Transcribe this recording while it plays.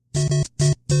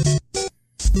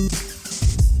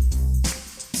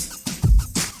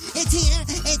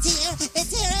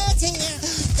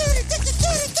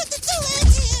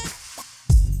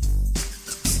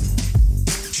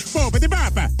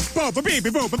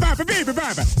hell's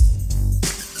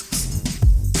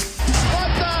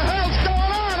going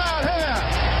on out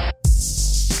here?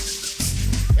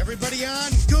 Everybody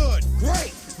on? Good,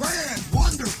 great, grand,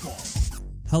 wonderful.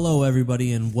 Hello,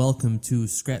 everybody, and welcome to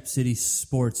Scrap City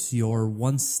Sports, your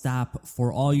one-stop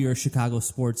for all your Chicago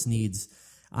sports needs.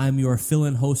 I'm your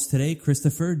fill-in host today,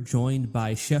 Christopher, joined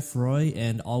by Chef Roy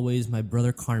and always my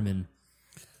brother Carmen.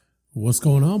 What's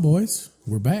going on, boys?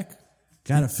 We're back.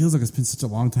 God, it feels like it's been such a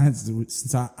long time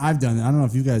since I've done it. I don't know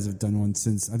if you guys have done one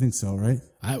since. I think so, right?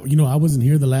 I wasn't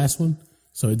here the last one,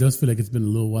 so it does feel like it's been a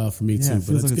little while for me too.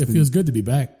 But it feels good to be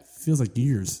back. Feels like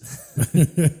years.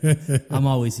 I'm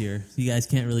always here. You guys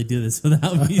can't really do this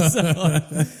without me. So,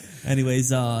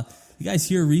 anyways, you guys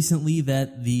hear recently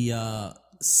that the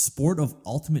sport of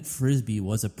ultimate frisbee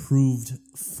was approved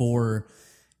for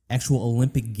actual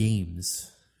Olympic Games.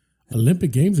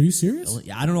 Olympic Games? Are you serious?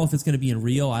 I don't know if it's going to be in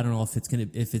Rio. I don't know if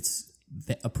it's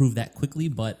approved that quickly,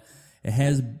 but it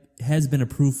has been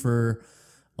approved for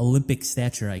Olympic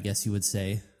stature, I guess you would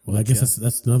say. Well, I guess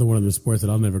that's another one of the sports that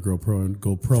I'll never go pro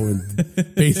in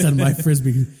based on my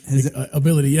frisbee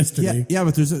ability yesterday. Yeah,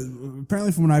 but there's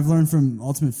apparently from what I've learned from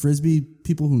ultimate frisbee,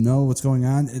 people who know what's going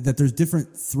on, that there's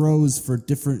different throws for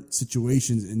different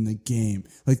situations in the game.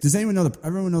 Like, does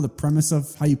everyone know the premise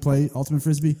of how you play ultimate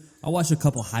frisbee? I watched a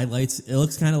couple highlights. It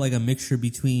looks kind of like a mixture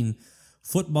between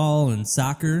football and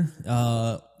soccer,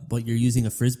 but you're using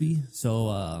a frisbee.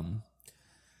 So,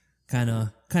 kind of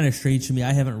strange to me.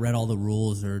 I haven't read all the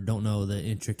rules or don't know the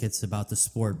intricacies about the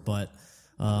sport, but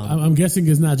I'm guessing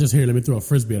it's not just here. Let me throw a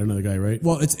frisbee at another guy, right?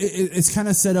 Well, it's kind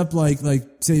of set up like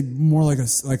say more like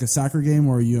a soccer game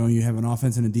where you have an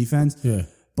offense and a defense. Yeah.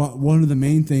 But one of the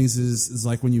main things is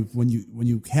like when you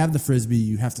have the frisbee,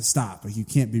 you have to stop. Like, you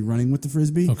can't be running with the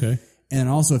frisbee. Okay. And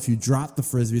also, if you drop the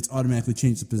frisbee, it's automatically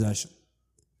changed the possession.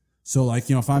 So,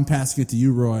 like, if I'm passing it to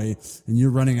you, Roy, and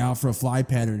you're running out for a fly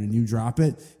pattern and you drop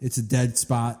it, it's a dead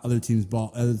spot. Other team's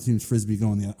frisbee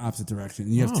going the opposite direction.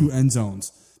 And you have two end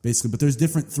zones, basically. But there's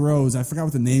different throws. I forgot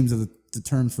what the names of the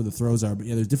terms for the throws are. But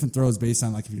yeah, there's different throws based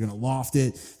on, like, if you're going to loft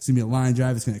it, it's going to be a line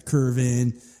drive, it's going to curve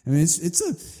in. I mean, they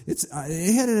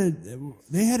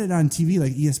had it on TV,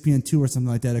 like ESPN2 or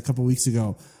something like that a couple weeks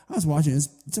ago. I was watching it.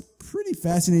 It's a pretty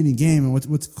fascinating game, and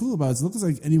what's cool about it is it looks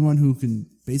like anyone who can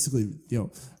basically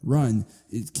run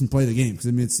it can play the game, because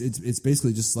I mean it's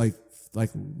basically just like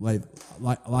live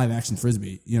action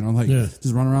frisbee,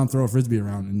 just run around, throw a frisbee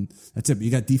around, and that's it. But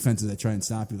you got defenses that try and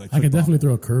stop you. Like, I could definitely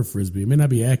throw a curved frisbee. It may not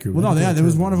be accurate. Well, no, there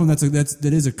was one of them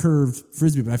that is a curved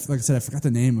frisbee, but like I said, I forgot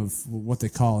the name of what they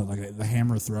call it, like the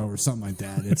hammer throw or something like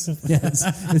that. It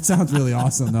sounds really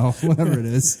awesome though. Whatever it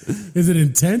is. Is it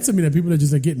intense? I mean, are people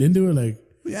just like getting into it? Like,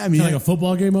 yeah, I mean, like a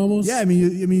football game almost. Yeah, I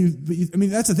mean,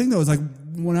 that's the thing though. Is like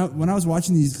when I was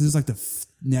watching these, because it's like the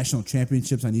national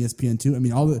championships on ESPN2. I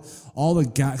mean, all the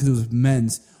guys, because it was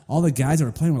men's, all the guys that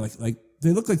were playing were like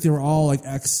they looked like they were all like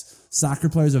ex soccer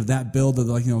players of that build, of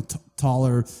like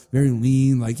taller, very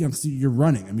lean, like you're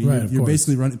running. I mean, right, you're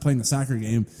basically playing the soccer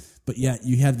game, but yet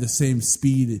you have the same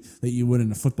speed that you would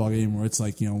in a football game, where it's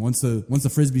like once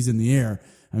the frisbee's in the air,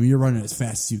 I mean, you're running as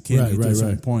fast as you can to a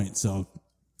certain point. So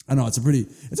I know it's a pretty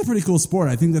cool sport.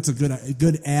 I think that's a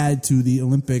good add to the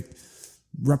Olympic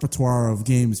repertoire of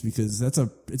games, because it's a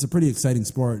pretty exciting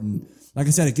sport, and like I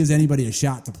said, it gives anybody a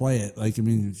shot to play it. Like, I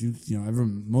mean,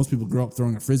 most people grow up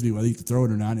throwing a frisbee, whether you can throw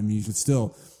it or not. I mean, you could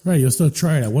still you'll still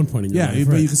try it at one point in your life.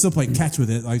 But you can still play catch with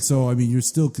it. Like, so I mean, you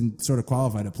still can sort of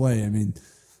qualify to play. I mean,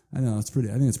 I know I think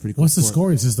it's pretty cool. What's the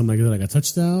scoring system like? Is it like a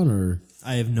touchdown or?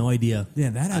 I have no idea. Yeah,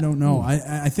 that I don't know.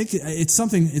 I think it's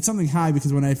something high,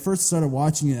 because when I first started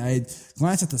watching it, I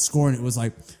glanced at the score and it was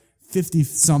like 50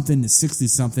 something to 60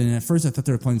 something, and at first I thought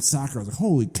they were playing soccer. I was like,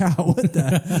 "Holy cow! What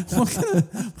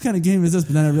kind of game is this?"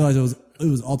 But then I realized it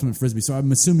was ultimate frisbee. So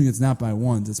I'm assuming it's not by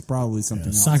ones. It's probably something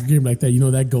else. Soccer game like that,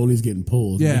 that goalie's getting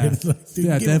pulled. Yeah, at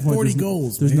that point, 40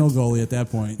 goals. There's no goalie at that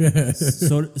point.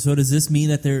 So does this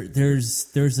mean that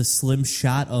there's a slim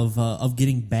shot of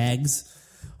getting bags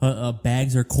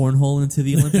or cornhole into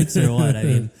the Olympics, or what? I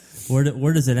mean,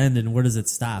 where does it end and where does it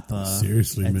stop?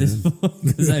 Seriously, man.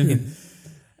 Because I mean,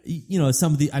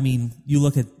 some of the, I mean, you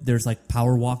look at, there's like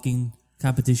power walking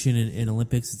competition in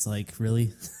Olympics. It's like,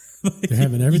 really? They're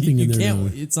having everything in there now.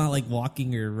 It's not like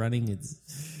walking or running.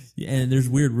 And there's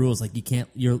weird rules, like you can't,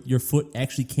 your foot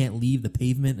actually can't leave the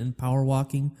pavement in power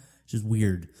walking, which is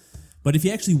weird. But if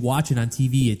you actually watch it on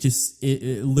TV, it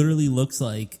literally looks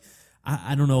like,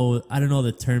 I don't know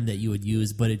the term that you would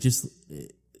use, but it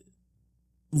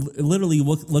literally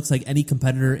looks like any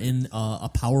competitor in a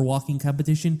power walking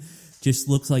competition just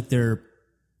looks like they're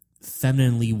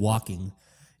femininely walking.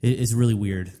 is really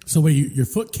weird. So wait, your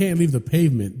foot can't leave the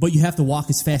pavement. But you have to walk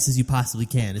as fast as you possibly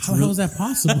can. It's How the hell is that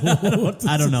possible?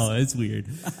 I don't know. It's weird.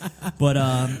 But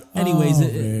anyways,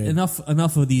 enough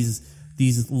of these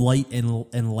light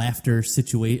and laughter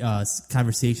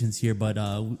conversations here. But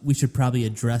we should probably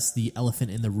address the elephant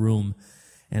in the room,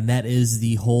 and that is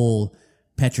the whole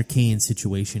Patrick Kane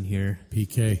situation here.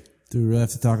 PK. Do we really have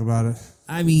to talk about it?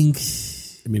 I mean,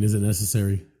 is it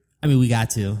necessary? we got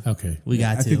to. Okay. We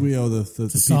got to. I think we owe the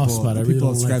soft spot. I really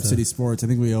people don't at like Scrap that. City Sports. I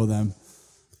think we owe them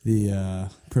the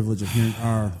privilege of hearing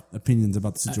our opinions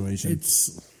about the situation.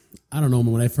 I don't know.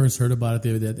 When I first heard about it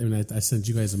the other day, I sent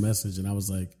you guys a message, and I was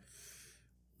like,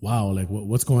 wow, like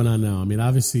what's going on now? I mean,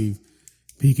 obviously,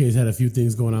 PK's had a few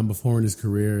things going on before in his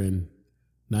career, and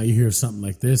now you hear something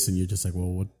like this, and you're just like,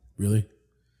 well, what, really?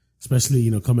 Especially,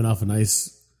 coming off a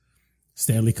nice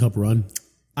Stanley Cup run.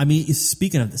 I mean,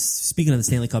 speaking of the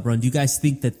Stanley Cup run, do you guys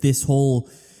think that this whole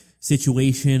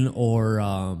situation or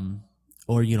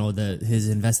his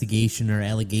investigation or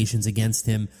allegations against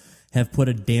him have put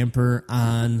a damper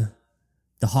on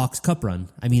the Hawks Cup run?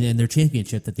 I mean, and their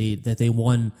championship that they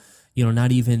won,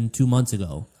 not even 2 months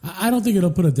ago. I don't think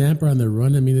it'll put a damper on their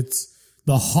run. I mean, it's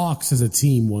the Hawks as a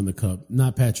team won the cup,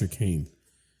 not Patrick Kane.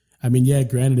 I mean, yeah,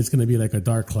 granted, it's going to be like a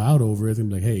dark cloud over it. It's going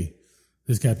to be like, hey,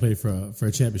 this guy played for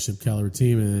a championship caliber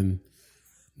team, and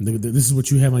this is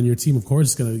what you have on your team. Of course,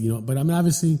 it's going to, but I mean,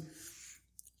 obviously,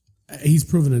 he's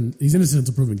innocent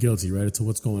until proven guilty, right? To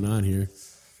what's going on here,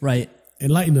 right?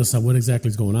 Enlighten us on what exactly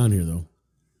is going on here, though.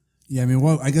 Yeah, I mean,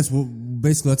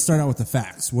 basically, let's start out with the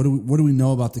facts. What do we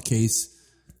know about the case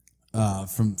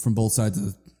from both sides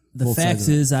of the facts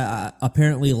is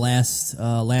apparently last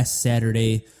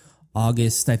Saturday,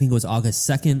 August, I think it was August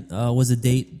 2nd, was a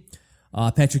date.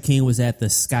 Patrick Kane was at the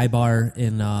Sky Bar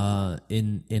in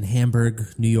Hamburg,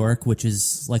 New York, which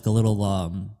is like a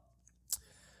little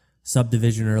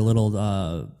subdivision or a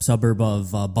little suburb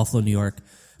of Buffalo, New York.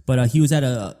 But he was at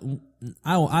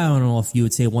I don't know if you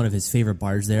would say one of his favorite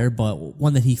bars there, but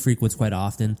one that he frequents quite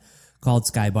often, called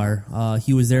Sky Bar.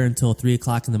 He was there until 3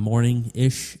 o'clock in the morning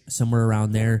ish, somewhere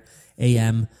around there,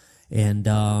 a.m.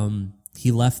 And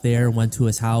he left there, went to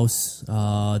his house.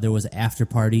 There was an after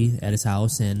party at his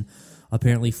house, and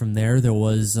apparently from there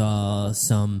was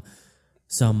some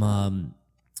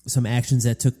actions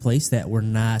that took place that were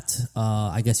not,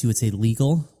 I guess you would say,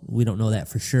 legal. We don't know that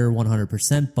for sure,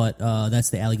 100%, but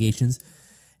that's the allegations.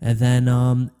 And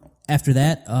then after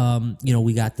that,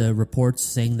 we got the reports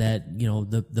saying that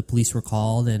the police were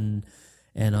called and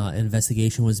an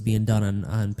investigation was being done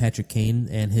on Patrick Kane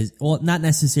and not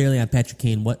necessarily on Patrick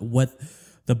Kane. What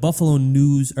the Buffalo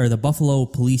News or the Buffalo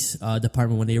Police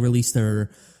Department, when they released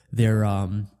their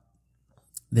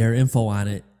info on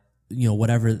it,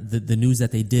 whatever the news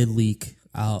that they did leak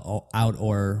out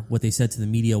or what they said to the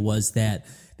media was that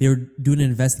they were doing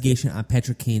an investigation on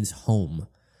Patrick Kane's home,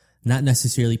 not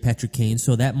necessarily Patrick Kane.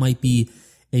 So that might be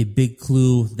a big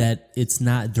clue that it's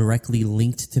not directly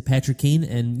linked to Patrick Kane.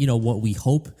 And, what we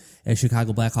hope as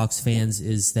Chicago Blackhawks fans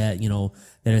is that,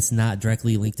 that it's not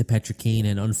directly linked to Patrick Kane.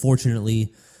 And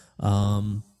unfortunately,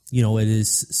 it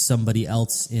is somebody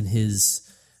else in his,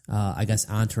 I guess,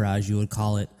 entourage, you would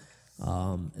call it,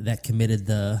 that committed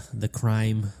the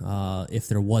crime, if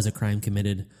there was a crime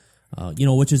committed,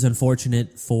 which is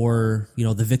unfortunate for,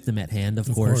 the victim at hand, of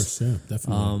course. Yeah,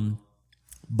 definitely.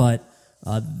 But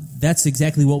that's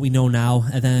exactly what we know now.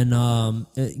 And then,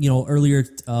 earlier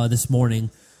this morning,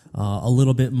 a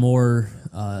little bit more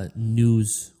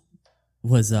news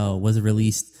was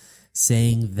released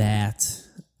saying that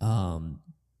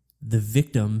the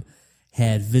victim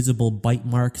had visible bite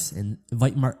marks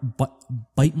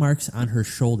on her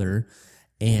shoulder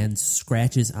and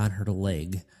scratches on her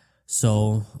leg.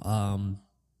 So,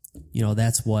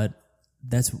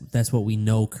 that's what we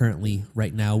know currently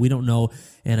right now. We don't know,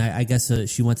 and I guess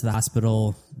she went to the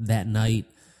hospital that night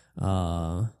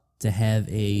to have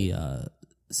a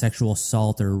sexual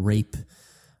assault or rape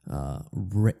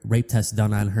test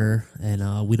done on her,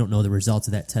 and we don't know the results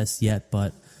of that test yet.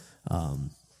 But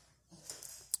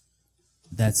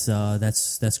that's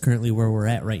currently where we're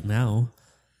at right now.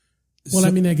 Well,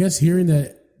 I mean, I guess hearing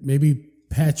that maybe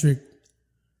Patrick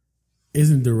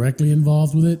isn't directly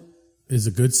involved with it is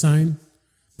a good sign.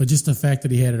 But just the fact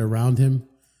that he had it around him,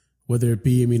 whether it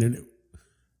be,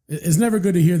 it's never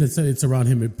good to hear that it's around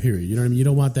him, period. You know what I mean? You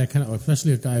don't want that kind of,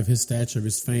 especially a guy of his stature, of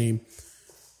his fame,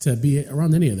 to be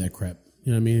around any of that crap.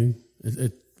 You know what I mean?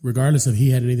 Regardless if he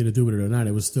had anything to do with it or not,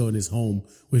 it was still in his home,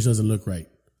 which doesn't look right.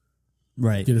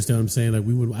 Right. Do you understand what I'm saying? Like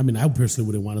I personally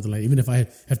wouldn't want it to, like, even if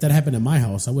that happened at my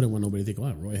house, I wouldn't want nobody to think,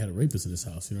 oh, Roy had a rapist in his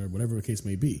house, or whatever the case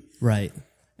may be. Right.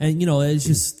 And, it's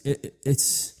just,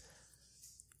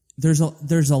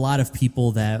 there's a lot of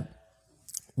people that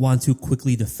want to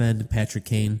quickly defend Patrick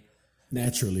Kane.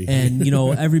 Naturally. And,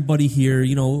 everybody here,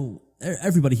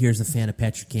 everybody here is a fan of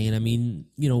Patrick Kane. I mean,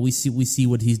 we see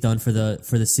what he's done for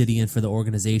the city and for the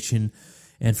organization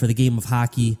and for the game of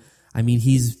hockey. I mean,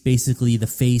 he's basically the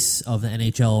face of the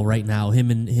NHL right now. Him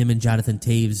and Jonathan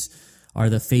Toews are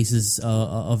the faces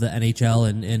of the NHL,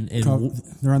 and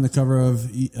they're on the cover of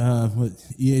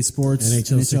EA Sports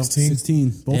NHL 16,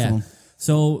 both of them.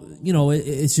 So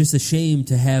it's just a shame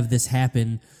to have this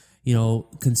happen.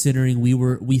 Considering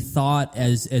we thought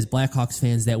as Blackhawks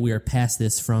fans that we are past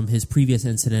this from his previous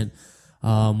incident.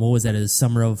 What was that? His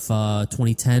summer of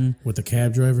 2010 with the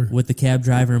cab driver. With the cab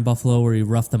driver in Buffalo, where he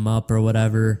roughed him up or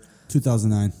whatever.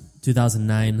 2009.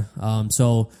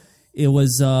 So it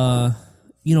was.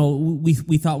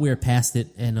 We thought we were past it,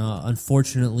 and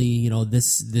unfortunately,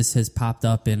 this has popped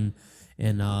up, and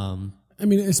I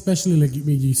mean, especially like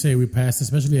you say we passed,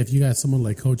 especially if you got someone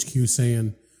like Coach Q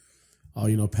saying,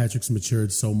 "Oh, Patrick's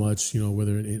matured so much,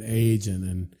 whether in age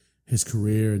and his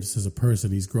career and just as a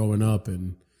person, he's growing up,"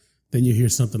 and then you hear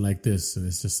something like this, and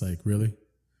it's just like, really?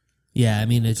 Yeah, I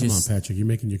mean, come on, Patrick, you're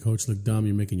making your coach look dumb,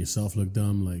 you're making yourself look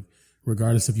dumb, like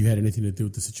regardless if you had anything to do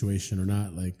with the situation or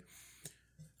not, like.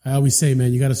 I always say,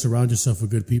 man, you got to surround yourself with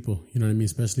good people. You know what I mean?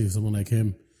 Especially with someone like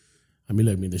him. I mean,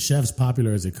 look, the chef's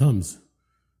popular as it comes.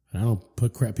 And I don't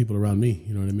put crap people around me.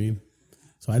 You know what I mean?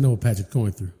 So I know what Patrick's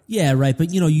going through. Yeah, right.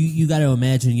 But, you got to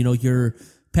imagine, you're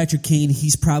Patrick Kane.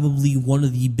 He's probably one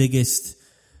of the biggest,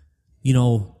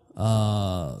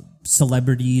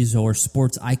 celebrities or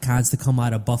sports icons to come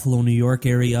out of Buffalo, New York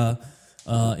area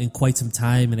in quite some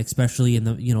time. And especially in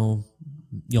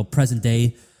the, present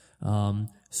day.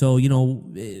 So,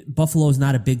 Buffalo is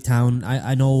not a big town.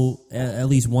 I know at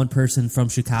least one person from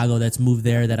Chicago that's moved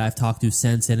there that I've talked to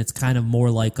since, and it's kind of more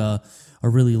like a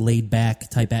really laid-back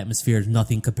type atmosphere. It's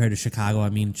nothing compared to Chicago.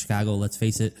 I mean, Chicago, let's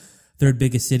face it, third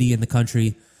biggest city in the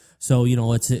country. So,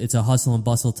 it's a hustle and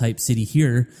bustle type city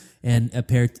here, and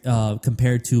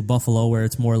compared to Buffalo, where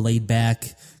it's more laid-back,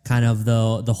 kind of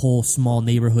the whole small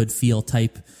neighborhood feel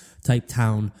type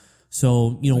town.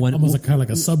 So, when almost kind of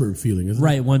like a suburb feeling, isn't it?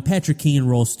 Right. When Patrick Kane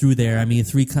rolls through there, I mean,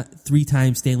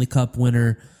 three-time Stanley Cup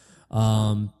winner,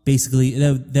 basically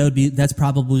that's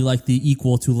probably like the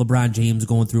equal to LeBron James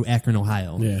going through Akron,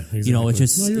 Ohio. Yeah,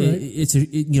 exactly. It's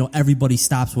just, everybody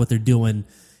stops what they're doing,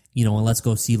 and let's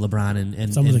go see LeBron and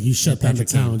it's almost like he shut down the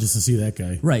town Kane. just to see that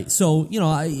guy. Right. So,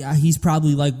 he's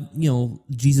probably like,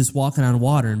 Jesus walking on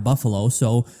water in Buffalo.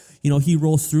 So, he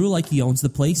rolls through like he owns the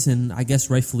place, and I guess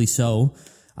rightfully so.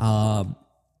 A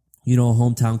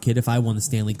hometown kid. If I won the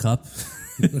Stanley Cup,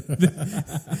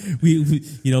 we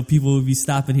people would be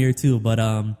stopping here too. But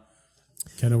kind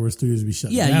of where studios would be shut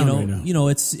down. Yeah, right now.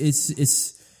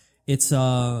 It's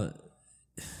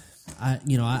I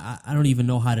don't even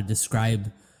know how to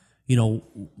describe,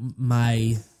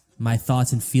 my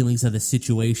thoughts and feelings of the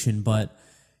situation. But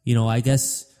I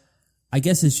guess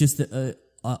it's just a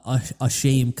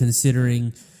shame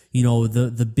considering.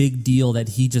 The big deal that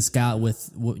he just got with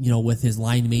his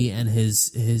line mate and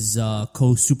his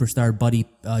co-superstar buddy,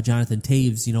 Jonathan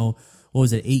Toews, what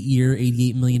was it, 8-year,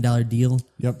 $88 million deal?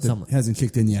 Yep. That hasn't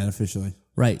kicked in yet officially.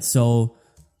 Right. So,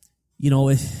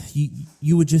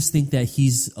 you would just think that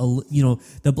he's, the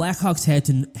Blackhawks had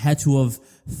to have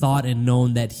thought and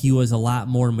known that he was a lot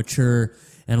more mature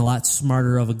and a lot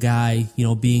smarter of a guy,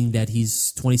 being that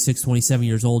he's 26, 27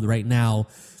 years old right now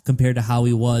compared to how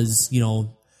he was,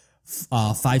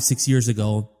 5-6 years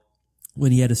ago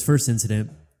when he had his first incident,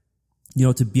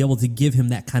 to be able to give him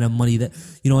that kind of money that,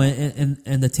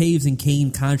 and the Toews and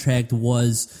Kane contract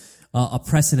was a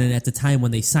precedent at the time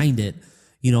when they signed it,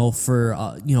 for,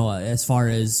 as far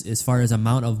as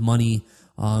amount of money,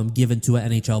 given to an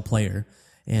NHL player.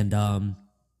 And,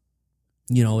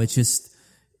 it's just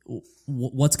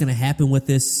what's going to happen with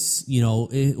this,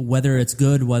 whether it's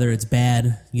good, whether it's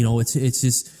bad, it's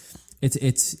just,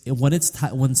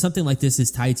 when something like this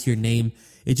is tied to your name,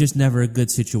 it's just never a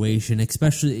good situation.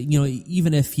 Especially,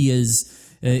 even if he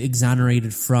is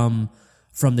exonerated from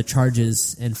the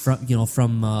charges and from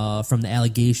the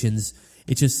allegations,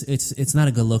 it's not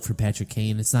a good look for Patrick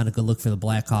Kane. It's not a good look for the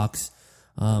Blackhawks.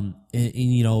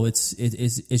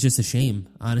 It's just a shame,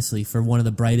 honestly, for one of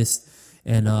the brightest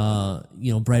and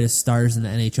brightest stars in the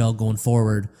NHL going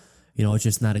forward. It's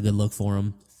just not a good look for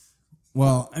him.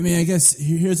 Well, I mean, I guess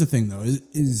here's the thing, though,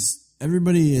 is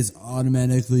everybody is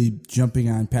automatically jumping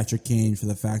on Patrick Kane for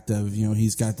the fact of,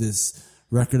 he's got this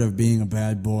record of being a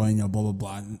bad boy, blah, blah,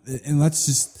 blah. And let's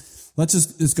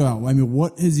just go out. I mean,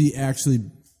 what has he actually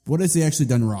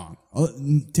done wrong?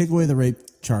 Take away the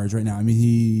rape charge right now. I mean,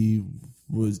 he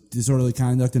was disorderly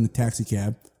conduct in a taxi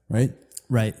cab, right?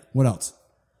 Right. What else?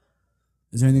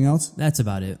 Is there anything else? That's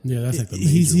about it. Yeah, that's like the major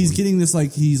He's one. getting this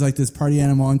like he's like this party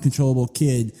animal, uncontrollable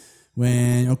kid.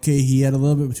 When he had a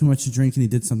little bit too much to drink and he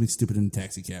did something stupid in a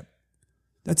taxi cab.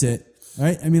 That's it,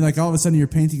 right? I mean, like all of a sudden you're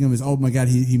painting him as, oh my god,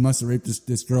 he must have raped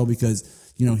this girl because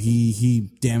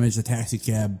he damaged a taxi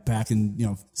cab back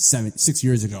in 6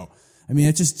 years ago. I mean,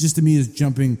 it just to me is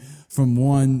jumping from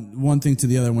one thing to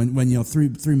the other. When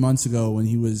 3 months ago when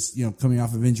he was coming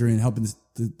off of injury and helping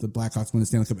the Blackhawks win the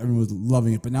Stanley Cup, everyone was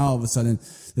loving it. But now all of a sudden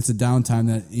it's a downtime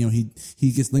that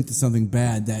he gets linked to something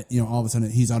bad that all of a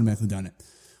sudden he's automatically done it.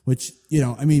 Which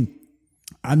I mean,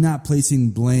 I'm not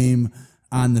placing blame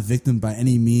on the victim by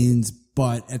any means,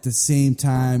 but at the same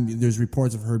time, there's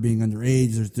reports of her being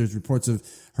underage. There's reports of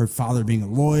her father being a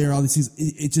lawyer. All these things.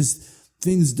 It just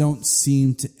things don't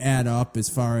seem to add up as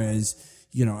far as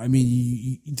I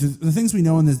mean, the things we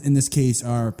know in this case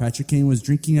are Patrick Kane was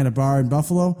drinking at a bar in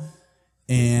Buffalo,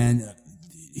 and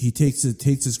he takes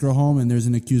this girl home, and there's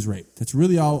an accused rape. That's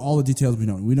really all the details we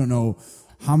know. We don't know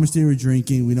how much they were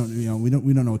drinking. We don't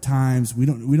know times. We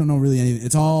don't know really anything.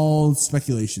 It's all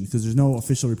speculation because there's no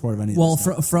official report of any. Well, of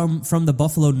this from the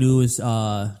Buffalo News,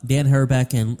 Dan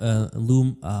Herbeck and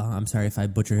Lou, I'm sorry if I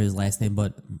butcher his last name,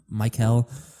 but Michael.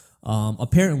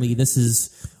 Apparently, this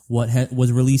is what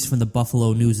was released from the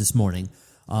Buffalo News this morning.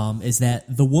 Is that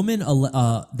the woman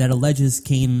that alleges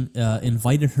Kane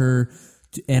invited her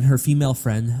and her female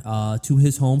friend to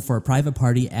his home for a private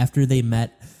party after they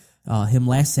met him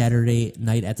last Saturday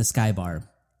night at the Sky Bar,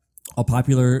 a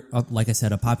popular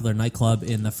nightclub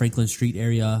in the Franklin Street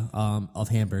area of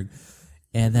Hamburg.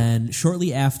 And then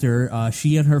shortly after,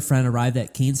 she and her friend arrived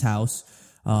at Kane's house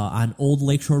on Old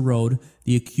Lakeshore Road.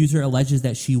 The accuser alleges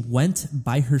that she went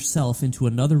by herself into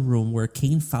another room where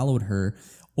Kane followed her,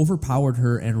 overpowered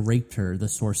her, and raped her, the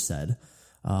source said.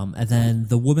 And then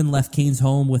the woman left Kane's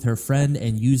home with her friend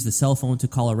and used the cell phone to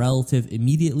call a relative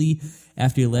immediately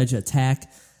after the alleged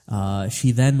attack.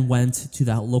 She then went to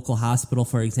the local hospital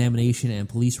for examination and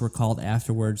police were called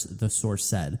afterwards, the source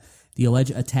said. The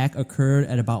alleged attack occurred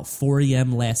at about 4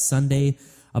 a.m. last Sunday,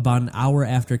 about an hour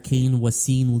after Kane was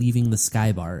seen leaving the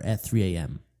Sky Bar at 3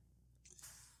 a.m.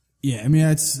 Yeah, I mean,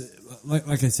 it's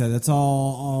like I said, that's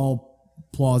all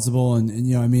plausible. And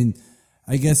I mean,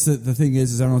 I guess the thing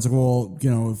is everyone's like, well,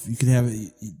 if you could have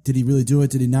it, did he really do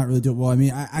it? Did he not really do it? Well, I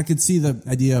mean, I could see the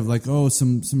idea of like, oh,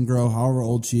 some girl, however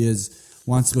old she is,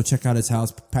 wants to go check out his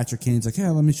house. Patrick Kane's like, hey,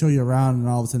 let me show you around. And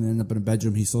all of a sudden they end up in a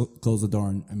bedroom. He closed the door.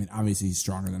 And I mean, obviously he's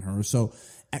stronger than her. So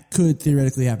it could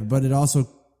theoretically happen, but it also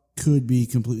could be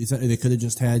completely, they could have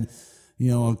just had,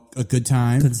 a good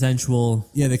time. Consensual.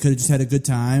 Yeah, they could have just had a good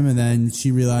time. And then she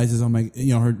realizes, oh my,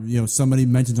 somebody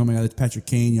mentions, oh my God, it's Patrick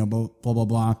Kane, blah, blah, blah,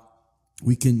 blah.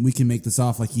 We can make this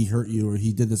off like he hurt you or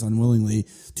he did this unwillingly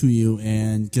to you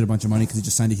and get a bunch of money because he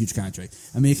just signed a huge contract.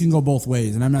 I mean, it can go both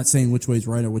ways, and I'm not saying which way's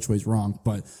right or which way's wrong,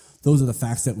 but those are the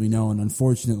facts that we know, and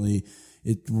unfortunately,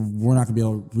 we're not going to be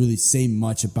able to really say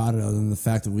much about it other than the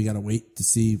fact that we got to wait to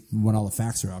see when all the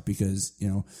facts are out because,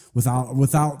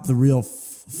 without the real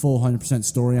full 100%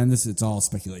 story on this, it's all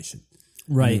speculation.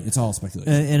 Right. I mean, it's all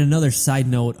speculation. And another side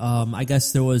note, I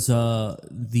guess there was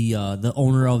the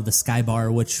owner of the Sky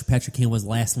Bar, which Patrick Kane was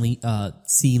last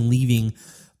seen leaving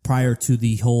prior to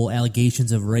the whole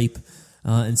allegations of rape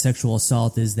and sexual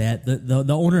assault, is that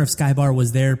the owner of Sky Bar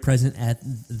was there present at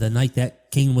the night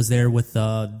that Kane was there with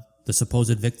the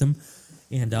supposed victim.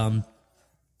 And,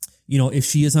 if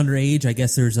she is underage, I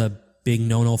guess there's a big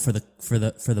no-no for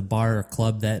the bar or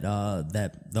club that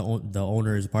the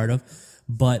owner is part of.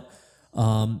 But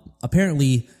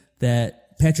apparently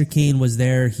that Patrick Kane was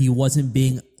there. He wasn't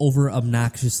being over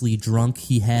obnoxiously drunk.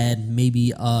 He had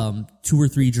maybe 2 or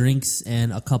 3 drinks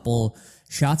and a couple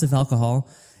shots of alcohol.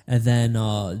 And then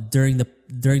during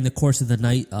the course of the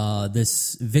night,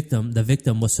 the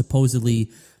victim was supposedly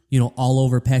all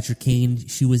over Patrick Kane.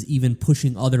 She was even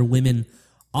pushing other women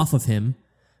off of him,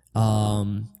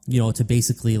 to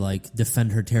basically like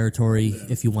defend her territory,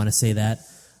 if you want to say that.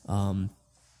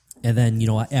 And then,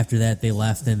 after that they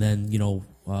left, and then,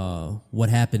 what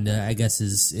happened, I guess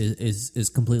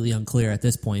is completely unclear at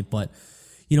this point. But,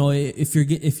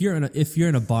 if you're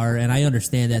in a bar, and I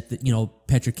understand that,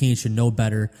 Patrick Kane should know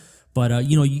better, but,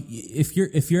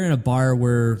 if you're in a bar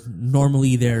where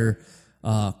normally they're,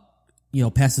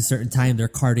 past a certain time, they're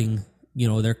carding,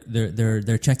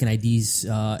 they're checking IDs,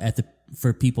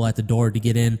 for people at the door to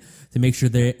get in to make sure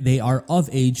they are of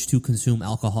age to consume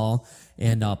alcohol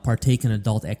and partake in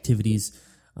adult activities.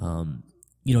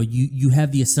 You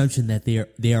have the assumption that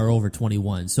they are over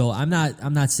 21. So I'm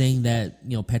not saying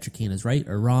that Patrick Kane is right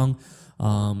or wrong.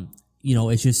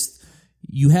 It's just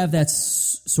you have that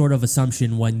sort of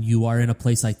assumption when you are in a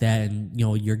place like that, and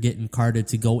you're getting carded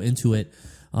to go into it.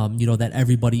 That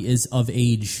everybody is of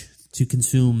age to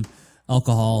consume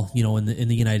alcohol. In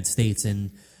the United States,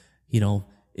 and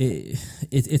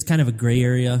it's kind of a gray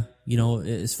area.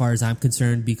 As far as I'm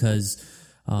concerned, because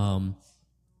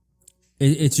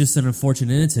it's just an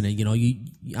unfortunate incident.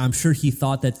 I'm sure he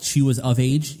thought that she was of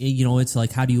age. It's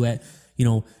like, how do you,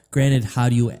 granted, how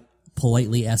do you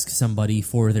politely ask somebody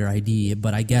for their ID?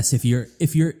 But I guess if you're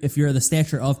the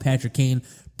stature of Patrick Kane,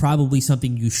 probably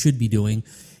something you should be doing.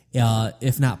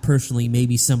 If not personally,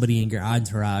 maybe somebody in your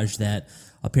entourage. That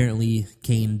apparently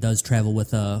Kane does travel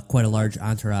with quite a large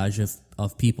entourage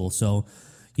of people. So,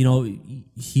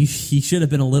 he should have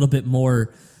been a little bit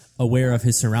more aware of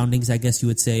his surroundings, I guess you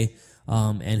would say,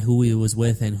 and who he was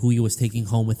with and who he was taking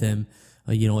home with him.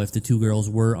 If the two girls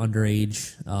were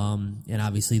underage, and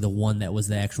obviously the one that was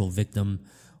the actual victim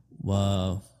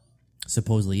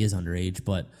supposedly is underage.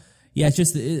 But yeah, it's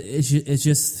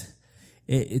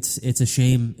a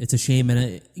shame. It's a shame,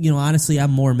 and honestly,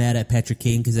 I'm more mad at Patrick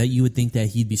Kane because you would think that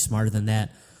he'd be smarter than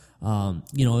that.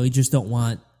 You just don't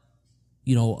want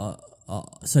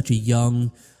such a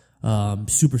young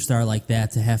superstar like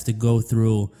that to have to go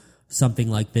through something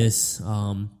like this.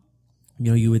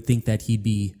 You would think that he'd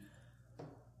be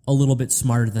a little bit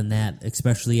smarter than that,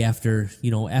 especially after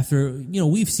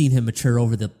we've seen him mature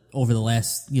over the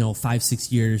last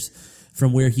 5-6 years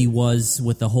from where he was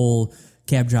with the whole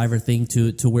cab driver thing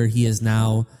to where he is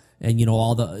now. And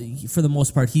for the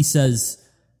most part, he says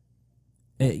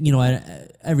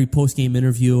at every post-game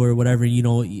interview or whatever,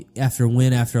 after a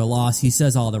win, after a loss, he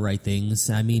says all the right things.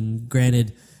 I mean,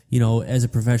 granted, as a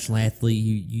professional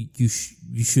athlete, you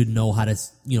should know how to,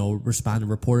 respond to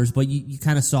reporters, but you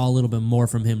kind of saw a little bit more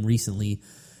from him recently.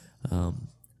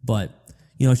 But,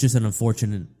 it's just an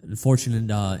unfortunate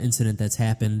incident that's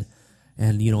happened,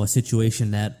 and, a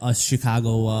situation that us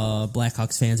Chicago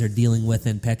Blackhawks fans are dealing with,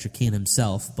 and Patrick Kane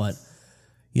himself. But,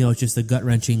 it's just a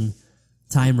gut-wrenching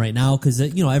time right now because,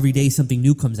 every day something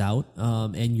new comes out,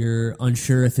 and you're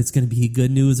unsure if it's going to be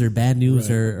good news or bad news,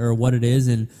 right, or what it is.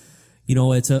 And,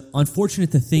 it's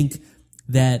unfortunate to think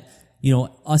that,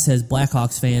 us as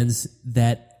Blackhawks fans,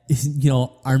 that,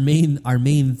 our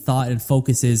main thought and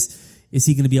focus is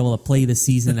he going to be able to play this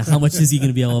season, and how much is he going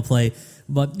to be able to play?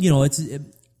 But,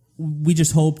 we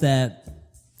just hope that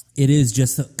it is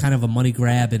just kind of a money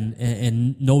grab,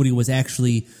 and nobody was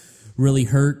actually really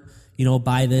hurt,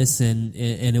 by this, and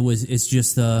it's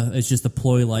just a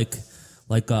ploy like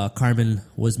Carmen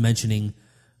was mentioning.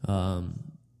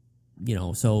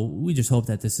 So we just hope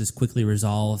that this is quickly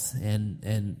resolved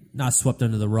and not swept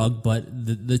under the rug, but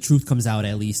the truth comes out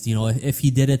at least. If he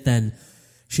did it, then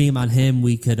shame on him.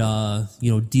 We could,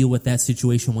 deal with that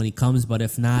situation when he comes. But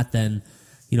if not, then,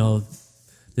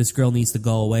 this girl needs to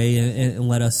go away and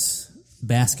let us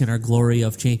bask in our glory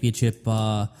of championship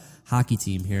hockey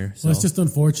team here. So. Well, it's just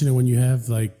unfortunate when you have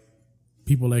like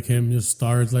people like him, just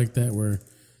stars like that, where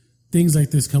things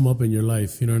like this come up in your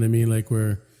life. You know what I mean? Like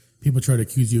where people try to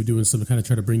accuse you of doing something, kind of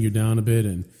try to bring you down a bit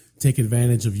and take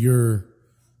advantage of your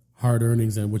hard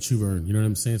earnings and what you've earned. You know what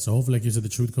I'm saying? So hopefully, like you said, the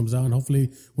truth comes out, and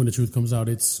hopefully when the truth comes out,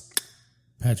 it's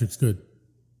Patrick's good.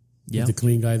 Yeah. He's the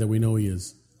clean guy that we know he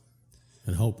is,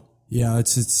 and hope. Yeah,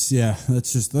 let's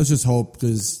just hope,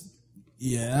 because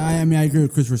I agree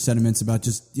with Christopher's sentiments about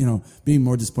just being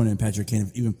more disappointed in Patrick Kane,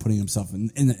 even putting himself in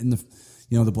the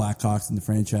the Blackhawks and the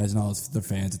franchise and all their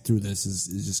fans through this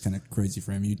is just kind of crazy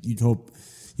for him. You'd hope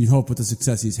with the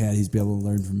success he's had, he's be able to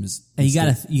learn from his. And you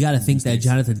gotta think that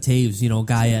Jonathan Toews,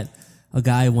 a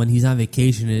guy when he's on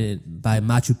vacation by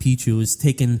Machu Picchu, is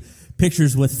taking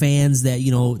pictures with fans that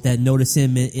that notice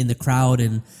him in the crowd,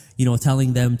 and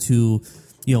telling them to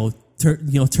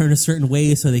turn a certain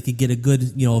way so they could get a good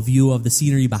view of the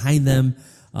scenery behind them,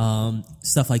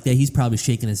 stuff like that. He's probably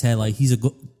shaking his head like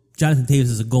Jonathan Toews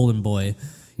is a golden boy.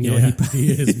 He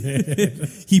is, man.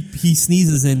 he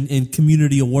sneezes and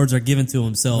community awards are given to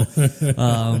him. So,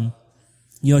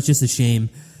 it's just a shame.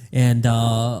 And,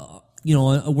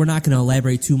 we're not going to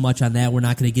elaborate too much on that. We're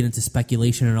not going to get into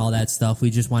speculation and all that stuff. We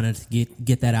just wanted to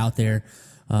get that out there,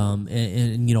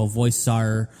 and voice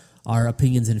our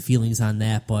opinions and feelings on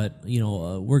that. But,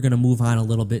 we're going to move on a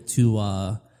little bit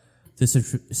to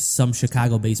some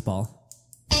Chicago baseball.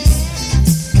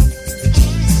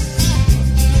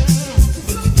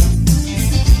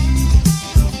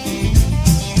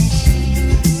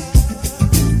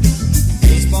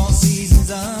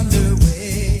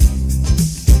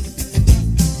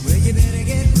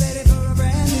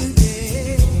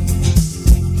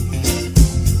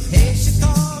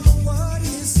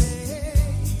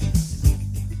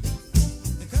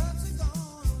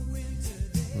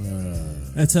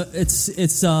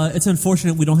 It's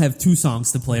unfortunate we don't have two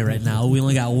songs to play right now. We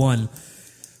only got one.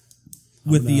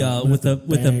 With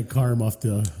the Carm off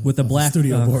the black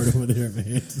studio board over there,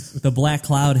 man. The black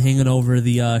cloud hanging over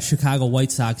the Chicago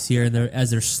White Sox here, and as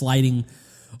they're sliding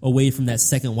away from that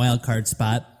second wild card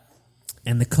spot,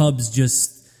 and the Cubs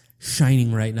just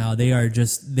shining right now.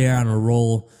 They're on a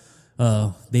roll.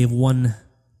 They've won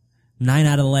 9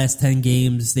 out of the last 10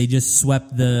 games. They just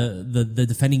swept the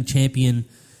defending champion.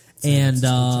 And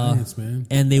Giants, man.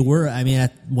 And they were,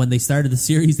 when they started the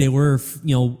series, they were,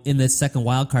 in the second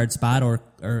wild card spot, or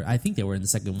I think they were in the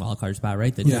second wild card spot,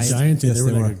 right? The Giants, yes,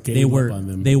 they were like a game up on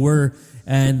them. They were,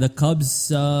 and the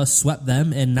Cubs swept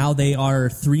them, and now they are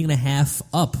 3.5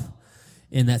 up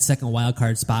in that second wild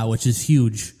card spot, which is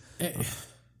huge.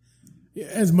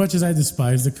 As much as I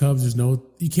despise the Cubs,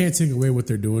 you can't take away what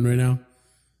they're doing right now.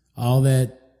 All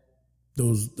that,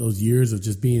 those years of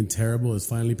just being terrible is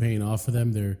finally paying off for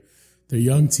them. Their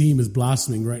young team is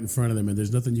blossoming right in front of them, and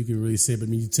there's nothing you can really say. But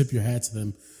you tip your hat to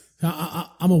them.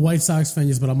 I'm a White Sox fan,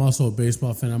 yes, but I'm also a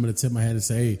baseball fan. I'm going to tip my hat and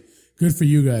say, hey, good for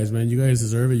you guys, man. You guys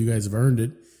deserve it. You guys have earned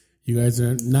it. You guys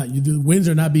are wins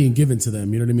are not being given to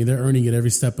them. You know what I mean? They're earning it every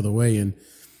step of the way. And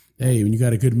hey, when you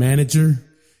got a good manager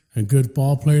and good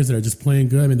ball players that are just playing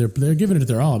good, they're giving it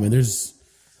their all. There's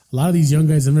a lot of these young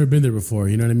guys have never been there before.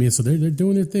 You know what I mean? So they're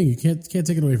doing their thing. You can't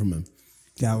take it away from them.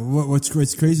 Yeah, what's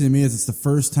crazy to me is it's the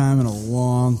first time in a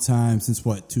long time since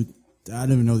I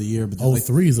don't even know the year, but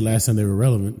 03 is the last time they were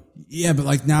relevant. Yeah,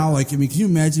 but now, can you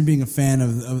imagine being a fan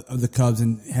of the Cubs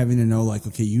and having to know,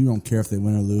 okay, you don't care if they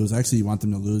win or lose. Actually, you want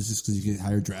them to lose just because you get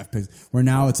higher draft picks. Where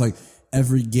now it's like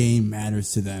every game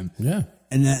matters to them. Yeah.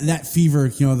 And that fever,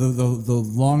 the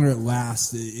longer it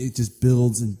lasts, it just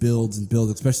builds and builds and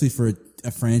builds, especially for a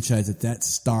franchise that's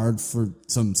starved for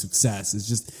some success.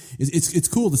 It's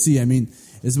cool to see.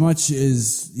 As much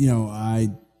as, I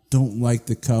don't like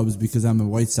the Cubs because I'm a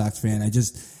White Sox fan,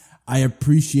 I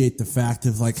appreciate the fact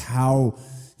of how,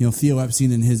 Theo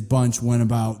Epstein and his bunch went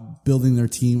about building their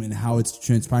team and how it's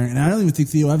transpiring. And I don't even think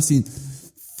Theo Epstein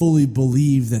fully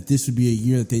believed that this would be a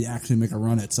year that they'd actually make a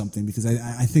run at something, because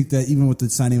I think that even with the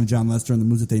signing of John Lester and the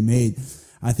moves that they made,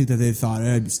 I think that they thought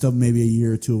still maybe a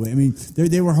year or two away.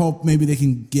 They were hope maybe they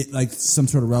can get some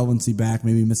sort of relevancy back,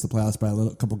 maybe miss the playoffs by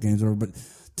a couple games or whatever, but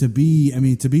to be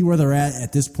where they're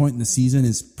at this point in the season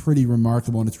is pretty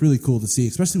remarkable, and it's really cool to see,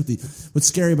 especially with what's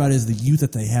scary about it is the youth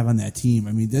that they have on that team.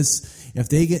 If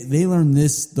they learn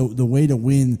this, the way to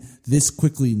win this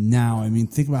quickly now,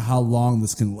 think about how long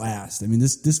this can last.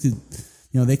 This could,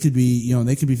 they could be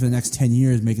for the next 10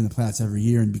 years making the playoffs every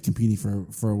year and be competing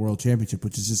for a world championship,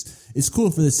 which is it's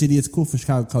cool for the city. It's cool for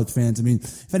Chicago Cubs fans.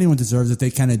 If anyone deserves it, they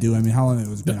kind of do. How long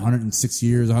it been? 106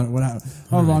 years? How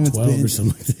long it's been? Or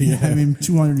something like that. Yeah.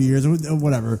 200 years or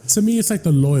whatever. To me, it's like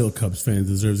the loyal Cubs fans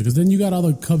deserves it, because then you got all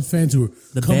the Cubs fans who are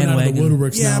coming out of the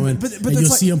woodworks now, and you'll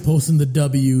see them posting the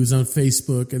W's on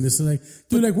Facebook and this and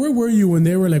dude, where were you when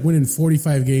they were winning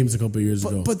 45 games a couple of years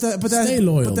ago? Stay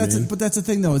loyal, man. But that's the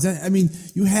thing, though. Is that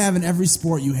you have in every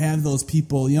sport, you have those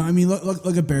people.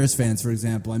 Look at Bears fans, for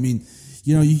example. Bears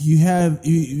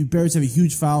have a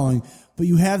huge following, but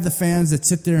you have the fans that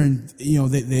sit there and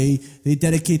they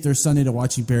dedicate their Sunday to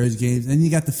watching Bears games. And then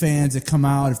you got the fans that come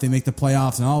out if they make the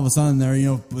playoffs, and all of a sudden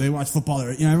they watch football.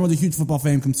 Everyone's a huge football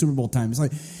fan come Super Bowl time.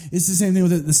 It's the same thing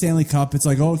with the Stanley Cup. It's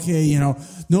okay,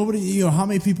 nobody, how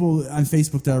many people on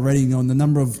Facebook that are already, the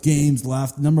number of games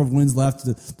left, number of wins left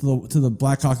to the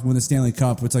Blackhawks win the Stanley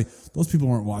Cup. It's those people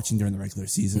weren't watching during the regular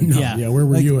season. No. Yeah, where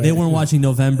were you at? They weren't watching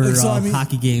November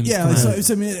hockey games. Yeah,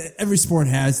 every sport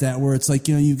has that, where it's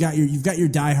you've got your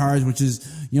diehards, which is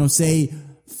say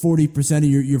 40% of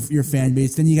your fan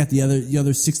base. Then you got the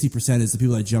other 60% is the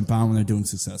people that jump on when they're doing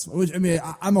successful. Which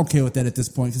I'm okay with that at this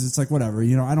point, because it's whatever.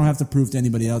 I don't have to prove to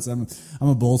anybody else. I'm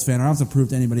a Bulls fan. I don't have to prove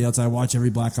to anybody else. I watch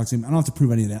every Blackhawks game. I don't have to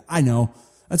prove any of that. I know.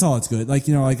 That's all. It's good.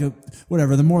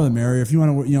 Whatever. The more the merrier. If you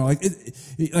want to,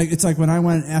 it's when I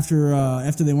went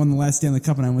after they won the last Stanley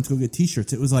Cup and I went to go get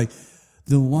T-shirts. It was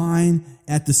the line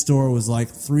at the store was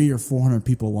 300 or 400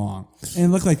 people long, and it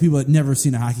looked like people had never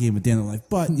seen a hockey game a day in their life.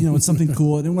 But it's something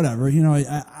cool and whatever.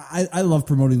 I love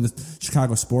promoting the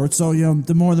Chicago sports, so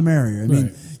the more the merrier.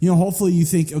 Hopefully you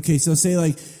think, okay, so say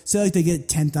they get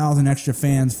 10,000 extra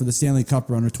fans for the Stanley Cup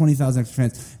run, or 20,000 extra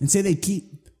fans, and say they keep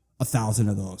 1,000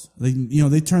 of those.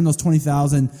 They turn those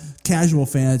 20,000 casual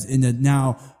fans into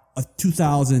now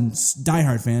 2,000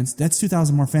 diehard fans. That's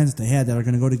 2,000 more fans that they had that are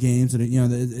going to go to games. And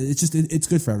it's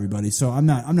good for everybody. So I'm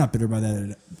not bitter by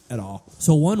that at all.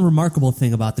 So one remarkable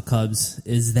thing about the Cubs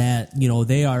is that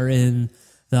they are in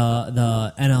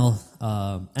the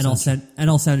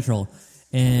NL Central,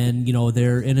 and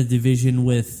they're in a division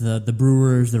with the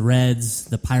Brewers, the Reds,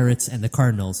 the Pirates, and the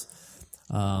Cardinals,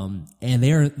 and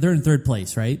they're in third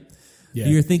place, right? Yeah,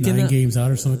 you're thinking 9 games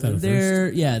out or something like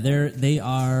that. They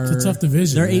are. It's a tough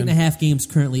division. They're man. 8.5 games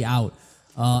currently out.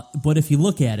 But if you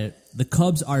look at it, the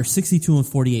Cubs are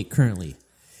 62-48 currently.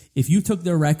 If you took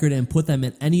their record and put them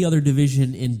in any other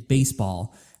division in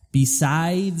baseball,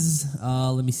 besides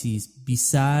the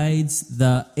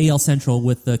AL Central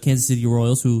with the Kansas City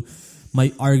Royals, who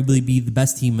might arguably be the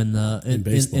best team in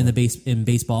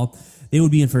baseball, they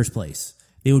would be in first place.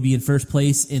 They would be in first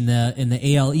place in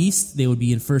the AL East. They would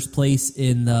be in first place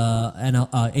in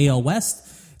the AL West.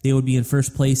 They would be in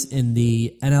first place in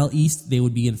the NL East. They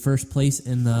would be in first place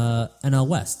in the NL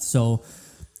West. So,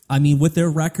 I mean, with their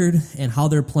record and how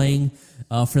they're playing,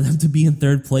 for them to be in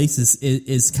third place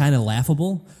is kind of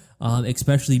laughable,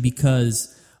 especially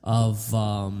because of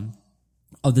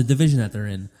the division that they're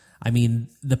in. I mean,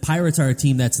 the Pirates are a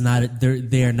team that's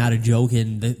they are not a joke,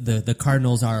 and the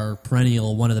Cardinals are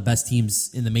perennial one of the best teams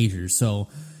in the majors. So,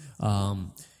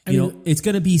 it's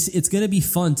gonna be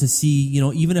fun to see.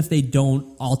 Even if they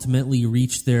don't ultimately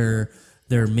reach their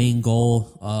main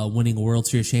goal, winning a World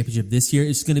Series championship this year,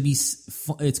 it's gonna be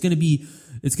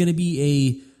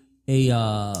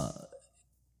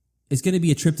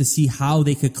a trip to see how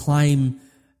they could climb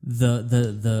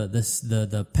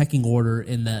the pecking order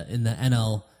in the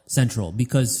NL Central,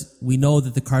 because we know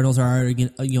that the Cardinals are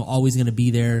always going to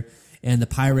be there, and the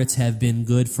Pirates have been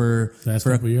good for a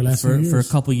couple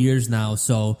years now.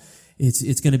 So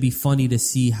it's going to be funny to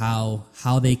see how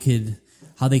they can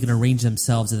arrange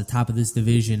themselves at the top of this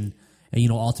division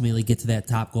and ultimately get to that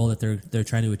top goal that they're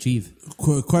trying to achieve.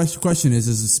 Question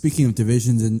is speaking of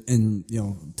divisions and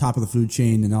top of the food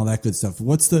chain and all that good stuff,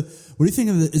 what do you think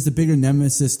is the bigger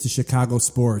nemesis to Chicago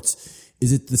sports?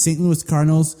 Is it the St. Louis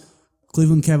Cardinals,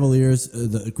 Cleveland Cavaliers,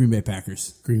 the Green Bay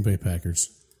Packers? Green Bay Packers.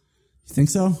 You think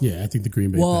so? Yeah, I think the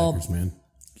Green Bay Packers, man.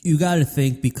 You got to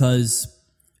think, because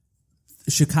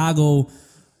Chicago,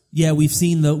 yeah, we've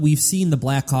seen the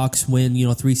Blackhawks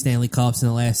win 3 Stanley Cups in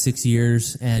the last 6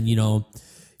 years, and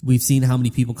we've seen how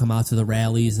many people come out to the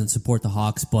rallies and support the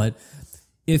Hawks. But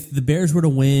if the Bears were to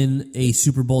win a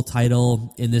Super Bowl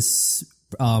title in this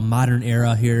modern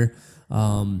era here,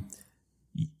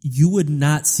 you would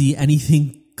not see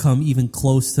anything come even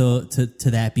close to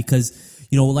that, because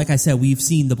like I said, we've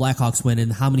seen the Blackhawks win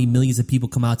and how many millions of people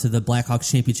come out to the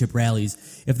Blackhawks championship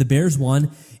rallies. If the Bears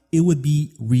won, it would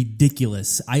be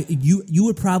ridiculous. You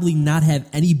would probably not have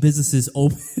any businesses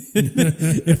open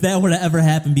if that were to ever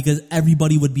happen, because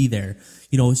everybody would be there,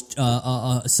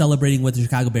 celebrating with the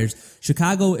Chicago Bears.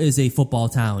 Chicago is a football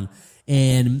town,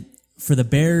 and for the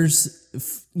Bears,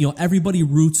 everybody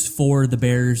roots for the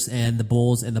Bears and the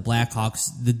Bulls and the Blackhawks.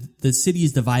 The city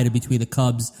is divided between the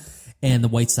Cubs and the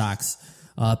White Sox.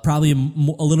 Probably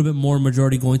a little bit more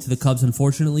majority going to the Cubs,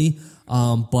 unfortunately.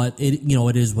 But it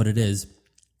is what it is.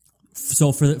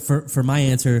 So for my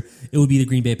answer, it would be the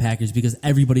Green Bay Packers, because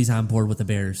everybody's on board with the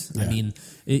Bears. Yeah. I mean,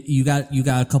 you got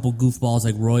a couple goofballs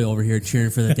like Roy over here cheering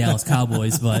for the Dallas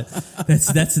Cowboys, but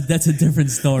that's a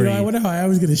different story. I wonder how I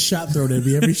always get a shot thrown at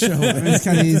me every show. It's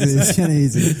kind of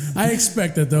easy. I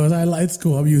expect it though. It's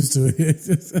cool. I'm used to it.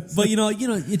 But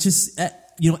it just.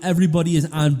 Everybody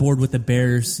is on board with the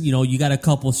Bears. You got a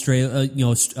couple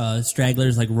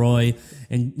stragglers like Roy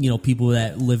and, people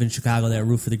that live in Chicago that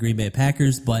root for the Green Bay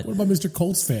Packers. But what about Mr.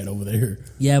 Colts fan over there?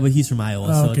 Yeah, but he's from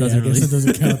Iowa, so okay, it doesn't I guess it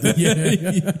doesn't count. Yeah.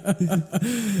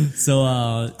 So,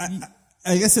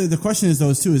 I guess the question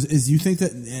is you think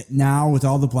that now with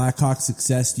all the Blackhawks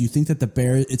success, do you think that the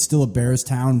Bears, it's still a Bears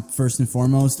town first and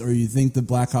foremost, or you think the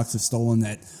Blackhawks have stolen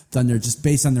that thunder just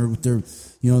based on their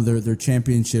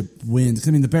championship wins?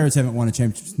 I mean, the Bears haven't won a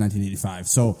championship since 1985.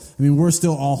 So, I mean, we're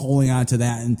still all holding on to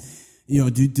that. And,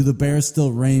 do the Bears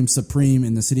still reign supreme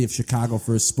in the city of Chicago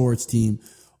for a sports team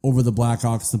over the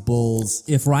Blackhawks, the Bulls,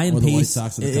 or the White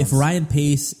Sox? If Ryan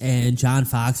Pace and John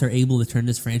Fox are able to turn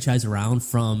this franchise around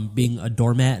from being a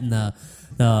doormat in the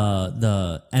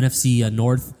NFC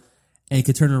North and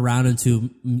could turn it around into,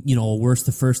 a worst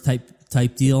to first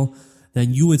type deal,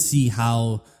 then you would see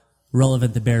how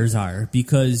relevant the Bears are,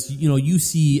 because you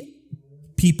see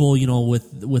people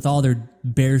with all their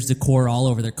Bears decor all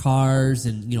over their cars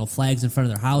and flags in front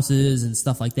of their houses and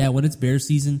stuff like that. When it's Bears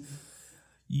season,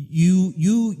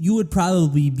 you would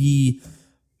probably be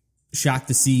shocked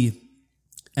to see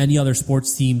any other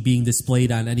sports team being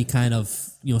displayed on any kind of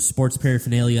sports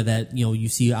paraphernalia that you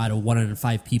see out of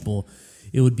 105 people.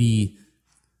 It would be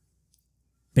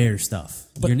Bears stuff.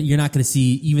 But you're not going to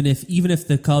see, even if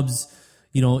the Cubs.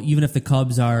 Even if the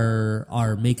Cubs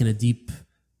are making a deep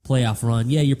playoff run,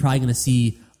 yeah, you're probably going to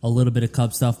see a little bit of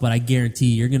Cubs stuff, but I guarantee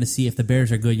you're going to see, if the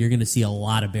Bears are good, you're going to see a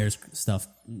lot of Bears stuff.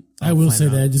 I will say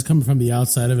that, just coming from the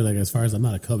outside of it, like as far as I'm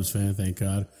not a Cubs fan, thank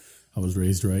God I was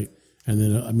raised right. And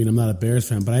then, I mean, I'm not a Bears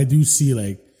fan, but I do see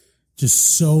like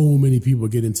just so many people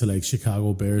get into like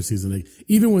Chicago Bears season. Like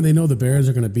even when they know the Bears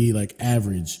are going to be like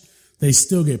average, they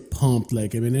still get pumped.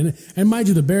 Like, I mean, and mind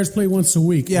you, the Bears play once a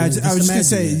week. Yeah, I was just going to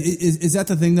say, that. is that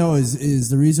the thing though? Is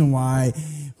the reason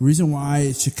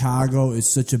why Chicago is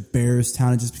such a Bears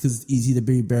town just because it's easy to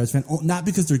be a Bears fan? Not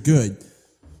because they're good,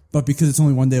 but because it's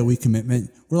only 1 day a week commitment.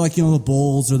 We're like, the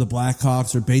Bulls or the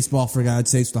Blackhawks or baseball, for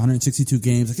God's sakes, with 162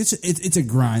 games. Like it's a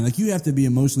grind. Like you have to be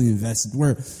emotionally invested.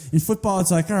 Where in football,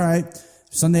 it's like, all right,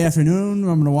 Sunday afternoon, I'm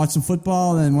going to watch some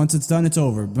football, and once it's done, it's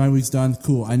over. My week's done.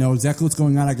 Cool. I know exactly what's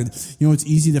going on. I could, it's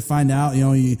easy to find out.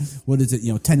 What is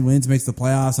it? 10 wins makes the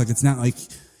playoffs. Like it's not like,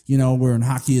 where in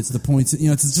hockey it's the points.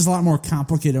 It's just a lot more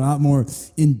complicated, a lot more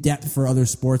in depth for other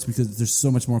sports because there's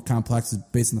so much more complex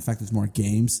based on the fact there's more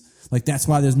games. Like that's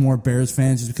why there's more Bears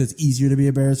fans, just because it's easier to be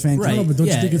a Bears fan. Right. No, but don't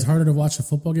you think it's harder to watch a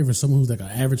football game for someone who's like an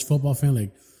average football fan?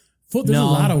 Like, there's a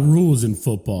lot of rules in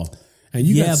football, and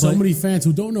you got so many fans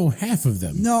who don't know half of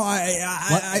them. No,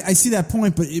 I see that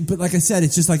point, but like I said,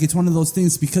 it's just like it's one of those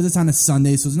things because it's on a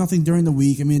Sunday, so there's nothing during the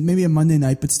week. I mean, maybe a Monday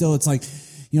night, but still, it's like.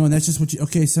 And that's just what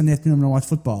Sunday afternoon I'm going to watch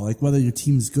football. Like whether your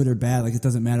team's good or bad, like it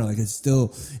doesn't matter. Like it's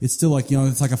still like,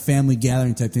 it's like a family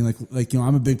gathering type thing. Like,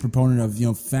 I'm a big proponent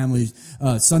of, family,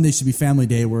 Sunday should be family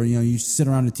day where, you sit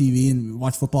around the TV and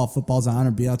watch football, if football's on,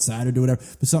 or be outside or do whatever,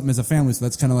 but something as a family. So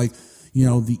that's kind of like,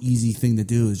 the easy thing to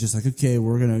do is just like, okay,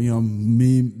 we're going to,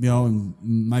 me, and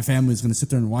my family is going to sit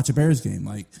there and watch a Bears game.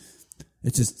 Like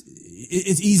it's just,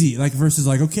 it's easy, like versus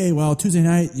like, okay, well, Tuesday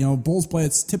night, Bulls play,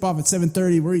 it's tip off at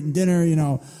 7:30, we're eating dinner,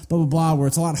 blah, blah, blah, where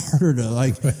it's a lot harder to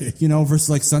like, versus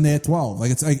like Sunday at 12. Like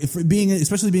it's like,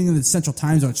 especially being in the central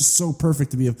time zone, it's just so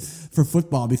perfect to be for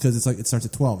football because it's like, it starts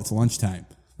at 12, it's lunchtime.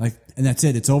 Like, and that's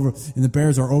it, it's over. And the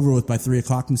Bears are over with by 3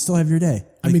 o'clock and still have your day. Like,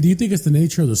 I mean, do you think it's the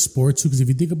nature of the sport too? Because if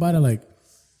you think about it, like,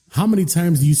 how many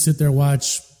times do you sit there and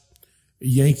watch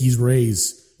Yankees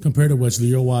Rays compared to what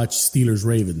you'll watch Steelers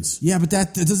Ravens? Yeah, but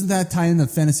doesn't that tie into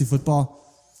fantasy football?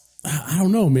 I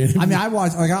don't know, man. I mean, I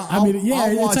watch like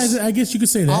I guess you could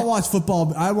say that. I'll watch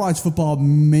football. I watch football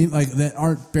that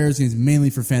aren't Bears games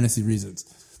mainly for fantasy reasons.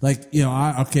 Like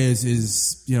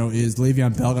is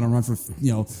Le'Veon Bell going to run for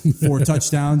 4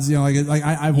 touchdowns?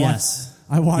 I watch. Yes.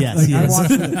 I watch. Yes,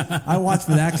 I watch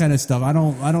for that kind of stuff. I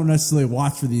don't necessarily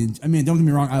watch for the. I mean, don't get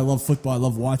me wrong. I love football. I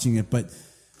love watching it, but.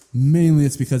 Mainly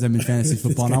it's because I'm in fantasy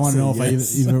football, and I want to know if I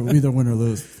either win or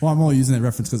lose. Well, I'm only using that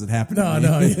reference because it happened to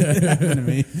me. It happened to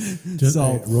me. Just,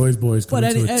 Roy's boys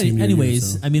coming to a team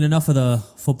anyways, so. I mean, enough of the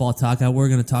football talk. We're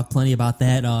going to talk plenty about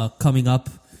that coming up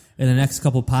in the next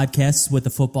couple podcasts with the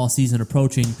football season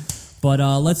approaching. But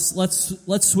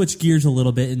let's switch gears a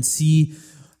little bit and see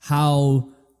how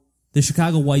the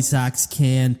Chicago White Sox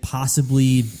can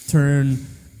possibly turn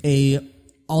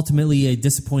ultimately a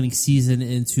disappointing season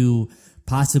into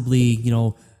possibly,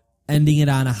 ending it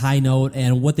on a high note,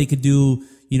 and what they could do,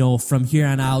 from here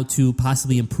on out to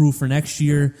possibly improve for next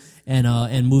year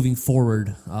and moving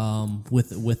forward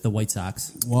with the White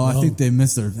Sox. Well, I think they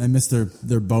missed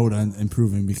their boat on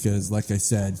improving because, like I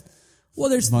said, well,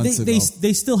 they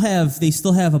still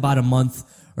have about a month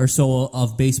or so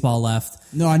of baseball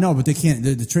left. No, I know, but they can't.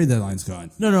 The trade deadline's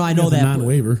gone. No, I know that.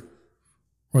 Non-waiver.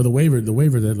 Or the waiver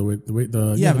deadline.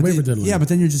 Yeah, but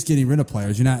then you're just getting rid of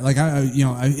players. You're not like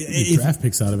draft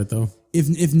picks out of it though.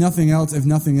 If nothing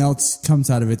else comes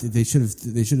out of it, they should have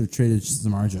traded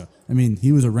Samardzija. I mean,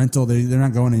 he was a rental. They're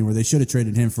not going anywhere. They should have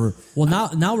traded him for. Well,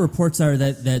 now reports are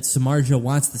that Samardzija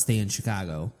wants to stay in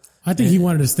Chicago. I think he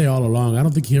wanted to stay all along. I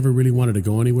don't think he ever really wanted to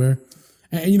go anywhere.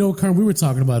 And Carmen, we were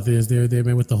talking about this the other day,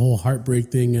 man, with the whole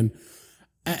heartbreak thing. And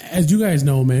as you guys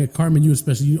know, man, Carmen, you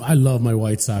especially, I love my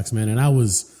White Sox, man. And I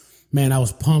was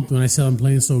pumped when I saw them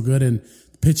playing so good and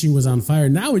the pitching was on fire.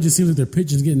 Now it just seems like their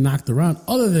pitching's getting knocked around,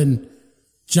 other than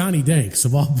Johnny Danks,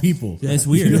 of all people. Yeah, it's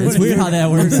weird. It's weird how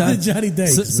that works out. Johnny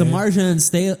Danks. Samardzija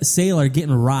and Sale are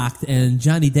getting rocked, and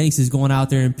Johnny Danks is going out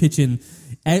there and pitching.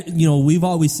 I've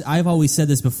always said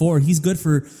this before. He's good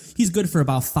for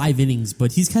about 5 innings,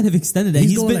 but he's kind of extended that.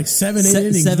 He's going like 7, 8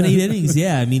 innings. 7, 8 innings.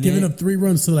 Yeah, I mean, giving up 3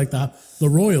 runs to like the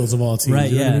Royals of all teams.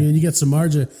 Right. Yeah. What I mean? And you get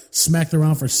Samardzija smacked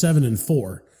around for 7 and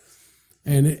 4,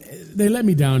 and they let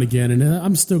me down again. And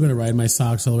I'm still going to ride my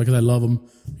Sox all the way because I love them.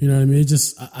 You know what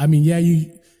I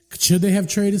mean? Should they have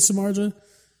traded Samardzija?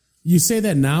 You say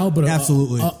that now, but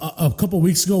absolutely. A couple of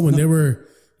weeks ago when they were.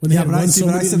 I said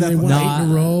that. 8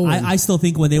 in a row. I still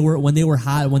think when they were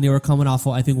hot, when they were coming off,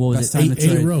 I think what was it? 8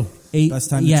 in a row.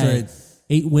 Best time to trade.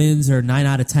 wins or 9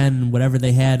 out of 10, whatever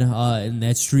they had in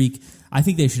that streak. I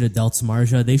think they should have dealt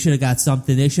Samardzija. They should have got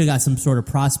something. They should have got some sort of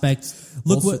prospect.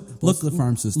 Look the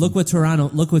farm system. Look what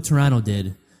Toronto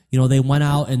did. You know, they went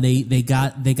out and they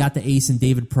got the ace in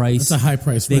David Price. That's a high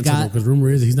price rental because rumor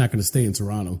is he's not going to stay in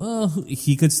Toronto. Well,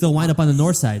 he could still wind up on the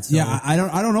north side. So. Yeah, I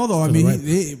don't know though. I mean,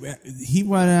 he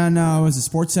went on was a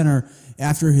Sports Center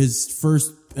after his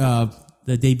first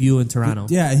the debut in Toronto.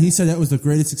 Yeah, and he said that was the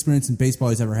greatest experience in baseball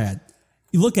he's ever had.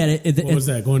 You look at it. What was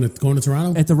that? Going to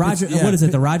Toronto at the Rogers? What is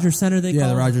it? The Rogers Center? They call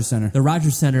the it? Rogers Center. The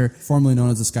Rogers Center, formerly known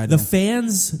as the Sky Dome.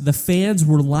 The fans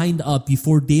were lined up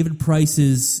before David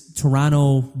Price's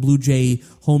Toronto Blue Jay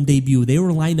home debut. They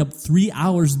were lined up 3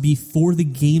 hours before the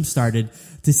game started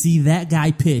to see that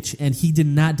guy pitch, and he did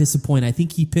not disappoint. I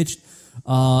think he pitched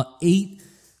 8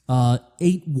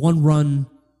 one-run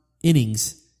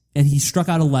innings, and he struck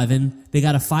out 11. They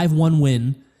got a 5-1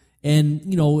 win. And,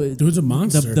 you know, dude's a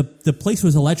monster. The place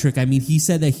was electric. I mean, he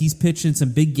said that he's pitched in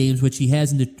some big games, which he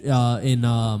has in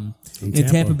Tampa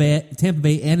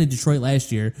Bay and in Detroit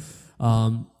last year.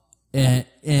 And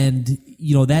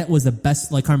you know, that was the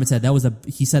best, like Carmen said, that was the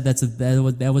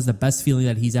best feeling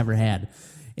that he's ever had.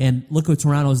 And look what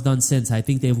Toronto's done since. I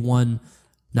think they've won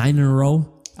 9 in a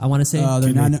row, I want to say.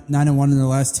 They're 9-1 in their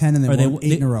last 10, and they won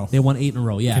 8 in a row. They won 8 in a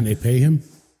row, yeah. Can they pay him?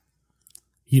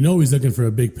 You know he's looking for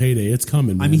a big payday. It's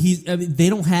coming, man. I mean, they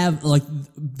don't have, like,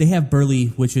 they have Burley,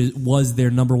 which was their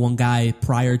number one guy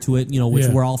prior to it, you know, which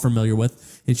we're all familiar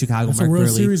with in Chicago. That's Mark a World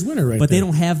Burley. Series winner, right? But there. they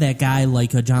don't have that guy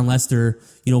like John Lester,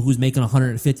 you know, who's making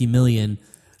 $150 million.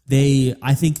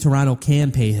 I think Toronto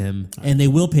can pay him, and they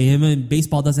will pay him. And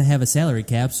baseball doesn't have a salary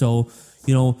cap, so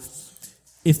you know,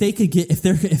 if they could get,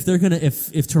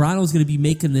 if Toronto's gonna be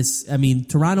making this, I mean,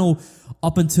 Toronto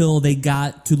up until they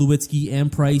got to Tulowitzki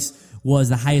and Price was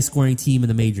the highest scoring team in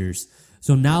the majors.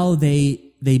 So now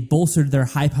they bolstered their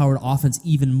high-powered offense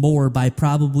even more by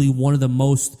probably one of the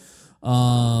most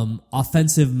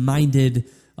offensive-minded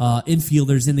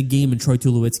infielders in the game in Troy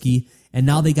Tulowitzki. And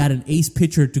now they got an ace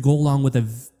pitcher to go along with a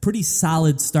pretty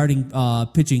solid starting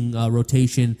pitching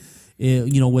rotation,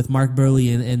 you know, with Mark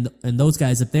Burley and those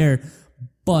guys up there.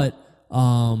 But,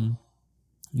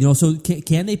 you know, so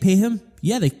can they pay him?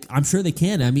 Yeah, I'm sure they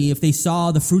can. I mean, if they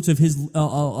saw the fruits of his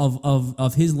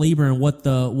of his labor and what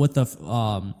the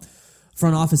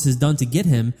front office has done to get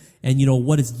him, and you know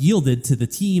what it's yielded to the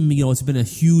team, you know, it's been a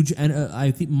huge. And I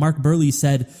think Mark Burley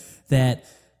said that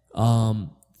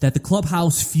that the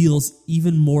clubhouse feels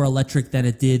even more electric than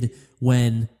it did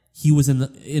when he was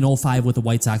in 05 with the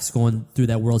White Sox going through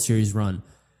that World Series run.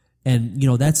 And, you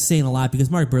know, that's saying a lot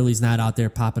because Mark Burley's not out there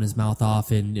popping his mouth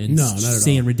off and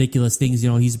saying ridiculous things.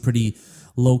 You know, he's a pretty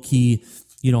low-key,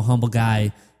 you know, humble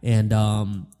guy. And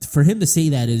for him to say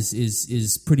that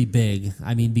is pretty big.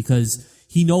 I mean, because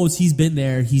he knows he's been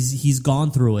there. He's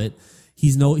gone through it.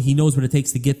 He knows what it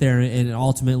takes to get there and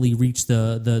ultimately reach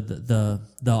the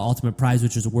ultimate prize,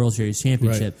 which is a World Series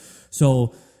championship. Right.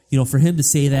 So, you know, for him to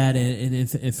say that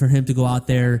and for him to go out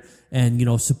there and, you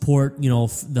know, support, you know,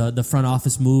 the front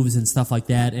office moves and stuff like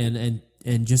that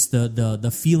and just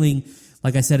the feeling,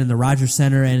 like I said, in the Rogers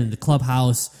Center and in the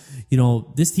clubhouse, you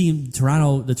know, this team,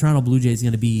 the Toronto Blue Jays is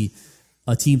going to be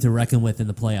a team to reckon with in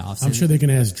the playoffs. I'm sure they can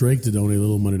ask Drake to donate a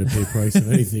little money to pay Price, if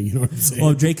anything, you know what I'm saying?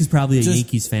 Well, Drake is probably a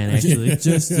Yankees fan, actually.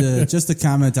 Just to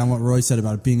comment on what Roy said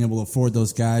about being able to afford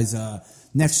those guys,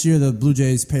 next year, the Blue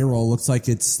Jays payroll looks like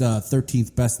it's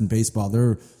 13th best in baseball.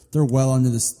 They're well under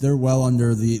this. They're well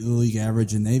under the league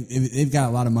average, and they've got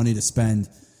a lot of money to spend.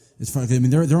 It's funny. I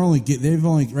mean, they've only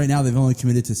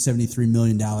committed to $73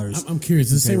 million. I'm curious.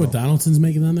 Does it say what Donaldson's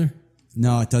making on there?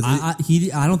 No, it doesn't.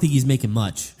 I don't think he's making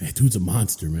much. That dude's a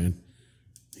monster, man.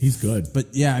 He's good. But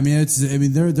yeah, I mean,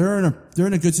 they're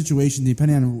in a good situation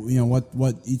depending on, you know,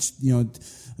 what each, you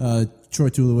know, Troy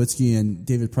Tulowitzki and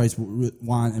David Price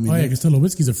want. I mean, because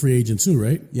Tulowitzki's a free agent too,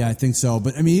 right? Yeah, I think so.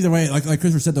 But I mean, either way, like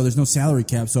Christopher said, though, there's no salary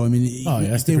cap. So I mean,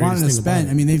 if they wanted to spend,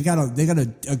 I mean, they've got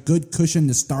a good cushion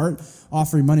to start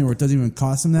offering money where it doesn't even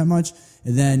cost them that much.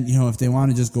 And then, you know, if they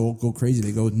want to just go crazy,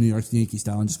 they go New York Yankee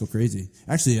style and just go crazy.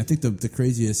 Actually, I think the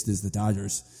craziest is the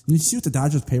Dodgers. You see what the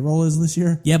Dodgers payroll is this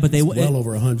year? Yeah, but well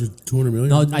over 100, 200 million.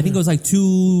 No, I think it was like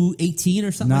 218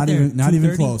 or something. Not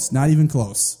even close. Not even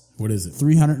close. What is it?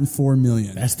 $304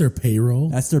 million. That's their payroll?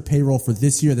 That's their payroll for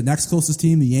this year. The next closest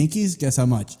team, the Yankees, guess how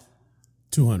much?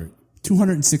 200.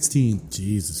 216.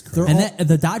 Jesus Christ. And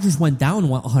the Dodgers went down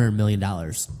 $100 million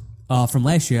from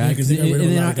last year. Yeah, 'cause they got rid of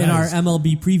a lot of in our guys.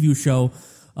 MLB preview show,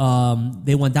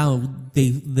 they went down.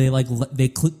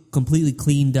 They completely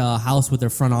cleaned house with their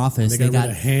front office. They got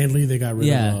rid of Handley. They got rid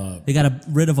of they got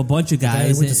rid of a bunch of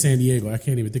guys. They went to San Diego. I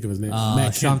can't even think of his name.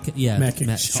 Sean Kemp.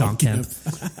 Kemp.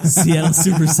 Seattle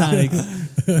Supersonic.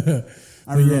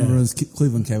 I remember those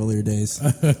Cleveland Cavalier days.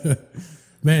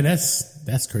 Man,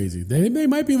 that's crazy. They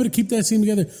might be able to keep that team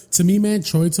together. To me, man,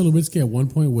 Troy Tulowitzki at one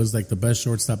point was like the best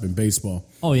shortstop in baseball.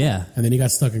 Oh yeah, and then he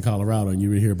got stuck in Colorado, and you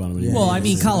would hear about him anymore. Well, I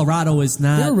mean, Colorado is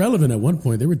not. They were relevant at one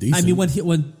point. They were decent. I mean, when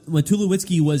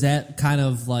Tulowitzki was at kind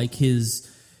of like his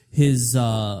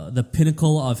the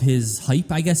pinnacle of his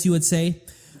hype, I guess you would say,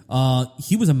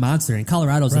 he was a monster, and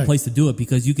Colorado's the place to do it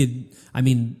because you could. I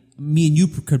mean, me and you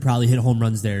could probably hit home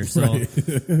runs there. So,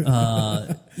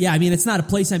 yeah, I mean, it's not a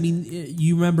place. I mean,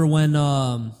 you remember when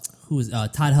who was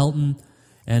Todd Helton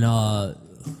and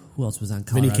who else was on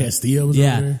Colorado? Vinny Castillo was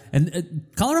over there. And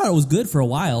Colorado was good for a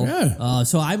while. Yeah.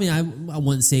 So I mean, I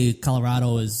wouldn't say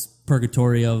Colorado is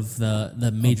purgatory of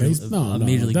the major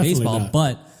Major League Baseball, not.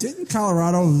 but Didn't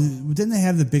they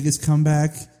have the biggest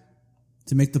comeback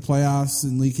to make the playoffs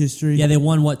in league history? yeah, they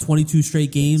won 22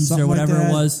 straight games Something or whatever like that.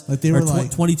 it was. Like they were Or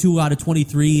like 22 out of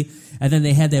 23, and then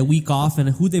they had that week off. And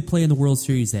who'd they play in the World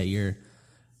Series that year?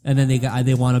 And then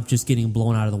they wound up just getting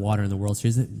blown out of the water in the World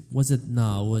Series. Was it?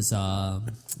 No, it was. I'm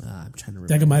trying to remember.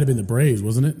 That might have been the Braves,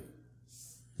 wasn't it?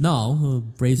 No,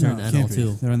 Braves are in it the can't NL be.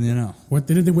 too. They're in the NL. What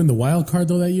didn't they win the wild card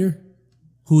though that year?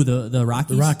 Who the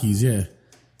Rockies? The Rockies, yeah.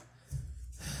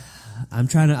 I'm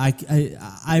trying to.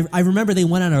 I remember they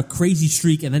went on a crazy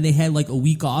streak, and then they had like a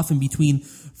week off in between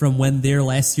from when their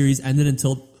last series ended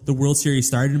until the World Series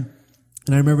started.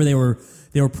 And I remember they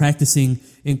were practicing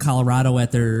in Colorado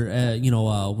at their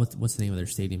what's the name of their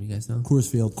stadium? You guys know?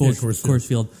 Coors Field. Coors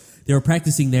Field. They were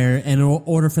practicing there, and in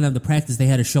order for them to practice, they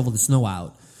had to shovel the snow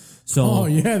out. So, Oh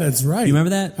yeah, that's right. You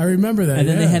remember that? I remember that. And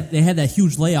then yeah. they had that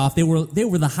huge layoff. They were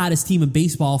the hottest team in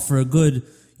baseball for a good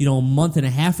month and a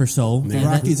half or so. The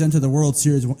Rockies entered the World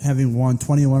Series having won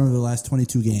 21 of the last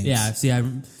 22 games. Yeah, see,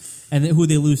 and then who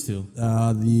they lose to?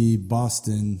 The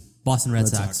Boston Red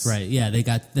Sox, right? Yeah, they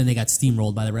got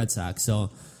steamrolled by the Red Sox.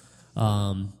 So,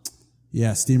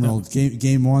 yeah, steamrolled.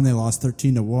 Game one, they lost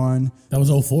 13-1. That was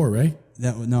 04, right?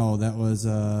 That was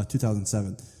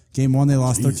 2007. Game one, they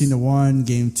lost 13-1.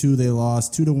 Game two, they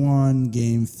lost 2-1.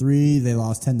 Game three, they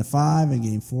lost 10-5, and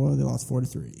game four, they lost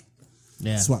 4-3.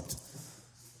 yeah. Swept.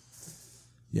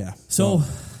 Yeah. So,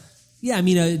 yeah, I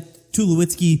mean,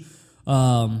 Tulowitzki,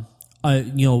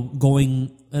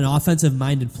 going an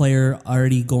offensive-minded player,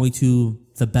 already going to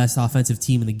the best offensive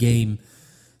team in the game,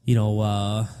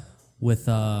 with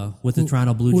the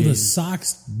Toronto Blue Jays. Who the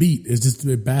Sox beat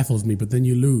it baffles me, but then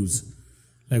you lose.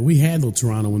 Like we handled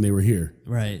Toronto when they were here,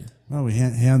 Right. Well, we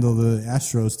handle the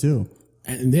Astros too.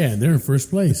 and yeah, they're in first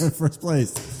place. First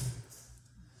place.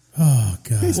 Oh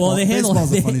god. Well, they handled.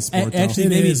 Baseball's a funny sport, though. Actually, It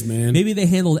maybe is, man. maybe they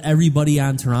handled everybody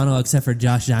on Toronto except for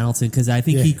Josh Donaldson because I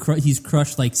think he's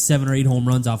crushed like 7 or 8 home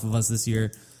runs off of us this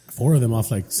year. 4 of them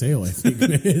off like Sale, I think,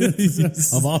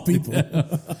 of all people.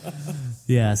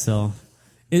 Yeah, so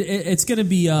it's going to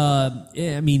be.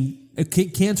 I mean,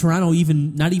 can Toronto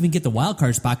not even get the wild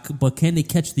card spot? But can they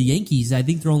catch the Yankees? I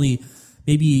think they're only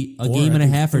maybe a game and a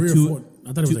half or 2. 4.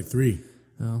 I thought it was like 3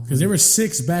 because they were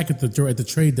 6 back at the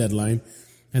trade deadline,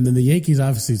 and then the Yankees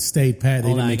obviously stayed pat. They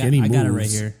didn't make any moves. I got it right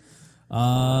here.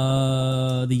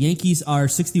 The Yankees are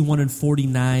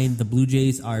 61-49. The Blue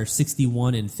Jays are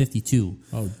 61-52.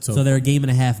 Oh, so they're a game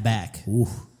and a half back. Ooh.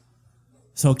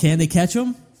 So can they catch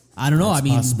them? I don't know. That's I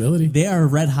mean, a possibility. They are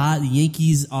red hot. The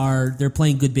Yankees they're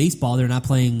playing good baseball. They're not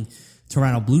playing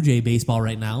Toronto Blue Jay baseball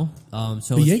right now.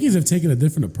 So The Yankees have taken a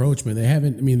different approach, man. They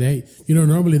haven't. I mean,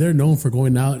 normally they're known for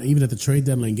going out even at the trade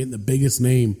deadline, getting the biggest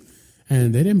name.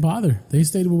 And they didn't bother. They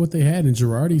stayed with what they had. And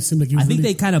Girardi seemed like he was I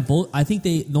think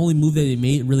the only move that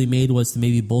they really made was to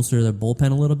maybe bolster their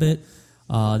bullpen a little bit.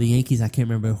 The Yankees, I can't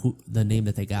remember the name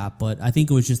that they got, but I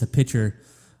think it was just a pitcher,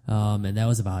 and that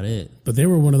was about it. But they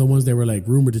were one of the ones that were like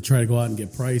rumored to try to go out and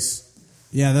get Price.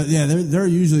 Yeah, they're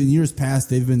usually in years past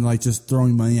they've been like just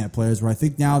throwing money at players. Where I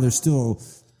think now they're still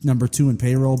number 2 in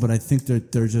payroll, but I think they're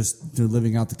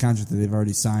living out the contract that they've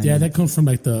already signed. Yeah, that comes from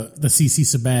like the CC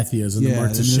Sabathias and the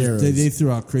Mark Teixeiras. They threw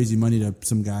out crazy money to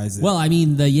some guys. Well, I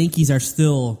mean, the Yankees are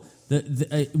still.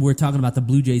 We're talking about the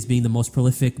Blue Jays being the most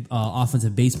prolific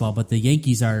offensive baseball, but the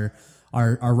Yankees are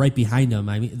right behind them.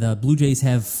 I mean, the Blue Jays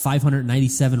have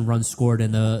 597 runs scored,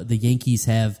 and the Yankees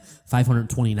have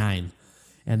 529.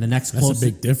 And the next That's closest, a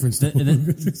big difference.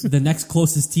 the next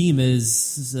closest team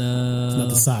is It's not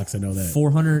the Sox, I know that.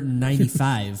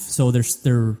 495. So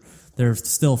they're they're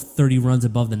still 30 runs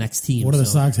above the next team. What do the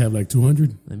Sox have, like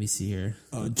 200? Let me see here.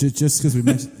 Just because we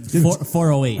mentioned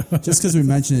 408. just because we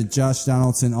mentioned it, Josh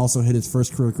Donaldson also hit his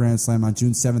first career grand slam on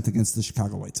June 7th against the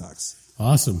Chicago White Sox.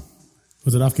 Awesome.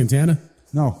 Was it off Quintana?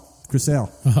 No, Chris Sale.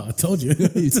 I told you.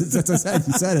 That's what I said.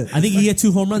 You said it. I think he had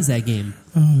 2 home runs that game.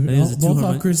 I think it was a Both 2 home off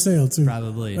run- Chris Sale, too.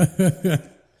 Probably.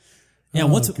 Yeah, Oh,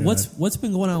 what's God.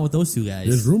 been going on with those two guys?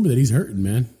 There's rumor that he's hurting,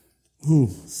 man. Who?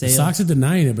 The Sale. Sox are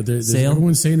denying it, but Sale?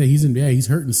 everyone's saying that he's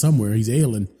hurting somewhere. He's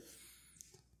ailing.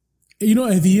 You know,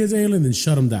 if he is ailing, then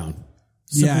shut him down.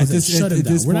 Simple as that. Shut him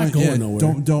down. We're not going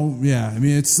nowhere. Don't. Yeah, I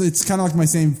mean, it's kind of like my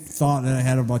same thought that I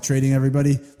had about trading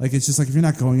everybody. Like, it's just like if you're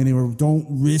not going anywhere, don't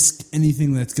risk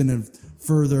anything that's going to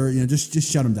further. Just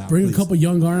shut them down. Bring please. a couple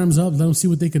young arms up. Let them see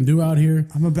what they can do out here.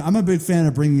 I'm a big fan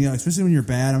of bringing up, especially when you're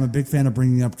bad. I'm a big fan of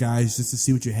bringing up guys just to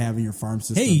see what you have in your farm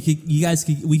system. Hey,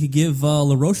 we could give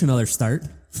LaRoche another start.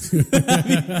 he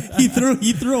threw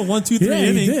a 1-2-3 Yeah,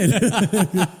 inning he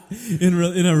did.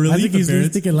 in a relief I think he's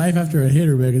appearance. taking life after a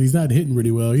hitter, man, because he's not hitting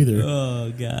really well either.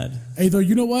 Oh God! Hey, though,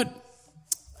 you know what?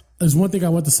 There's one thing I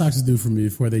want the Sox to do for me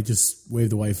before they just wave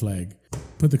the white flag.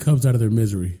 Put the Cubs out of their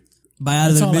misery. By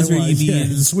out of That's their all I misery, want. you mean?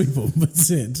 Yeah, sweep them. That's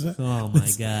it. Oh my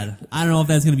God! I don't know if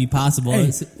that's going to be possible. Hey,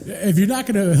 if you're not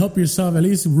going to help yourself, at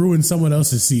least ruin someone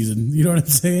else's season. You know what I'm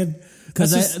saying?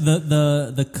 Because That's just-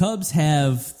 the Cubs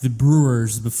have the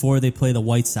Brewers before they play the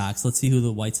White Sox. Let's see who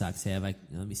the White Sox have. Let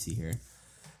me see here.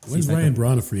 When's See if I Ryan can-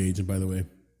 Braun a free agent, by the way?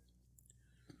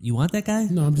 You want that guy?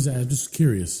 No, I'm just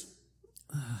curious.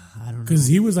 I don't know. Because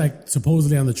he was like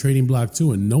supposedly on the trading block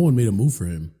too, and no one made a move for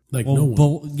him. Like no one.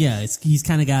 But yeah, he's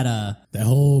kind of got a That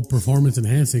whole performance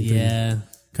enhancing thing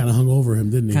kind of hung over him,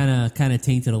 didn't he? kind of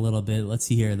tainted a little bit. Let's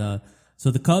see here.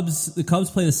 So the Cubs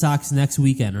play the Sox next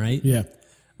weekend, right? Yeah.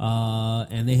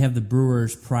 And they have the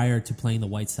Brewers prior to playing the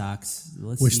White Sox.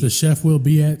 Which the chef will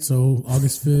be at. So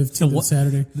August 15th,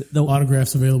 Saturday. the-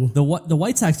 Autographs available. the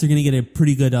White Sox are going to get a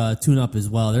pretty good tune-up as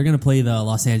well. They're going to play the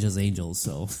Los Angeles Angels,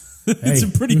 so it's Hey.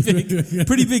 a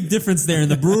pretty big difference there in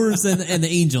the Brewers and the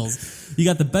Angels. You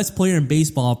got the best player in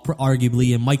baseball,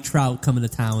 arguably, and Mike Trout coming to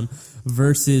town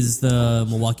versus the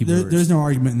Milwaukee Brewers. There's no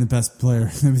argument in the best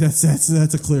player. I mean, that's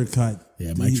a clear cut.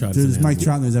 Yeah, Mike Trout There's doesn't Mike have-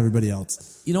 Trout and there's everybody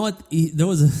else. You know what?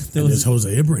 There's There's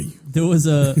Jose Abreu.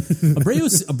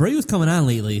 Abreu's coming on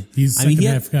lately. He's second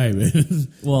half guy, man.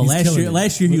 Well, He's killing it.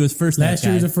 last year he was first. Last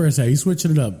year he was the first half. He's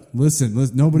switching it up. Listen,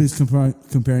 nobody's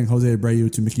comparing Jose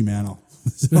Abreu to Mickey Mantle.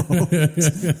 So,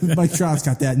 Mike Trout's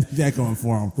got that going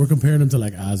for him. We're comparing him to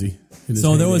like Ozzy. in his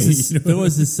So there was heyday, this. you know? There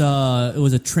was this. It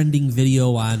was a trending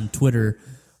video on Twitter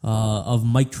of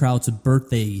Mike Trout's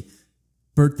birthday.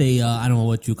 I don't know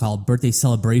what you call it, birthday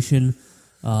celebration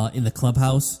in the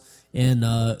clubhouse, and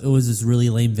it was this really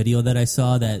lame video that I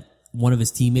saw that one of his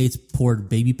teammates poured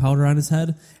baby powder on his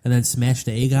head and then smashed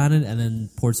the egg on it and then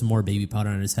poured some more baby powder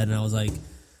on his head, and I was like,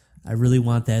 I really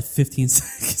want that 15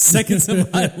 seconds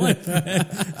of my life.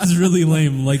 It's really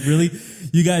lame. Like, really?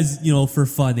 You guys, for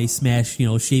fun, they smash,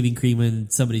 shaving cream in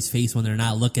somebody's face when they're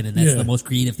not looking, and that's Yeah. the most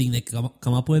creative thing they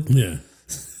come up with? Yeah.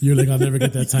 You're like, I'll never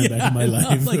get that time back in my I know,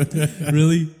 life. like,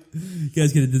 really? You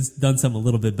guys could have done something a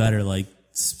little bit better. Like,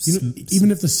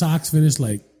 Even if the Sox finish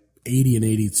like 80 and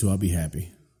 82, I'll be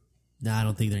happy. nah, I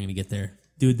don't think they're going to get there.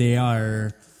 Dude, they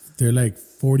are. They're like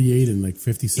 48 and like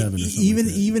 57 or something.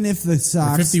 Even if the Or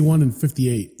Sox 51 and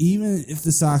 58. even if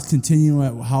the Sox continue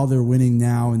at how they're winning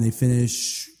now and they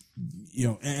finish,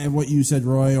 at what you said,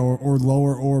 Roy, or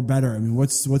lower or better. I mean,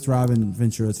 what's Robin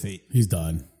Ventura's fate? He's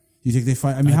done. You think they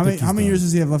fight? I mean, how think many he's years done.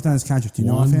 does he have left on his contract? Do you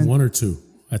know offhand? One or two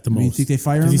at the most. you think they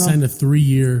fire 'Cause him, He though? signed a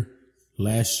 3-year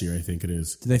last year, I think it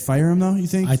is. Do they fire him though? You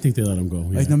think? I think they let him go.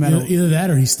 Like, yeah. no matter- either that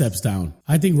or he steps down.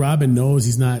 I think Robin knows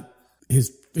he's not going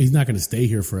to stay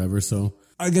here forever. So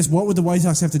I guess what would the White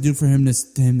Sox have to do for him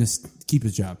to keep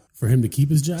his job? for him to keep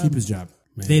his job, Keep his job.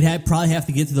 They'd probably have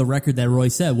to get to the record that Roy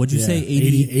said. What'd you yeah, say?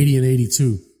 80 and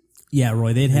 82. Yeah,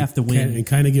 Roy, they'd have to win. And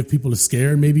kind of give people a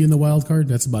scare maybe in the wild card.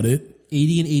 That's about it.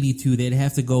 80 and 82, they'd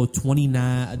have to go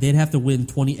 29. They'd have to win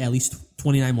at least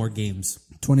 29 more games.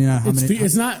 29.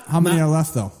 How many are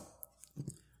left though?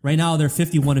 Right now, they're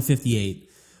 51 and 58.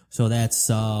 So that's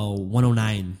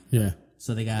 109. Yeah.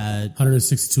 So they got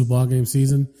 162 ball game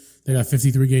season. They got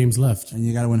 53 games left. And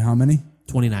you got to win how many?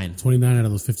 29. 29 out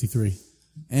of those 53.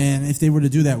 And if they were to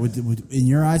do that, would in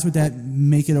your eyes would that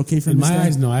make it okay for him In to my stay?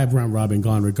 eyes, no, I have Robin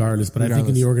gone regardless. But I think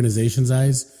in the organization's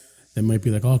eyes, they might be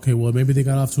like, okay, well, maybe they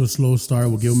got off to a slow start.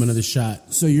 We'll give them another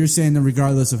shot. So you're saying that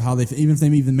regardless of how even if they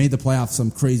even made the playoffs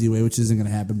some crazy way, which isn't going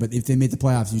to happen, but if they made the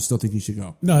playoffs, you still think he should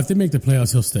go? No, if they make the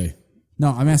playoffs, he'll stay. No,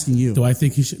 I'm asking you. Do I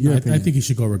think he should? Your I opinion. think he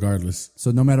should go regardless.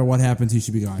 So no matter what happens, he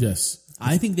should be gone. Yes.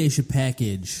 I think they should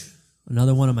package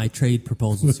Another one of my trade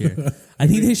proposals here. I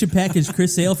think they should package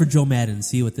Chris Sale for Joe Madden.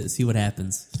 See what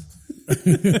happens.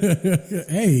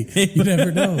 Hey, you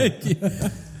never know.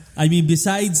 I mean,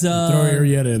 besides Throw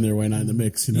Arrieta in there, why not in the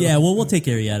mix? You know? Yeah, well, we'll take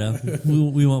Arrieta.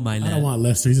 We won't mind that. I don't want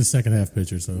Lester. He's a second half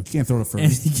pitcher, so Can't throw to And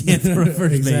first. he can't throw to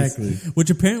first Exactly. base, which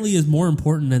apparently is more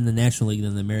important in the National League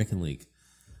than the American League,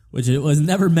 which it was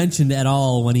never mentioned at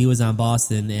all when he was on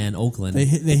Boston and Oakland. They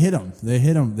hit him.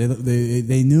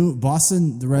 They knew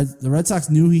Boston. The Red Sox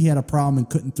knew he had a problem and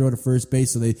couldn't throw to first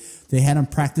base, so they had him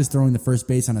practice throwing to first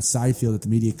base on a side field that the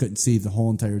media couldn't see the whole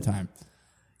entire time.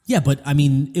 Yeah, but I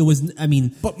mean,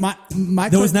 But my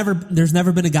there's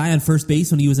never been a guy on first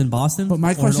base when he was in Boston. But my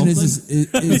or in question Oakland.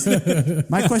 is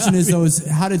my question is though is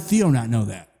how did Theo not know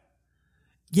that?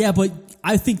 Yeah, but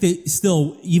I think that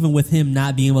still, even with him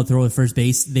not being able to throw at first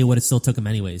base, they would have still took him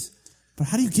anyways. But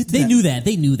how do you get to They that? knew that.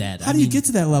 They knew that. How do you get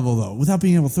to that level though without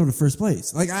being able to throw to first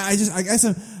place? Like I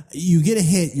guess you get a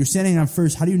hit, you're standing on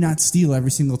first. How do you not steal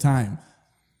every single time?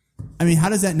 I mean, how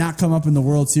does that not come up in the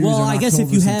World Series? Well, or in I guess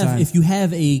October sometime? if you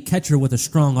have a catcher with a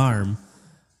strong arm,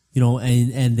 you know,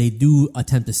 and they do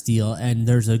attempt to steal, and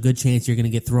there's a good chance you're going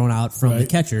to get thrown out from the Right.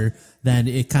 catcher, then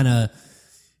it kind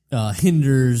of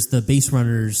hinders the base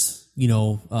runners, you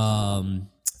know,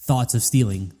 thoughts of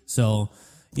stealing. So,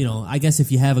 you know, I guess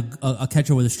if you have a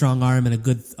catcher with a strong arm and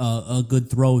a good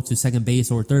throw to second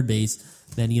base or third base,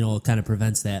 then you know it kind of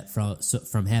prevents that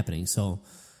from happening. So,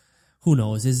 who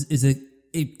knows? Is it?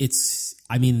 It's.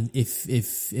 I mean,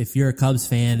 if you're a Cubs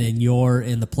fan and you're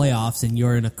in the playoffs and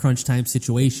you're in a crunch time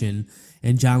situation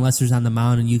and John Lester's on the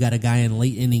mound and you got a guy in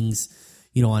late innings,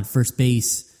 you know, on first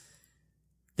base,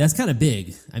 that's kind of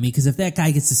big. I mean, because if that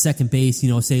guy gets to second base, you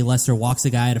know, say Lester walks a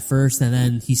guy to first and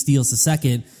then he steals the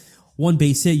second, one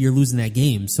base hit, you're losing that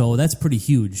game. So that's pretty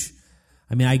huge.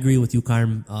 I mean, I agree with you,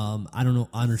 Carm. I don't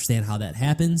understand how that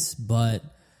happens, but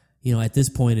you know, at this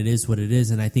point, it is what it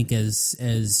is. And I think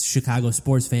as Chicago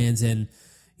sports fans and,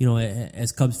 you know,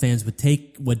 as Cubs fans would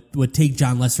take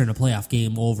John Lester in a playoff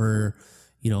game over,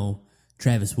 you know,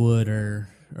 Travis Wood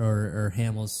or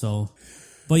Hamels. So,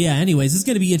 but yeah, anyways, it's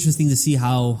going to be interesting to see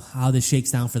how this shakes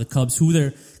down for the Cubs.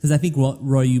 Because I think,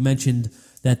 Roy, you mentioned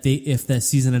that if that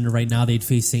season ended right now, they'd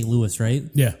face St. Louis, right?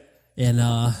 yeah. And,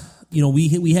 you know,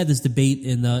 we had this debate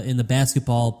in the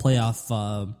basketball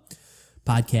playoff,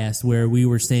 podcast where we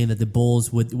were saying that the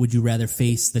Bulls would you rather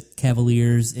face the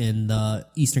Cavaliers in the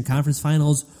Eastern Conference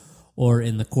Finals or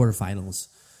in the quarterfinals?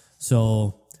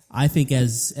 So I think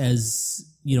as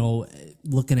you know,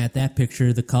 looking at that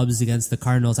picture, the Cubs against the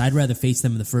Cardinals, I'd rather face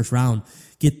them in the first round.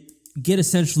 Get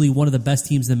essentially one of the best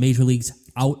teams in the major leagues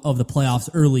out of the playoffs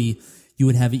early. You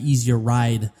would have an easier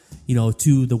ride, you know,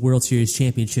 to the World Series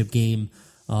championship game,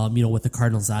 you know, with the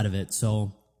Cardinals out of it.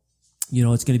 So, you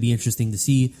know, it's going to be interesting to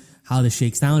see how this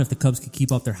shakes down, if the Cubs could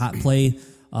keep up their hot play.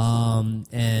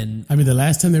 And I mean, the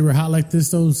last time they were hot like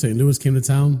this, though, St. Louis came to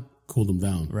town, cooled them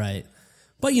down. right.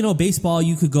 But, you know, baseball,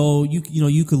 you could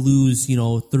lose, you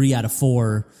know, 3 out of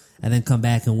 4 and then come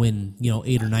back and win, you know,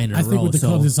 8 or 9 in a row. I think with the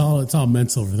Cubs, it's all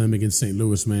mental for them against St.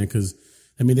 Louis, man, because,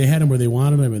 I mean, they had them where they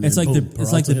wanted them, and it's then like boom,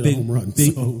 it's like Peralta the hit a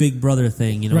home run. big brother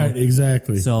thing, you know. Right,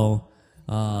 exactly. So,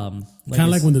 kind of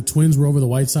like when the Twins were over the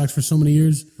White Sox for so many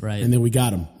years, Right. And then we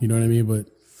got them. You know what I mean? But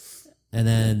and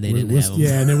then they didn't have them.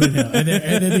 yeah, and then we didn't have 'em.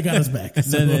 And then they got us back.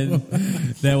 So, And then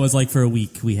that was like for a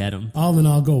week we had them. all in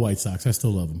all, go White Sox. I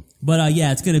still love them. But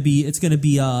yeah, it's gonna be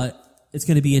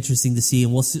interesting to see,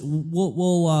 and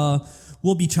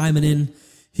we'll be chiming in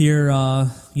here,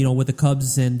 you know, with the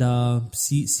Cubs and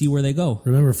see where they go.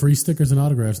 Remember, free stickers and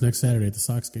autographs next Saturday at the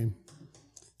Sox game.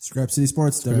 Scrap City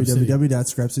Sports, Scrap City.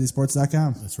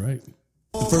 www.scrapcitysports.com. That's right.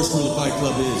 The first rule of Fight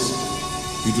Club is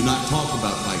you do not talk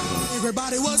about Fight Club.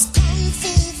 Everybody was kung fu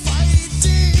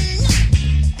fighting.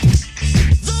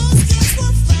 Those kids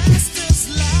were fast as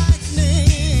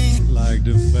lightning. Like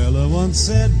the fella once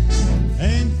said,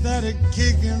 ain't that a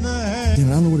kick in the head? Damn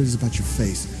it, I don't know what it is about your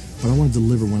face, but I want to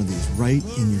deliver one of these right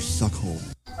in your suck hole.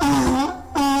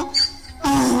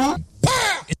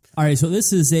 All right, so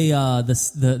this is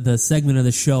the segment of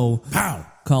the show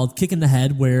called "Kick in the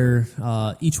Head," where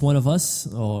each one of us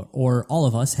or all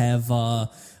of us have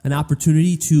an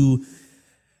opportunity to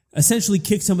essentially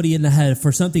kick somebody in the head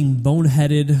for something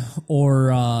boneheaded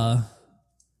or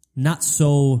not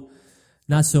so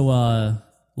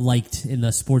liked in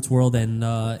the sports world and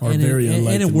very in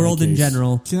unliked a in world my in case.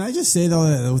 general. Can I just say though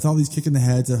that with all these kicking the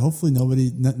heads, that hopefully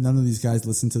none of these guys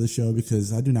listen to the show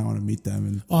because I do not want to meet them.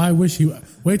 And Oh, I wish he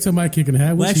wait till my kicking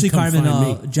head. Well, actually, Carmen,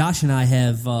 me. Josh and I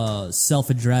have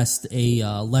self-addressed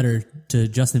a letter to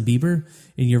Justin Bieber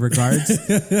in your regards.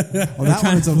 that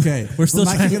one's okay. We're still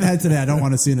my trying- kicking the head today. I don't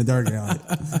want to see in a dark alley.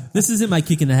 This isn't my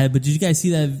kick in the head, but did you guys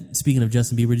see that? Speaking of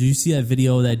Justin Bieber, did you see that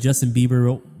video that Justin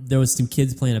Bieber? There was some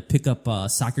kids playing a pickup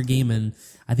soccer game, and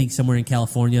I think somewhere in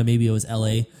California, maybe it was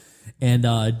L.A. And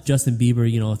Justin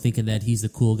Bieber, thinking that he's the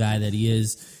cool guy that he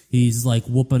is, he's like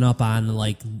whooping up on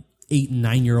like 8 and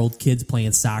 9-year-old kids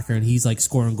playing soccer, and he's like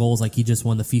scoring goals like he just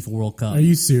won the FIFA World Cup. Are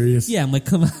you serious? Yeah, I'm like,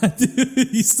 come on, dude.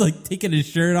 He's like taking his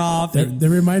shirt off. That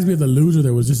reminds me of the loser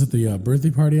that was just at the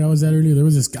birthday party I was at earlier. There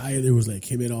was this guy that was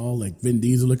like him and all like Vin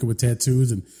Diesel looking with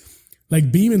tattoos and like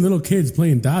beaming little kids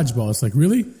playing dodgeball. It's like,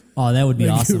 really? Oh, that would be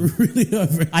Like, awesome. Really?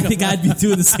 I think I'd be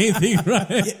doing the same thing,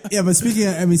 right? Yeah, but speaking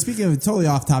of totally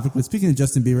off topic, but speaking of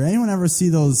Justin Bieber, anyone ever see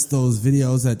those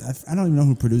videos that I don't even know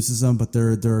who produces them, but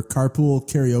they're carpool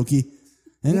karaoke?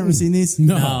 Anyone ever seen these?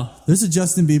 No. There's a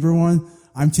Justin Bieber one.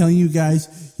 I'm telling you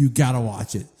guys, you gotta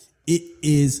watch it. It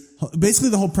is basically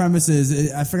the whole premise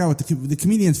is I forgot what the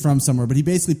comedian's from somewhere, but he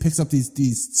basically picks up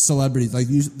these celebrities, like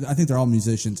I think they're all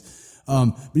musicians,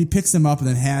 but he picks them up and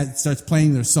then starts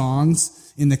playing their songs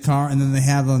in the car, and then they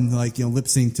have them lip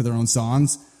sync to their own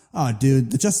songs. Oh,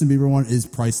 dude, the Justin Bieber one is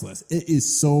priceless. It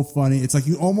is so funny. It's like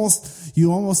you almost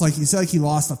like you said, like he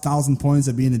lost 1,000 points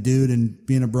at being a dude and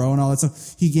being a bro and all that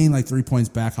stuff. He gained like 3 points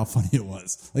back. How funny it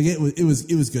was! Like it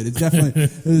was good. It's definitely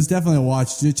it was definitely a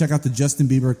watch. Check out the Justin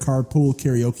Bieber carpool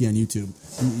karaoke on YouTube.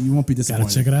 You won't be disappointed.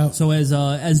 Gotta check it out. So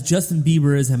as Justin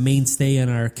Bieber is a mainstay in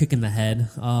our kick in the head,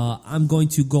 I'm going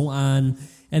to go on,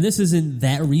 and this isn't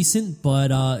that recent,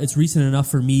 but it's recent enough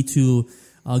for me to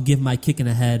give my kick in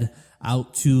the head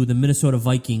out to the Minnesota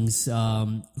Vikings,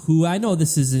 who I know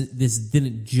this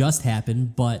didn't just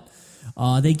happen, but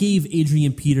they gave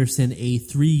Adrian Peterson a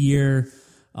 3-year.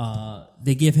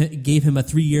 They gave him a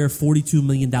 3-year, $42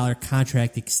 million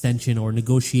contract extension or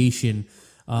negotiation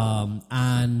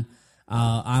on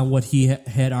what he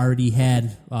had already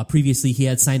had previously. He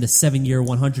had signed a 7-year,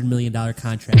 $100 million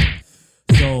contract.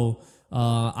 So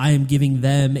I am giving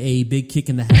them a big kick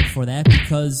in the head for that,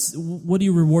 because what are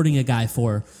you rewarding a guy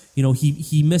for?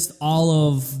 He missed all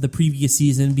of the previous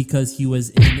season because he was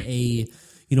in a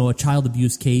child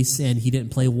abuse case, and he didn't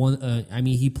play one.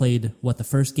 He played the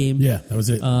first game? Yeah, that was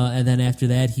it. And then after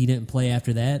that, he didn't play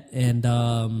after that. And,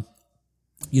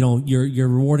 you're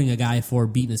rewarding a guy for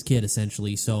beating his kid,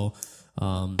 essentially. So,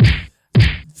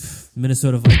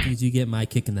 Minnesota Vikings, you get my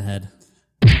kick in the head.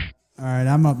 All right,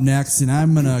 I'm up next, and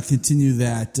I'm going to continue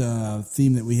that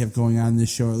theme that we have going on in this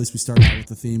show. Or at least we started out with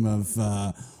the theme of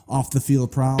off the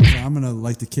field problems. I'm going to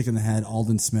like to kick in the head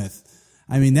Aldon Smith.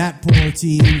 I mean, that poor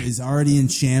team is already in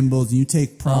shambles. You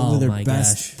take probably their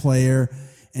best player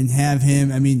and have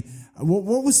him. I mean,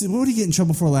 what did he get in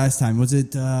trouble for last time? Was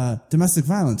it domestic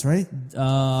violence, right?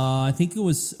 I think it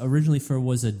was originally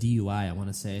was a DUI, I want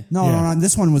to say. No,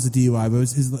 this one was a DUI, but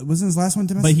wasn't his last one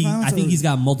domestic violence? I think he's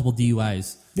got multiple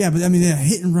DUIs. Yeah, but I mean, a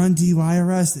hit and run DUI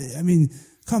arrest. I mean,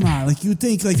 come on, like you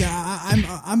think, like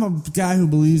I'm a guy who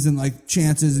believes in like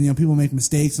chances, and people make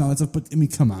mistakes and all that stuff. But I mean,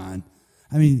 come on,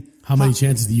 I mean, how many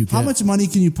chances do you get? How much money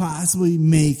can you possibly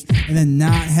make and then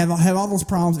not have all those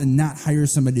problems and not hire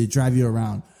somebody to drive you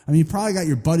around? I mean, you probably got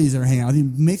your buddies that are hanging out with you.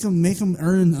 Make them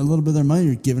earn a little bit of their money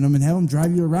you're giving them and have them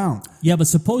drive you around. Yeah, but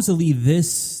supposedly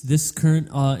this current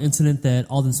incident that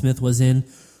Aldon Smith was in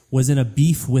a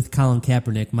beef with Colin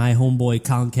Kaepernick, my homeboy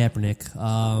Colin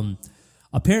Kaepernick.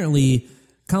 Apparently,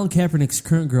 Colin Kaepernick's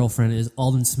current girlfriend is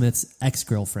Aldon Smith's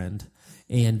ex-girlfriend.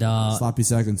 And sloppy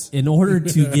seconds. In order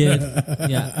to get,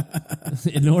 that's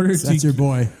your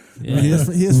boy. Yeah. I mean,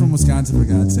 he is from Wisconsin, for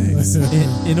God's sakes.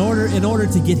 In order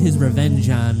to get his revenge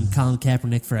on Colin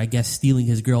Kaepernick for, I guess, stealing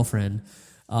his girlfriend,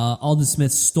 Aldon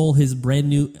Smith stole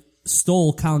Colin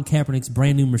Kaepernick's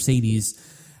brand new Mercedes,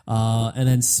 and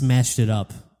then smashed it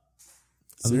up.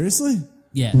 Seriously?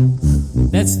 Yeah,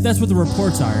 that's what the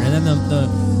reports are. And then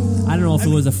the I don't know if it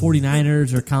was the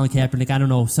 49ers or Colin Kaepernick. I don't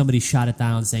know. Somebody shot it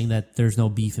down saying that there's no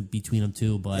beef between them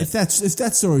two. But if that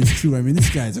story is true, I mean, this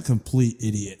guy's a complete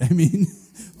idiot. I mean,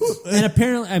 and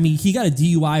apparently, I mean, he got a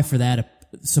DUI for that,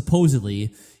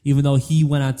 supposedly, even though he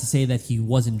went on to say that he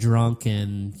wasn't drunk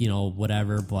and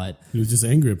whatever. But he was just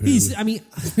angry. Apparently,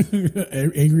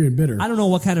 angry and bitter. I don't know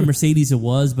what kind of Mercedes it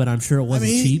was, but I'm sure it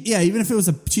wasn't cheap. Yeah, even if it was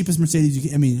the cheapest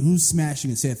Mercedes, who's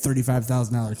smashing and say a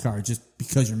 $35,000 car just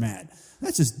because you're mad?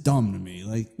 That's just dumb to me.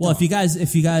 Well, dumb.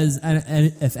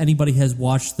 if anybody has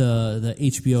watched the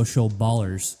HBO show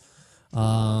Ballers,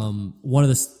 One of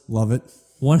the Love it.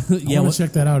 wanna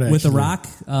check that out, with The actually. Rock,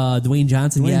 Dwayne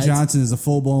Johnson. Dwayne yeah, Johnson is a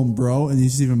full blown bro, and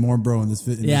he's even more bro in this.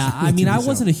 Yeah, I mean, I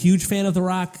wasn't a huge fan of The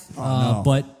Rock, no.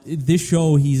 but this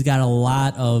show he's got a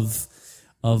lot of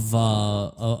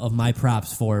my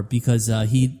props for, because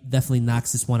he definitely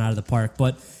knocks this one out of the park.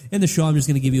 But in the show, I'm just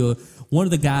going to give you one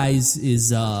of the guys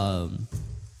is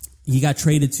he got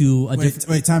traded to a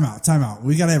Wait, time out.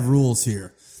 We got to have rules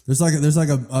here. There's like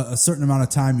a certain amount of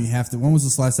time you have to. When was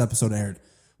this last episode aired?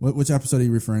 Which episode are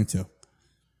you referring to?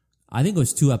 I think it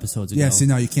was 2 episodes ago. Yeah, see,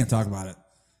 no, you can't talk about it.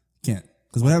 Can't.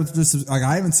 Because what happens to this, like,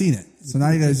 I haven't seen it. So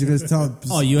now you guys tell.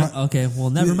 Oh, okay. Well,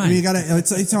 never mind. You gotta,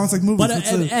 it's like movies. But,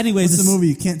 anyways, what's the movie?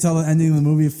 You can't tell the ending of the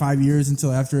movie 5 years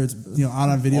until after it's out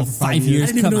on video for 5 years. I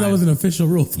didn't even Come know that on. was an official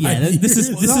rule. Yeah, this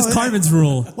is Carmen's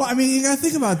rule. Well, I mean, you gotta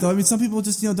think about it, though. I mean, some people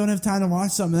just don't have time to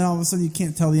watch something, and then all of a sudden you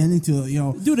can't tell the ending to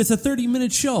it. Dude, it's a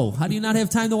 30-minute show. How do you not have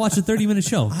time to watch a 30-minute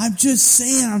show? I'm just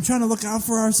saying. I'm trying to look out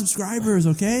for our subscribers,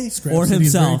 okay? Or City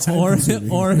is very himself.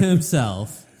 time-consuming. Or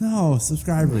himself. No,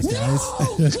 subscribers, guys.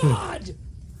 No, God!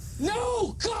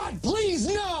 No, God, please,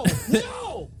 no!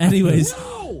 No! Anyways.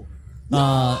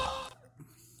 No!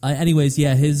 Anyways,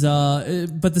 yeah, his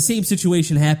but the same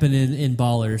situation happened in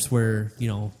Ballers, where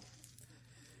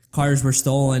cars were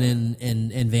stolen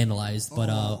and vandalized. But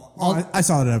I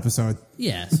saw that episode.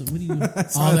 yeah, so what do you?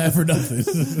 All that for nothing.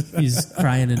 He's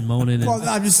crying and moaning. Well,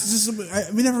 I'm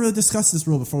we never really discussed this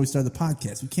rule before we started the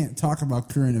podcast. We can't talk about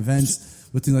current events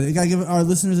with things like that. You gotta give our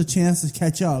listeners a chance to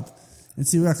catch up and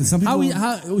see what happens. Some people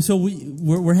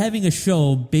We're having a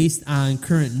show based on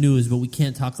current news, but we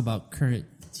can't talk about current.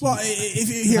 Well,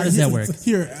 How does that work?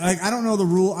 Here, like, I don't know the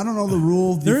rule.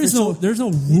 There's no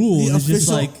rule. The It's just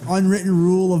official like unwritten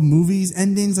rule of movies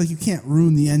endings. Like, you can't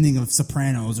ruin the ending of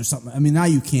Sopranos or something. I mean, now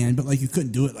you can, but like, you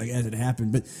couldn't do it like as it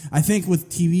happened. But I think with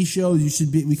TV shows, we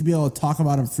could be able to talk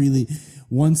about them freely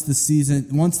once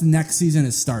the next season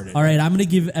is started. all right. I'm gonna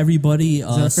give everybody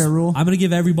Is that a fair rule? I'm gonna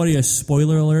give everybody a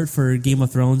spoiler alert for Game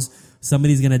of Thrones.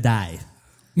 Somebody's gonna die.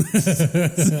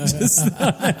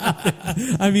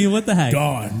 I mean, what the heck?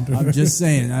 Gone. I'm just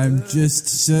saying. I'm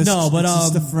just No, but,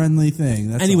 it's just a friendly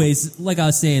thing. That's anyways, like I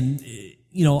was saying,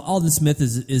 Alden Smith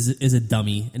is a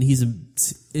dummy, and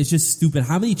it's just stupid.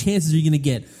 How many chances are you going to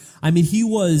get? I mean, he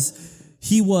was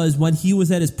when he was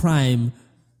at his prime,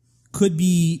 could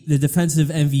be the defensive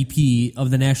MVP of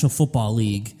the National Football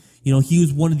League. He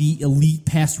was one of the elite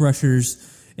pass rushers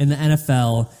in the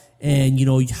NFL. And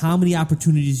how many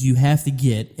opportunities you have to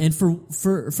get, and for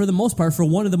the most part, for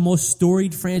one of the most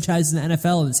storied franchises in the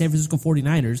NFL, the San Francisco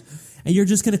 49ers, and you're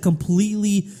just going to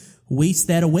completely waste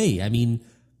that away. I mean,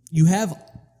 you have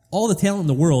all the talent in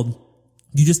the world,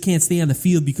 you just can't stay on the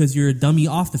field because you're a dummy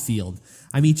off the field.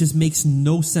 I mean, it just makes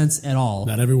no sense at all.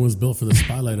 Not everyone's built for the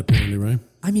spotlight, apparently, right?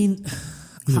 I mean,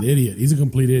 He's an idiot. He's a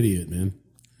complete idiot, man.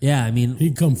 yeah, I mean, He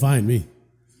can come find me.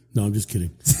 No, I'm just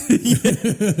kidding.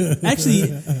 actually,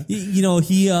 he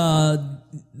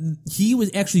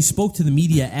was actually spoke to the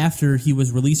media after he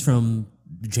was released from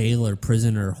jail or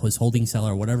prison or his holding cell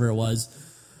or whatever it was.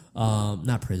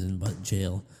 Not prison, but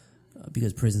jail,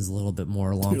 because prison's a little bit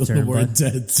more long term. More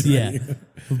intense, right? Yeah,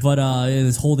 but in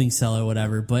his holding cell or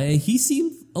whatever. But he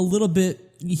seemed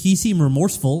he seemed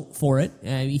remorseful for it.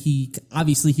 I mean, he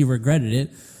regretted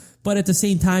it, but at the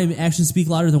same time, actions speak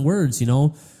louder than words.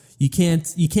 You can't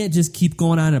just keep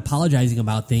going on and apologizing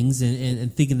about things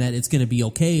and thinking that it's going to be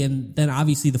okay. And then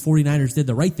obviously the 49ers did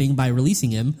the right thing by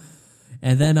releasing him.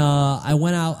 And then I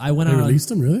went out. They released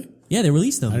him, really? Yeah, they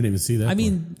released him. I didn't even see that. I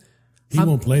mean, he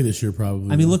won't play this year,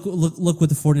 probably. I mean, look what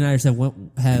the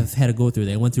 49ers have had to go through.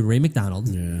 They went through Ray McDonald.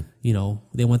 Yeah.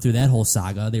 They went through that whole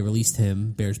saga. They released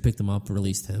him. Bears picked him up,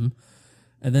 released him.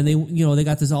 And then they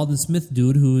got this Alden Smith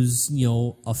dude who's,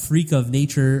 a freak of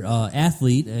nature,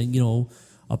 athlete, and,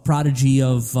 a prodigy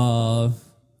of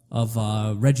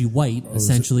Reggie White,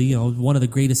 essentially, one of the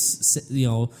greatest,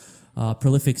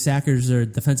 prolific sackers or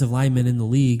defensive linemen in the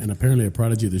league. And apparently a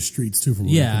prodigy of the streets, too. From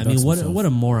Yeah, I mean, what a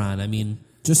moron. I mean,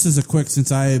 Just as a quick,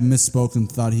 since I misspoke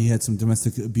and thought he had some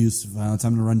domestic abuse violence,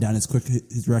 I'm going to run down his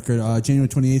record. January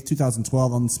 28th,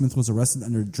 2012, Alden Smith was arrested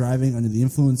under driving under the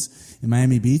influence in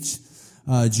Miami Beach.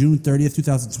 June 30th,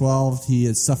 2012, he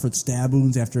has suffered stab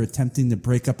wounds after attempting to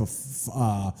break up a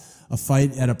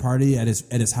fight at a party at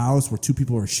his house where 2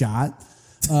 people were shot.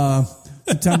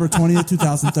 September 20th,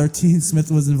 2013, Smith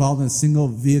was involved in a single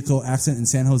vehicle accident in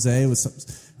San Jose.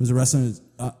 Was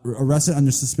arrested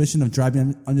under suspicion of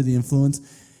driving under the influence.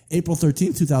 April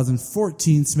 13th,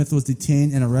 2014, Smith was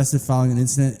detained and arrested following an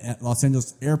incident at Los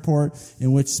Angeles Airport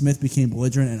in which Smith became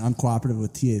belligerent and uncooperative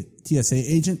with TSA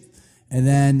agent. And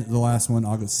then the last one,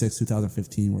 August 6,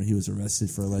 2015, where he was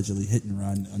arrested for allegedly hit and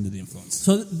run under the influence.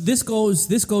 So this goes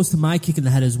to my kick in the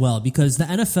head as well, because the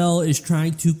NFL is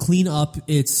trying to clean up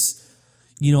its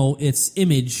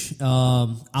image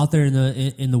out there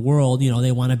in the world.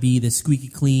 They want to be this squeaky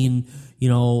clean,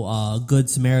 good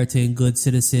Samaritan, good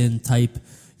citizen type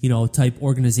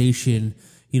organization.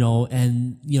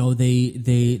 And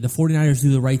the 49ers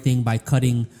do the right thing by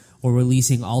cutting or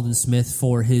releasing Aldon Smith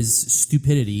for his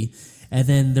stupidity. And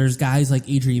then there's guys like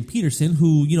Adrian Peterson,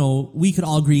 who, we could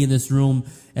all agree in this room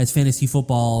as fantasy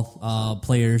football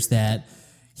players that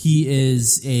he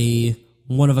is a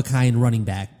one-of-a-kind running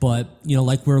back. But,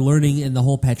 like we're learning in the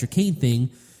whole Patrick Kane thing,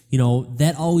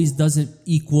 that always doesn't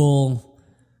equal,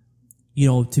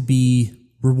 to be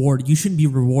rewarded. You shouldn't be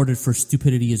rewarded for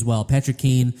stupidity as well. Patrick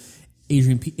Kane,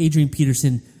 Adrian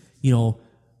Peterson,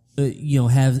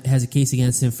 has a case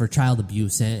against him for child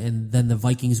abuse. And then the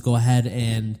Vikings go ahead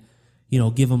and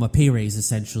give him a pay raise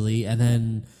essentially. And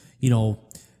then, the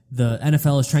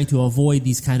NFL is trying to avoid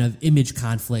these kind of image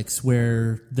conflicts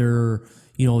where their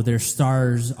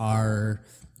stars are,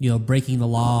 breaking the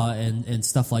law and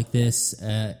stuff like this.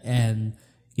 Then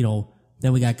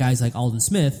we got guys like Aldon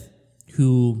Smith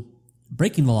who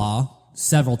breaking the law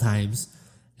several times.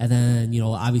 And then,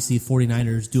 obviously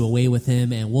 49ers do away with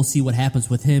him, and we'll see what happens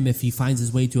with him if he finds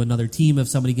his way to another team, if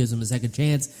somebody gives him a second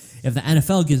chance, if the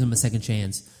NFL gives him a second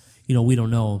chance. We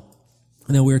don't know.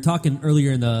 And then we were talking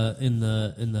earlier in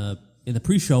the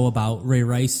pre-show about Ray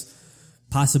Rice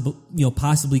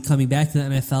possibly coming back to the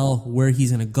NFL, where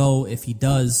he's going to go if he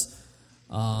does.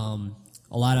 A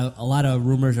lot of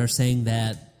rumors are saying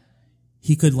that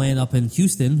he could land up in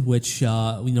Houston, which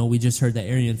we just heard that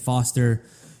Arian Foster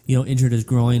injured his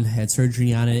groin, had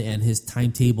surgery on it, and his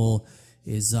timetable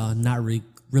is not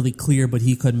really clear, but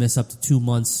he could miss up to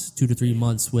 2 to 3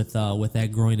 months with that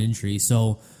groin injury.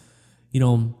 So,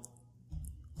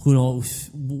 who knows?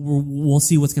 We'll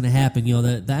see what's going to happen.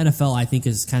 The NFL, I think,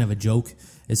 is kind of a joke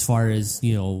as far as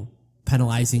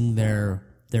penalizing their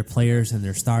players and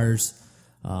their stars.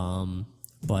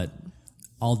 But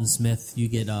Aldon Smith, you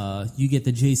get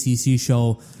the JCC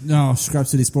show. No, Scrap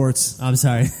City Sports. I'm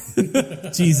sorry,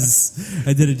 Jesus,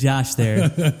 I did a Josh there.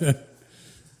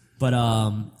 But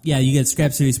you get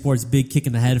Scrap City Sports, big kick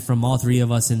in the head from all three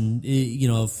of us, and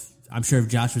I'm sure if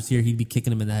Josh was here, he'd be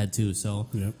kicking him in the head too. So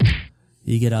yep.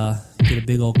 You get a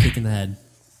big old kick in the head.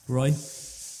 Roy?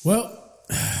 Well,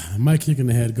 my kick in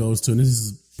the head goes to, and this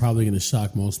is probably going to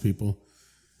shock most people,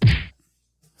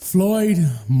 Floyd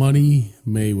Money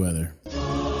Mayweather.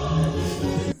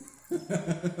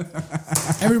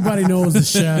 Everybody knows the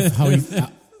chef, how he...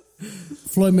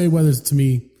 Floyd Mayweather, to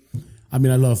me, I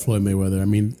love Floyd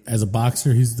Mayweather. As a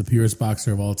boxer, he's the purest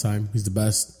boxer of all time. He's the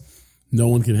best. No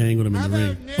one can hang with him in the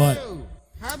ring. But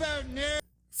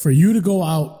for you to go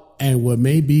out and what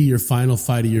may be your final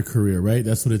fight of your career, right?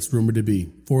 That's what it's rumored to be.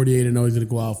 48-0, he's going to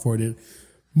go out 48,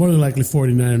 more than likely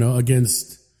 49-0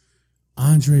 against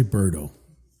Andre Berto.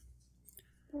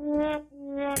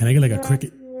 Can I get like a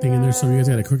cricket thing in there? Some of you guys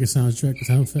got a cricket sound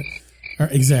effect?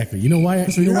 Exactly. You know why?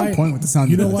 You're on point with the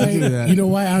sound. You know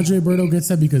why Andre Berto gets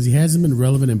that? Because he hasn't been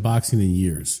relevant in boxing in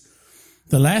years.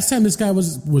 The last time this guy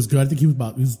was good, I think he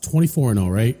was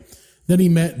 24-0, right? Then he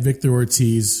met Victor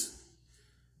Ortiz,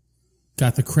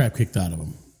 got the crap kicked out of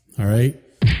him. All right.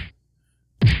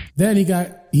 Then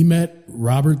he met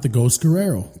Robert the Ghost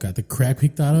Guerrero, got the crap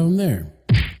kicked out of him there.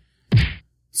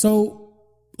 So,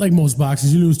 like most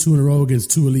boxers, you lose 2 in a row against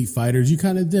 2 elite fighters, you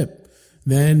kind of dip.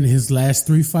 Then his last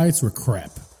 3 fights were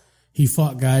crap. He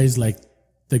fought guys like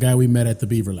the guy we met at the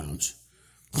Beaver Lounge.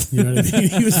 You know what I mean?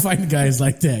 He was fighting guys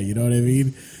like that. You know what I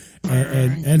mean?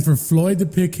 And for Floyd to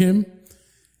pick him,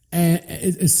 and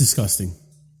it's disgusting.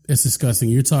 It's disgusting.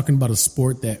 You're talking about a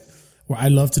sport where I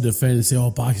love to defend and say, oh,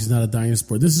 boxing is not a dying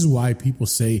sport. This is why people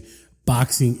say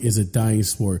boxing is a dying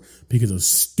sport, because of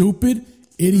stupid,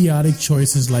 idiotic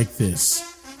choices like this.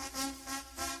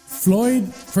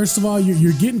 Floyd, first of all,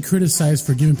 you're getting criticized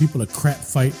for giving people a crap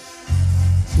fight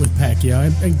with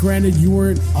Pacquiao. And granted, you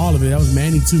weren't all of it. That was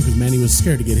Manny too, because Manny was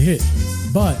scared to get hit.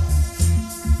 But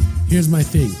here's my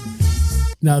thing.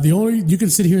 Now, you can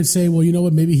sit here and say, well, you know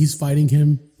what? Maybe he's fighting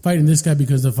this guy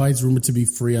because the fight's rumored to be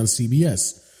free on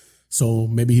CBS. So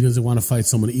maybe he doesn't want to fight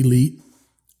someone elite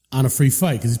on a free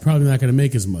fight because he's probably not going to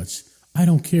make as much. I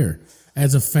don't care.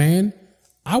 As a fan,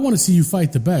 I want to see you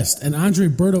fight the best. And Andre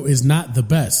Berto is not the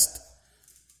best.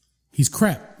 He's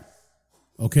crap.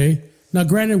 Okay? Now,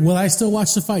 granted, will I still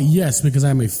watch the fight? Yes, because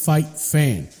I'm a fight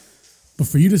fan. But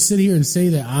for you to sit here and say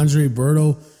that Andre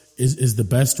Berto is the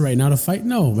best right now to fight?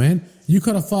 No, man. You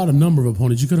could have fought a number of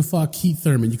opponents. You could have fought Keith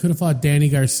Thurman. You could have fought Danny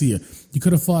Garcia. You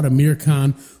could have fought Amir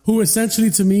Khan, who essentially,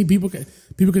 to me, people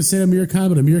could say Amir Khan,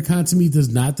 but Amir Khan to me does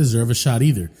not deserve a shot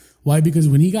either. Why? Because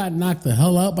when he got knocked the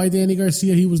hell out by Danny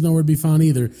Garcia, he was nowhere to be found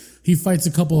either. He fights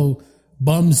a couple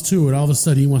bums too, and all of a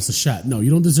sudden he wants a shot. No, you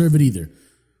don't deserve it either.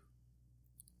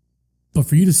 But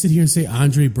for you to sit here and say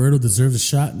Andre Berto deserves a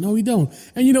shot, no, he don't.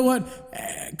 And you know what?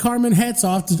 Carmen, hats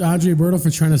off to Andre Berto for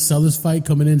trying to sell this fight,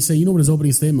 coming in and saying, you know what his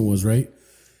opening statement was, right?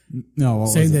 No,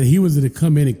 saying that he was going to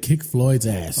come in and kick Floyd's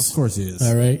ass. Of course he is.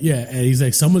 All right, yeah, and he's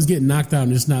like, someone's getting knocked out,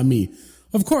 and it's not me.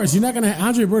 Of course, you're not going to.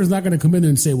 Andre Berto's not going to come in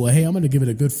and say, well, hey, I'm going to give it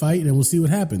a good fight, and we'll see what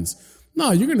happens.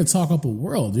 No, you're going to talk up a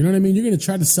world. You know what I mean? You're going to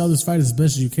try to sell this fight as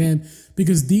best as you can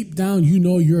because deep down, you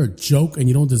know you're a joke and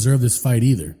you don't deserve this fight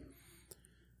either.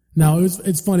 Now,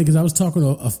 it's funny because I was talking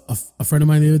to a friend of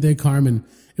mine the other day, Carmen.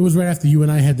 It was right after you and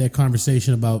I had that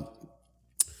conversation about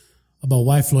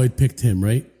why Floyd picked him,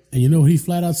 right? And you know what he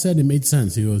flat out said? It made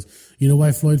sense. He goes, you know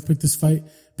why Floyd picked this fight?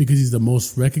 Because he's the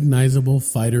most recognizable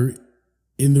fighter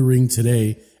in the ring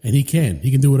today, and he can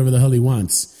do whatever the hell he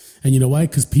wants. And you know why?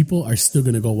 Because people are still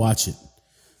going to go watch it.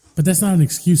 But that's not an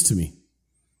excuse to me.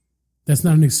 That's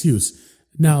not an excuse.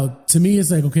 Now, to me, it's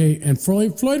like, okay, and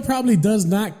Floyd probably does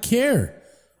not care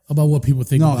about what people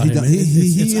think about him.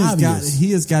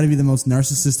 He has got to be the most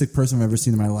narcissistic person I've ever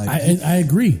seen in my life. I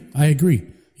agree.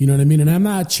 You know what I mean? And I'm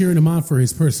not cheering him on for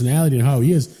his personality and how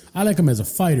he is. I like him as a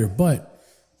fighter, but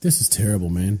this is terrible,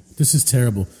 man. This is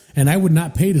terrible. And I would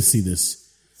not pay to see this.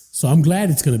 So I'm glad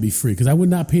it's going to be free because I would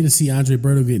not pay to see Andre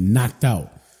Berto get knocked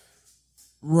out.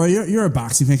 Roy, you're a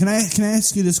boxing fan. Can I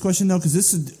ask you this question though? Because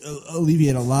this would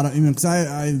alleviate a lot of. Because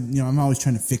I'm always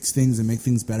trying to fix things and make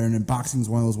things better, and boxing is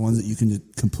one of those ones that you can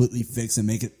just completely fix and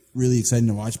make it really exciting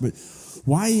to watch. But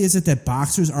why is it that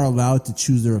boxers are allowed to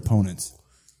choose their opponents?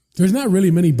 There's not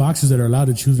really many boxers that are allowed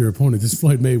to choose their opponent. It's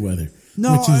Floyd Mayweather.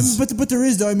 No, but there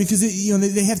is though. I mean, because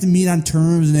they have to meet on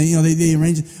terms, and they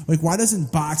arrange. Like, why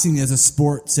doesn't boxing as a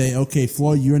sport say, okay,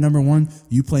 Floyd, you're number one,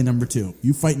 you play number two,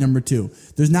 you fight number two?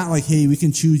 There's not like, hey, we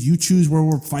can choose. You choose where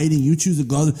we're fighting. You choose the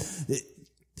gloves.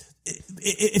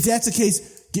 If that's the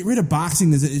case, get rid of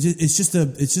boxing. It's just a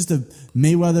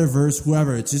Mayweather versus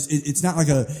whoever. It's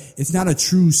not a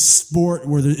true sport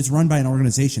where it's run by an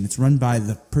organization. It's run by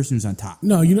the person who's on top.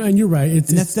 No, and you're right.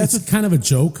 That's kind of a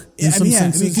joke. If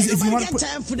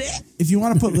you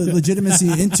want to put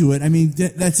legitimacy into it, I mean,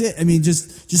 that's it. I mean,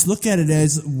 just look at it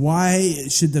as why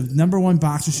should the number one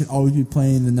boxer should always be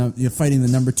fighting the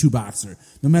number two boxer,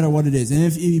 no matter what it is. And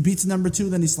if he beats the number two,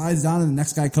 then he slides down, and the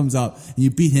next guy comes up, and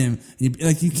you beat him.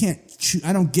 And you can't.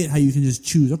 I don't get how you can just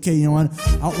choose. Okay, you know what?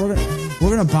 We're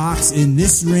gonna box in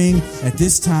this ring at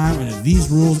this time and at these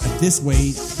rules at this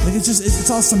weight. Like it's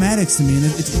all semantics to me, and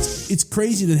it's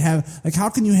crazy to have. Like, how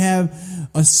can you have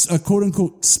a quote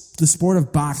unquote the sport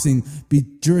of boxing be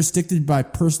jurisdicted by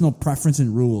personal preference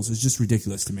and rules? It's just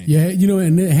ridiculous to me. Yeah,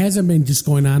 and it hasn't been just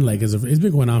going on it's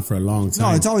been going on for a long time.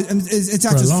 No, it's always. It's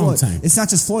not just Floyd. Time. It's not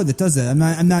just Floyd that does that.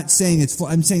 I'm not saying it's.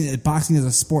 I'm saying that boxing is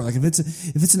a sport. Like if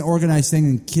it's an organized thing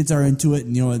and kids are into it,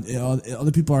 and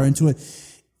other people are into it.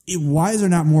 Why is there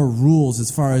not more rules as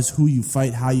far as who you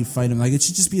fight, how you fight them? Like, it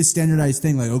should just be a standardized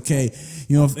thing. Like, okay,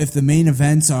 if the main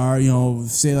events are,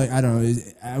 say like, I don't know,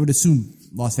 I would assume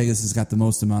Las Vegas has got the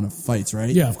most amount of fights, right?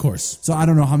 Yeah, of course. So I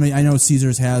don't know how many. I know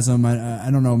Caesars has them. I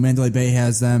don't know. Mandalay Bay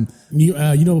has them.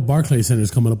 Barclays Center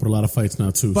is coming up with a lot of fights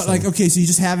now too. But so you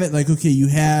just have it. Like, okay, you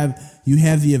have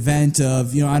the event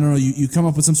of, I don't know. You come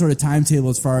up with some sort of timetable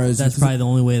as far as that's probably the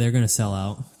only way they're going to sell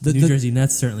out. The New Jersey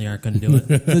Nets certainly aren't going to do it.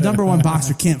 The number one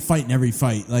boxer can't fight in every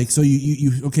fight. Like, so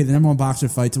the number one boxer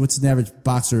fights. What's the average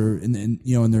boxer in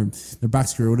their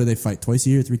box career? What do they fight? Twice a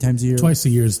year? 3 times a year? Twice a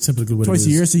year is typically what it is. Twice a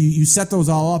year. So you set those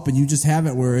all up and you just have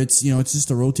it where it's, it's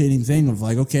just a rotating thing of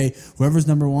like, okay, whoever's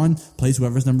number one plays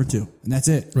whoever's number two. And that's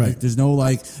it. Right. Like, there's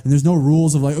no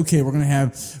rules of like, okay,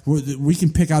 we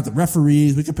can pick out the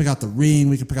referees, we can pick out the ring,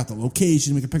 we can pick out the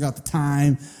location, we can pick out the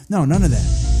time. No, none of that.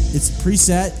 It's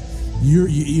preset.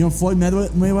 Floyd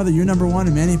Mayweather, you're number one,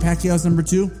 and Manny Pacquiao's number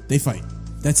two. They fight.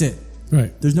 That's it.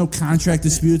 Right. There's no contract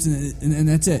disputes, and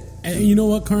that's it. And you know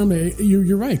what, Carmen?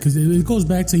 You're right, because it goes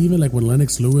back to even like when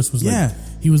Lennox Lewis was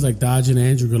he was like dodging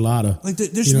Andrew Galata. Like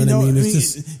there should be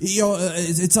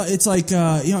it's like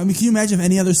can you imagine if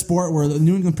any other sport where the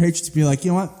New England Patriots would be like,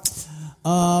 you know what,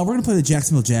 we're gonna play the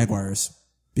Jacksonville Jaguars.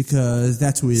 Because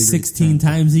that's who we agree 16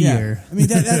 times a year. I mean,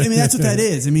 that's what that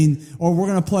is. I mean, or we're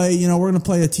gonna play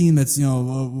a team that's I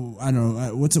don't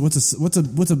know, what's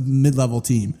a mid-level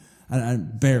team.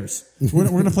 Bears. We're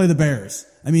going to play the Bears.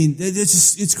 I mean,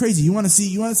 it's crazy. You want to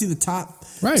see the top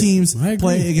teams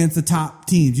play against the top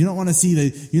teams. You don't want to see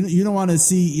you don't want to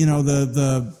see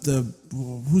the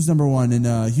who's number one in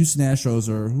Houston Astros,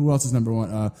 or who else is number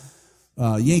one?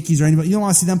 Yankees or anybody. You don't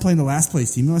want to see them playing the last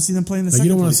place team. You want to see them playing the second place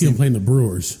team. You don't want to see them playing the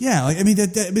Brewers. Yeah, like I mean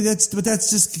that's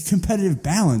just competitive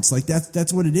balance. Like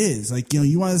that's what it is. Like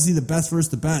you want to see the best versus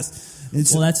the best.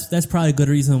 That's probably a good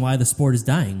reason why the sport is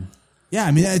dying. Yeah,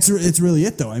 I mean it's really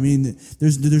it though. I mean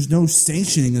there's no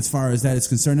sanctioning as far as that is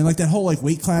concerned, and like that whole like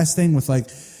weight class thing with like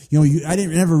I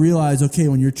didn't ever realize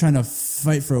when you're trying to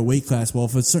fight for a weight class, well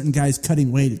if a certain guy's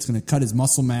cutting weight, it's going to cut his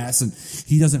muscle mass, and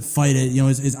he doesn't fight it.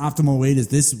 His optimal weight is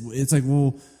this. It's like,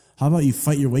 well, how about you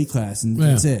fight your weight class and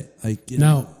that's it? Like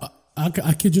now,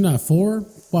 I kid you not,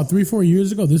 3-4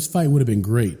 years ago, this fight would have been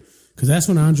great. Because that's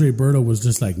when Andre Berto was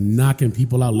just like knocking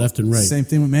people out left and right. Same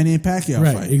thing with Manny and Pacquiao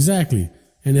right, fight. Exactly.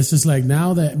 And it's just like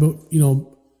now that,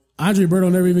 Andre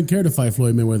Berto never even cared to fight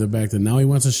Floyd Mayweather back then. Now he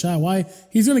wants a shot. Why?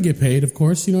 He's going to get paid, of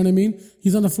course. You know what I mean?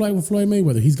 He's on the flight with Floyd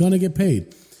Mayweather. He's going to get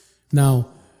paid. Now,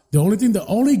 the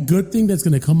only good thing that's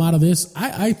going to come out of this,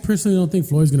 I personally don't think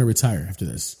Floyd's going to retire after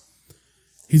this.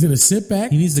 He's going to sit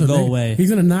back. He needs to go away. He's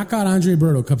going to knock out Andre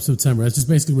Berto come September. That's just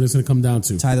basically what it's going to come down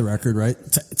to. Tie the record, right?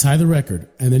 Tie the record.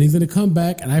 And then he's going to come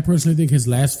back, and I personally think his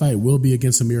last fight will be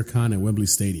against Amir Khan at Wembley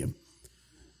Stadium.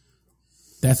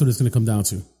 That's what it's going to come down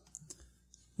to.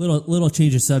 Little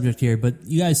change of subject here, but have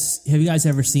you guys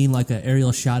ever seen like an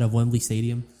aerial shot of Wembley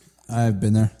Stadium? I've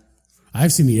been there.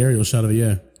 I've seen the aerial shot of it,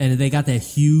 yeah. And they got that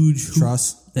huge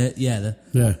truss. Yeah.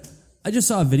 I just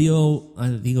saw a video, I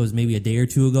think it was maybe a day or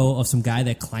two ago, of some guy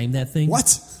that climbed that thing.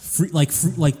 What?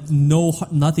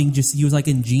 Nothing. Just he was like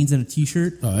in jeans and a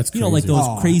t-shirt. Oh, that's crazy. Like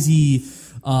those crazy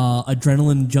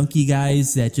adrenaline junkie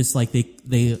guys that just like they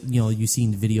you've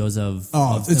seen videos of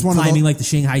it's one climbing of those, like the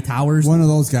Shanghai Towers. One of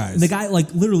those guys. And the guy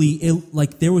literally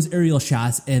there was aerial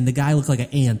shots and the guy looked like an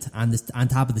ant on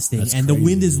top of this thing. That's and crazy. The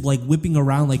wind is like whipping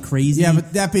around like crazy. Yeah,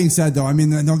 but that being said though, I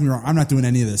mean, don't get me wrong, I'm not doing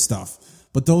any of this stuff.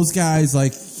 But those guys,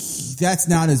 like, that's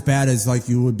not as bad as like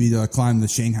you would be to climb the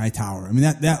Shanghai Tower. I mean,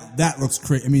 that looks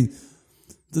crazy. I mean,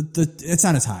 it's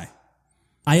not as high.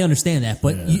 I understand that,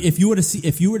 but if you were to see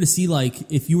the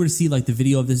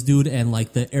video of this dude and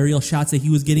like the aerial shots that he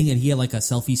was getting, and he had like a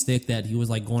selfie stick that he was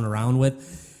like going around with,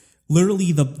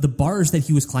 literally the bars that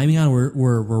he was climbing on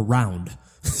were round.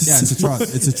 Yeah, it's a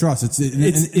truss. It's a truss.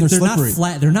 They're slippery. not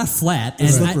flat. They're not flat,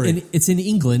 and it's in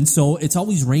England, so it's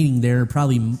always raining there,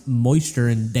 probably moisture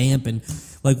and damp, and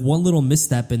like one little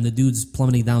misstep, and the dude's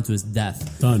plummeting down to his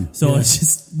death. Done. So it's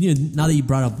just now that you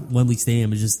brought up Wembley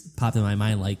Stadium, it just popped in my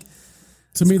mind. Like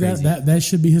to me, that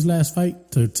should be his last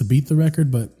fight to beat the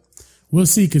record, but we'll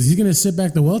see because he's gonna sit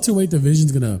back. The welterweight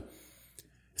division's gonna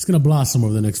blossom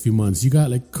over the next few months. You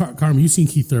got like Carmen. You've seen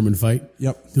Keith Thurman fight.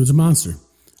 Yep, dude's a monster.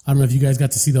 I don't know if you guys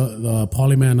got to see the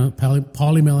Paulie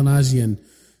Malignaggi and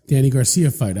Danny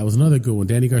Garcia fight. That was another good one.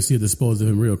 Danny Garcia disposed of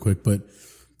him real quick. But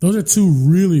those are two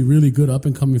really, really good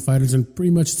up-and-coming fighters, and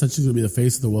pretty much essentially going to be the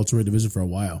face of the welterweight division for a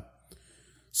while.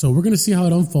 So we're going to see how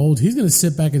it unfolds. He's going to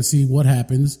sit back and see what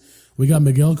happens. We got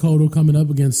Miguel Cotto coming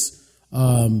up against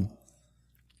Canelo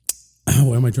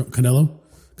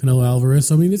Alvarez.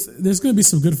 So, I mean, there's going to be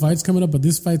some good fights coming up, but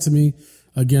this fight to me,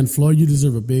 again, Floyd, you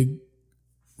deserve a big,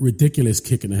 ridiculous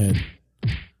kick in the head.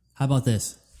 How about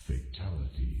this?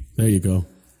 Fatality. There you go.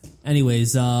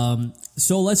 Anyways, so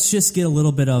let's just get a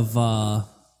little bit of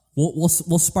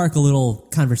we'll spark a little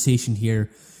conversation here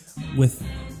with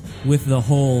the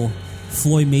whole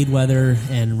Floyd Mayweather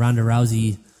and Ronda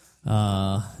Rousey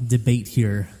debate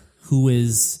here. Who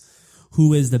is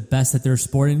the best at their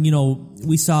sport? And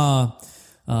we saw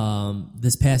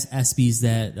this past ESPYs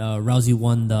that Rousey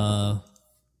won the.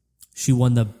 She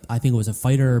won I think it was a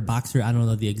fighter or boxer. I don't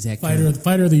know the exact Fighter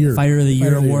of the Year. Fighter of the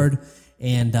Year award.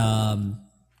 And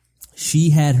she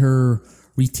had her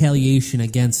retaliation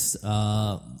against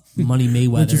Money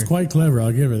Mayweather. Which is quite clever,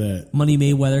 I'll give her that. Money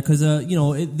Mayweather, because,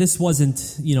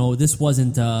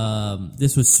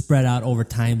 this was spread out over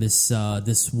time,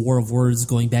 this war of words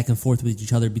going back and forth with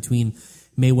each other between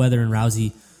Mayweather and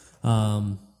Rousey.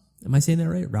 Am I saying that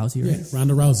right? Rousey, right? Yeah,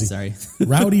 Ronda Rousey. Sorry.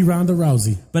 Rowdy Ronda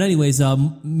Rousey. But anyways,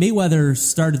 Mayweather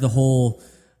started the whole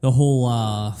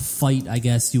fight, I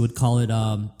guess you would call it,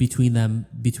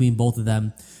 between both of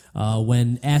them.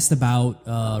 When asked about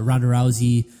Ronda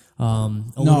Rousey,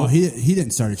 he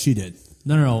didn't start it. She did.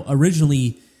 No.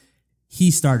 Originally,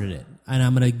 he started it, and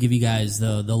I'm gonna give you guys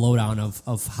the lowdown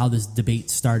of how this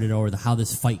debate started or how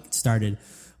this fight started.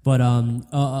 But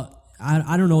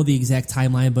I don't know the exact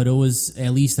timeline, but it was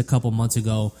at least a couple months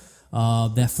ago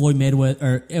that Floyd Mayweather,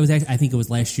 or it was actually, I think it was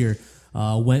last year.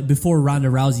 before Ronda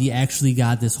Rousey actually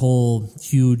got this whole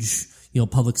huge,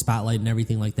 public spotlight and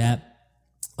everything like that.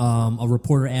 A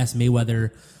reporter asked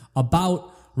Mayweather about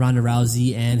Ronda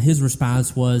Rousey, and his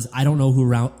response was, "I don't know who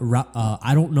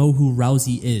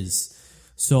Rousey is."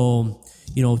 So,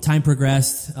 time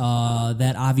progressed.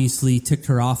 That obviously ticked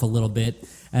her off a little bit,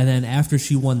 and then after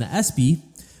she won the ESPY,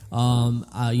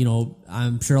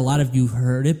 I'm sure a lot of you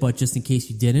heard it, but just in case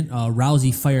you didn't,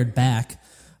 Rousey fired back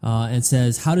and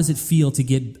says, "How does it feel to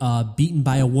get beaten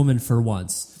by a woman for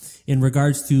once?" In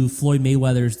regards to Floyd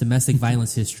Mayweather's domestic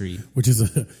violence history, which is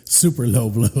a super low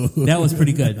blow. That was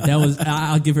pretty good.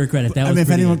 I'll give her credit. If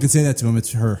anyone could say that to him,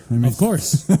 it's her. Of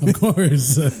course.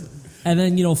 And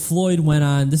then Floyd went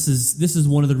on. This is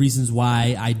one of the reasons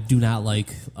why I do not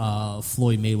like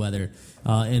Floyd Mayweather.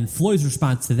 And Floyd's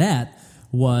response to that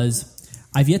was,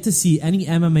 "I've yet to see any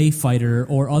MMA fighter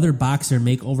or other boxer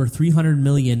make over $300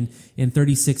 million in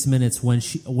 36 minutes. When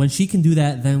she can do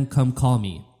that, then come call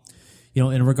me."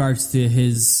 In regards to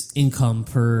his income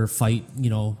per fight,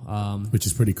 which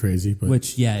is pretty crazy, but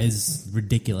which is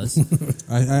ridiculous.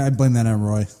 I blame that on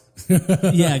Roy.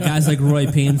 Yeah, guys like Roy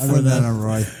paying for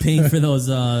paying for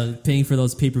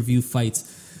those pay-per-view fights.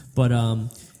 But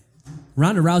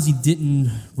Ronda Rousey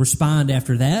didn't respond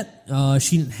after that.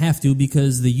 She didn't have to,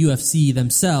 because the UFC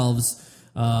themselves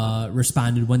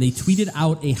responded when they tweeted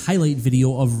out a highlight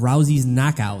video of Rousey's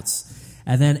knockouts,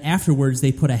 and then afterwards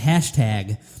they put a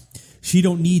hashtag, "She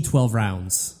don't need 12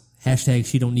 rounds." Hashtag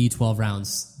 "She don't need 12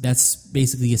 rounds." That's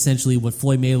basically essentially what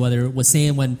Floyd Mayweather was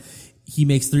saying when he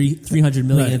makes $300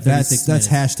 million in 36 minutes. That's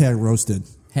hashtag roasted.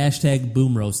 Hashtag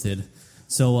boom roasted.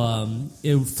 So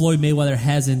Floyd Mayweather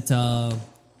hasn't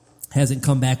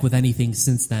come back with anything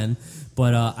since then,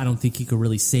 but I don't think he could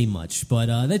really say much. But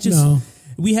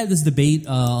we had this debate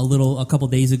a couple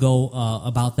days ago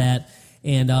about that,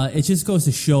 and it just goes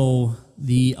to show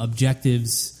the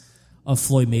objectives of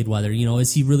Floyd Mayweather.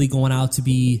 Is he really going out to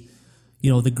be,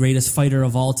 the greatest fighter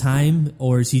of all time,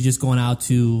 or is he just going out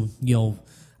to,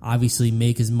 obviously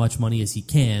make as much money as he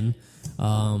can?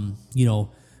 But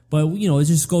it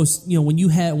just goes, when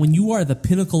you are the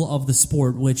pinnacle of the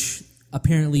sport, which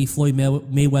apparently Floyd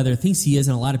Mayweather thinks he is,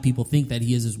 and a lot of people think that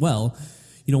he is as well.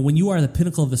 When you are the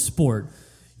pinnacle of the sport,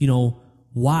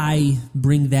 why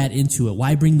bring that into it?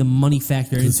 Why bring the money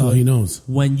factor into it? That's all he knows.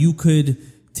 When you could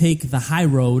take the high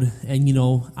road, and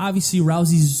obviously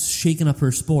Rousey's shaking up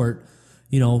her sport,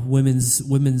 women's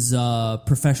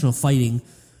professional fighting,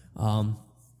 and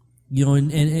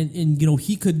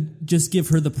he could just give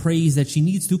her the praise that she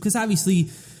needs to, because obviously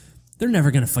they're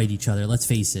never going to fight each other. Let's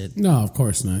face it. No, of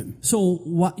course not. So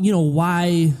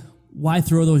why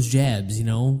throw those jabs?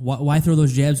 Why throw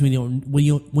those jabs when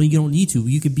you don't need to?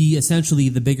 You could be essentially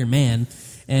the bigger man,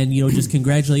 and just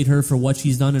congratulate her for what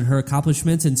she's done and her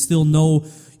accomplishments, and still know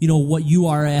what you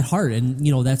are at heart, and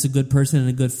that's a good person and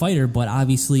a good fighter. But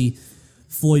obviously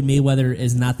Floyd Mayweather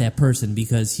is not that person,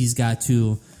 because he's got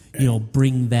to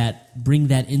bring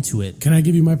that into it. Can I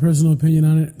give you my personal opinion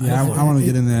on it? Yeah, I want to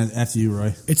get in that after you,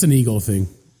 Roy. It's an ego thing.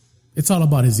 It's all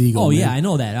about his ego. Oh, man. yeah, I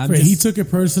know that. He took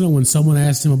it personal when someone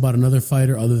asked him about another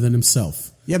fighter other than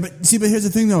himself. Yeah, but here's the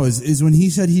thing, though, is when he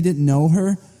said he didn't know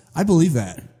her, I believe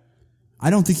that. I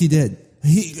don't think he did.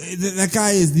 That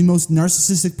guy is the most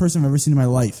narcissistic person I've ever seen in my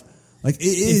life. Like, it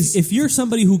is. If you're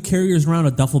somebody who carries around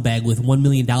a duffel bag with $1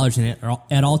 million in it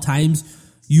at all times,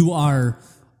 you are,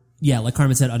 like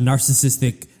Carmen said, a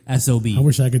narcissistic SOB. I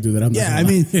wish I could do that.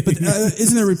 But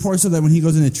isn't there reports of that when he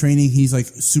goes into training, he's like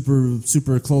super,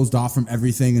 super closed off from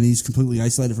everything, and he's completely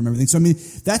isolated from everything? So,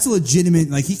 that's a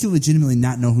legitimate, he can legitimately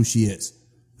not know who she is.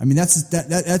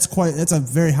 That's a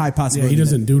very high possibility. Yeah, he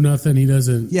doesn't do nothing. He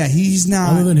doesn't. Yeah, he's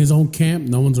not. Other than his own camp,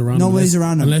 no one's around. Nobody's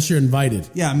around him unless you're invited.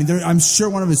 Yeah, I'm sure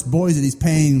one of his boys that he's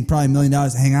paying probably $1 million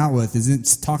to hang out with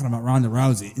isn't talking about Ronda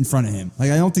Rousey in front of him. I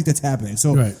don't think that's happening.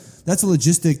 So that's a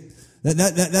logistic.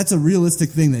 That's a realistic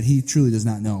thing that he truly does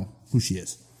not know who she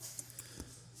is.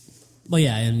 Well,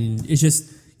 yeah, it's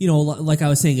just. Like I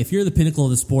was saying, if you're the pinnacle of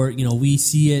the sport, we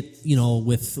see it,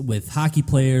 with hockey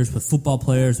players, with football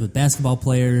players, with basketball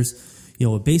players,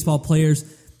 with baseball players.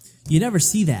 You never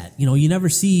see that. You never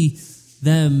see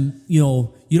them,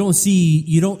 you don't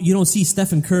see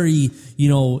Stephen Curry,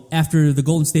 after the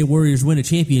Golden State Warriors win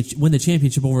the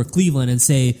championship over Cleveland and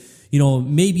say,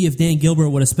 maybe if Dan Gilbert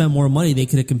would have spent more money, they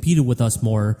could have competed with us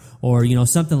more, or,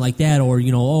 something like that. Or,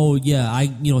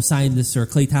 I signed this, or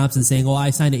Klay Thompson saying, I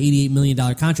signed an $88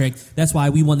 million contract. That's why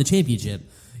we won the championship.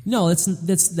 No,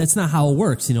 that's not how it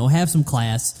works. Have some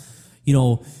class,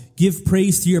 give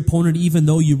praise to your opponent, even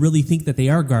though you really think that they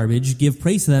are garbage. Give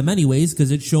praise to them anyways,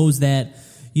 because it shows that,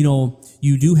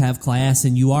 you do have class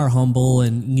and you are humble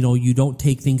and, you don't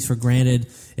take things for granted,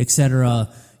 etc.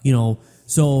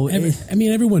 So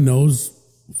everyone knows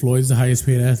Floyd's the highest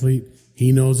paid athlete.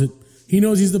 He knows it. He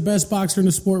knows he's the best boxer in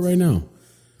the sport right now.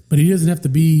 But he doesn't have to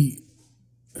be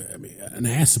an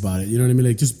ass about it. You know what I mean?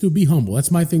 Like, just be humble.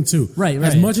 That's my thing too. Right.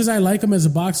 As much as I like him as a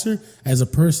boxer, as a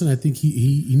person, I think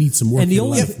he needs some work. And he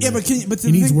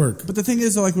needs work. But the thing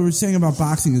is, like we were saying about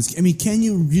boxing, is can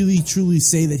you really truly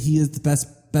say that he is the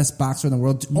best boxer in the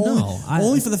world?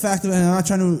 Only for the fact of, and I'm not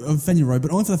trying to offend you, Roy,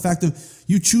 but only for the fact of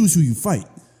you choose who you fight.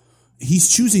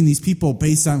 He's choosing these people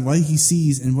based on what he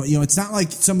sees and what, it's not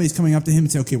like somebody's coming up to him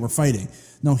and say, okay, we're fighting.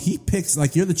 No, he picks,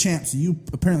 like, you're the champ, so you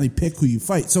apparently pick who you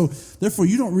fight. So, therefore,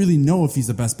 you don't really know if he's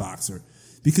the best boxer.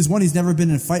 Because, one, he's never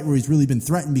been in a fight where he's really been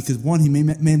threatened because, one, he may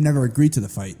have never agreed to the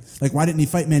fight. Like, why didn't he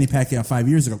fight Manny Pacquiao 5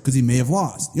 years ago? Because he may have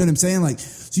lost. You know what I'm saying? Like,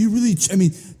 so you really,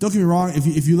 don't get me wrong,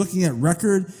 if you're looking at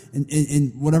record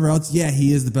and whatever else, yeah,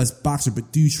 he is the best boxer,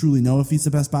 but do you truly know if he's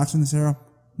the best boxer in this era?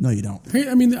 No, you don't.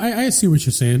 I see what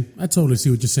you're saying. I totally see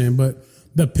what you're saying, but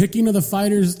the picking of the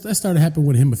fighters, that started happening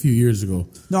with him a few years ago.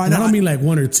 No, I don't mean like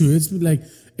one or two. It's like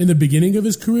in the beginning of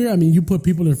his career, you put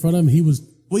people in front of him, he was.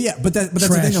 Well, yeah, but that's the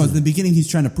thing, though. In the beginning, he's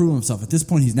trying to prove himself. At this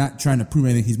point, he's not trying to prove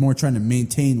anything. He's more trying to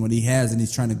maintain what he has, and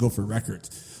he's trying to go for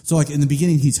records. So, like, in the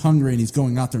beginning, he's hungry, and he's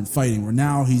going out there and fighting, where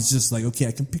now he's just like, okay,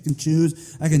 I can pick and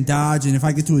choose, I can dodge, and if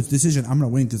I get to a decision, I'm going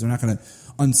to win because they're not going to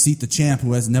unseat the champ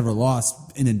who has never lost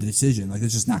in a decision. Like,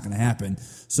 it's just not going to happen.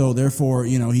 So, therefore,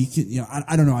 he can,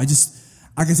 I don't know. I just,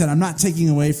 like I said, I'm not taking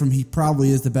away from he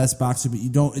probably is the best boxer, but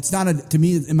it's not to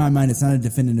me, in my mind, it's not a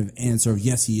definitive answer of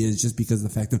yes, he is, just because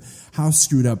of the fact of how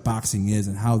screwed up boxing is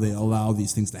and how they allow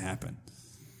these things to happen.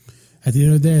 At the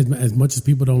end of the day, as much as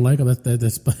people don't like him, that's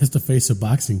the face of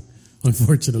boxing,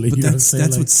 unfortunately. But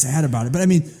that's what's sad about it. But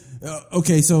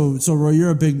okay, so Roy,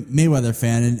 you're a big Mayweather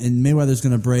fan, and Mayweather's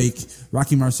going to break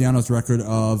Rocky Marciano's record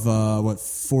of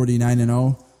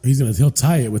 49-0. He'll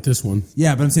tie it with this one.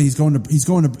 Yeah, but I'm saying he's going to. I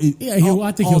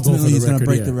think he'll go for the he's going to record,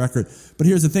 break the record. But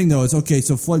here's the thing, though: is okay.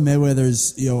 So Floyd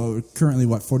Mayweather's currently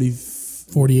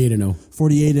 48-0,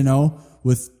 48-0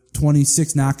 with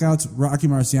 26 knockouts. Rocky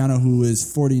Marciano, who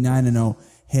is 49-0,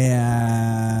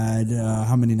 had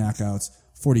how many knockouts?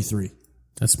 43.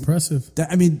 That's impressive. But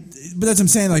that's what I'm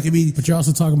saying. But you're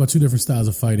also talking about two different styles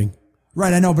of fighting.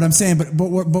 Right, I know, but I'm saying, but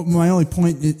my only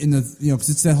point in the, because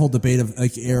it's that whole debate of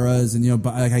like eras and,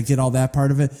 but like I get all that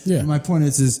part of it. Yeah. And my point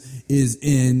is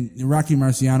in Rocky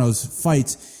Marciano's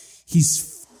fights,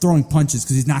 he's throwing punches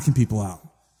because he's knocking people out.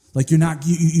 Like you're not,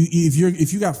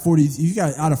 if you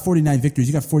got out of 49 victories,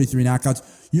 you got 43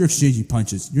 knockouts, you're exchanging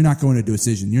punches. You're not going to do a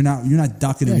decision. You're not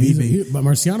ducking and weaving. But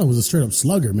Marciano was a straight up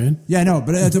slugger, man. Yeah, I know,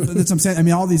 but that's what I'm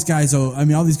saying. All these guys,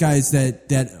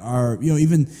 that are,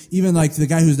 even like the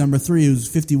guy who's number 3, who's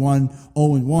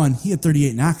 51-0-1, he had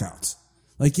 38 knockouts.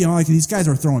 Like these guys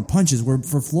are throwing punches. Where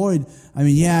for Floyd,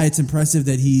 it's impressive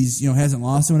that he's, hasn't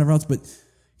lost or whatever else, but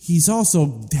he's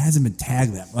also hasn't been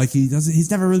tagged that. Like he's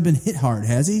never really been hit hard,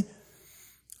 has he?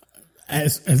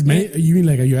 You mean,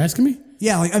 like, are you asking me?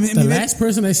 Yeah, the last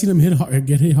person I seen him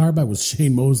get hit hard by was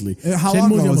Shane Mosley. How Shane long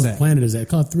Mosley ago was almost that? planted his ass.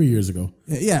 Called 3 years ago.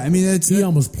 Yeah, he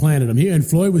almost planted him. And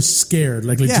Floyd was scared,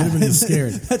 like legitimately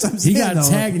scared. That's what I'm saying, he got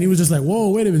tagged, and he was just like, "Whoa,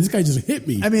 wait a minute, this guy just hit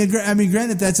me."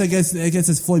 Granted, that's I guess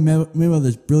that's Floyd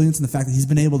Mayweather's brilliance in the fact that he's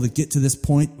been able to get to this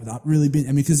point without really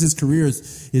being. Because his career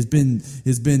has been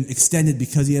extended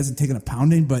because he hasn't taken a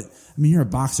pounding, but. You're a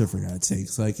boxer, for God's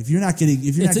sakes. Like, if you're not getting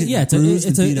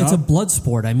it's a blood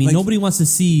sport. Nobody wants to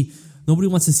see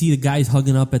the guys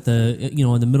hugging up at the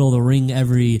in the middle of the ring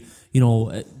every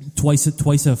twice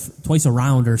a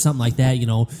round or something like that.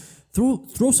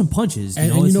 Throw some punches.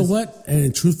 And you know what?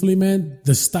 And truthfully, man,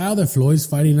 the style that Floyd's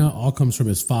fighting now all comes from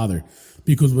his father.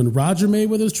 Because when Roger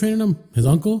Mayweather was training him, his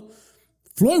uncle,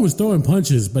 Floyd was throwing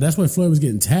punches, but that's why Floyd was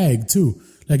getting tagged too.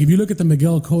 Like, if you look at the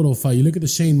Miguel Cotto fight, you look at the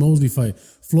Shane Mosley fight,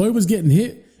 Floyd was getting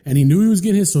hit, and he knew he was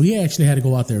getting hit, so he actually had to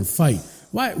go out there and fight.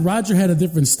 Why? Roger had a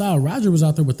different style. Roger was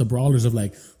out there with the brawlers of,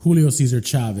 like, Julio Cesar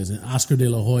Chavez and Oscar De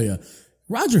La Hoya.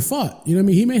 Roger fought. You know what I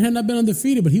mean? He may have not been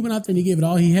undefeated, but he went out there and he gave it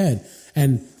all he had.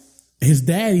 And his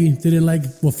daddy didn't like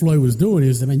what Floyd was doing. He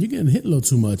was like, man, you're getting hit a little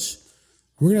too much.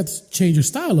 We're going to have to change your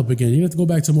style up again. You have to go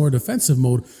back to more defensive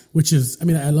mode, which is,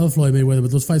 I love Floyd Mayweather, but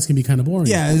those fights can be kind of boring.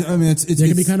 Yeah, they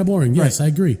can be kind of boring. Yes, right. I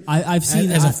agree. I've seen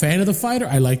as a fan of the fighter,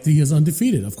 I like that he is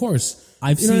undefeated. Of course,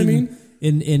 I've seen. What I mean?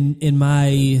 In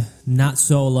my not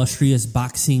so illustrious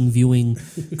boxing viewing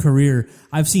career,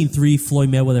 I've seen 3 Floyd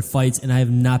Mayweather fights, and I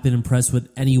have not been impressed with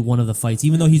any one of the fights.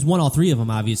 Even though he's won all 3 of them,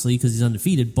 obviously, because he's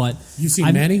undefeated. But you've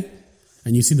seen Manny,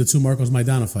 and you've seen the 2 Marcos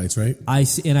Maidana fights, right? I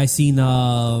seen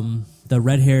the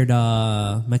red-haired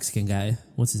Mexican guy.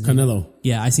 What's his name? Canelo.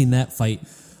 Yeah, I seen that fight.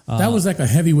 That was like a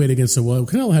heavyweight against a well.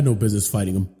 Canelo had no business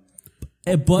fighting him.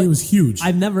 But He was huge.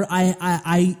 I've never.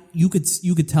 You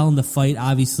could tell in the fight.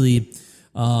 Obviously,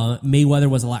 Mayweather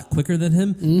was a lot quicker than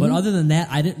him. Mm-hmm. But other than that,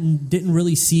 I didn't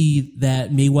really see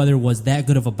that Mayweather was that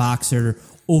good of a boxer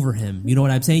over him. You know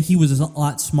what I'm saying? He was a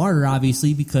lot smarter,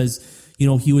 obviously, because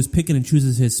he was picking and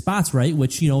choosing his spots right,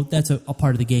 which that's a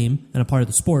part of the game and a part of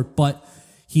the sport. But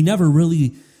he never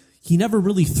really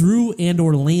threw and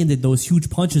or landed those huge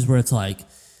punches where it's like,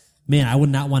 man, I would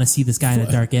not want to see this guy in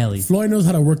a dark alley. Floyd knows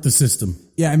how to work the system.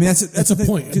 Yeah, I mean that's That's a the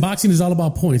point. thing. Boxing is all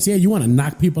about points. Yeah, you want to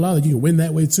knock people out. You can win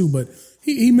that way too, but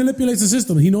he manipulates the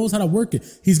system. He knows how to work it.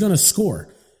 He's going to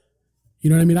score. You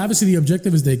know what I mean? Obviously, the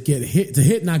objective is to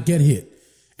hit, not get hit.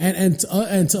 And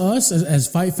to us as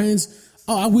fight fans,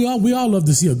 we all love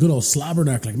to see a good old slobber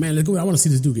knock. Like, man, let's go. I want to see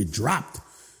this dude get dropped.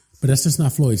 But that's just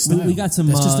not Floyd's style. We got some.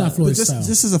 That's just not Floyd's Just, style.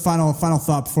 just as a final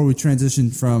thought before we transition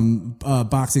from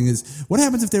boxing is, what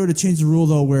happens if they were to change the rule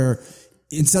though, where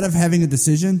instead of having a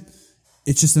decision,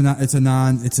 it's just it's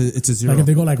a zero. Like if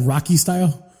they go like Rocky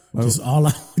style, just all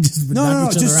out, just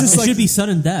knock each other out. It like- should be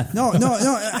sudden death. No,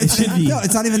 it should be. No,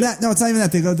 it's not even that. No, it's not even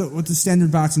that. They go with the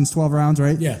standard boxing is 12 rounds,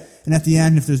 right? Yeah. And at the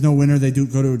end, if there's no winner, they do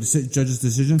go to a judge's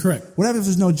decision. Correct. What happens if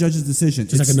there's no judge's decision?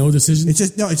 Just like a no decision? It's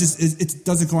just it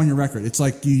doesn't go on your record. It's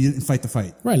like you didn't fight the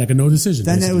fight. Right, like a no decision.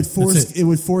 Then basically. it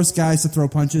would force guys to throw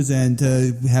punches and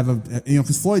to have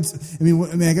because Floyd's. I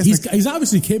mean, I guess He's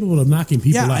obviously capable of knocking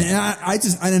people out.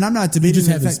 and I'm not We debating just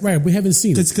the haven't, fact, right, we haven't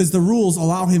seen it. because the rules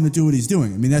allow him to do what he's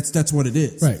doing. I mean, that's what it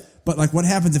is. Right. But like, what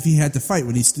happens if he had to fight?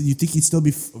 Would you think he'd still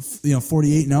be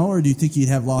 48-0, or do you think he'd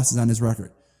have losses on his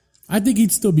record? I think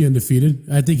he'd still be undefeated.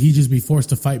 I think he'd just be forced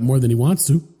to fight more than he wants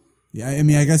to. Yeah, I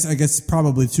mean, I guess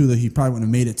probably too that he probably wouldn't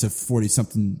have made it to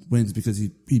 40-something wins because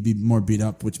he'd be more beat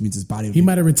up, which means his body would He be.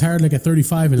 might have retired like at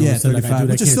 35 and all said, like, 35,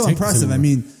 which is still impressive. I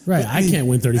mean, right, I can't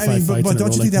win 35 fights. But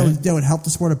don't you think that that would help the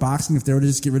sport of boxing if they were to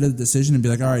just get rid of the decision and be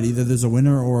like, all right, either there's a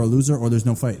winner or a loser or there's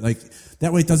no fight. Like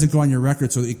that way, it doesn't go on your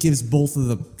record, so it gives both of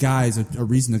the guys a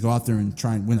reason to go out there and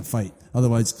try and win a fight.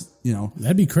 Otherwise,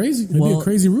 that'd be crazy. It'd be a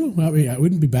crazy rule. I mean, it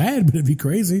wouldn't be bad, but it'd be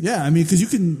crazy. Yeah, I mean, because you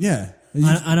can, yeah.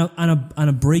 On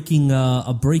a breaking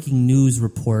news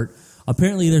report,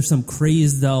 apparently there's some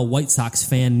crazed White Sox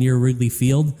fan near Wrigley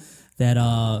Field that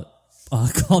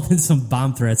called in some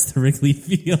bomb threats to Wrigley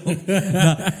Field.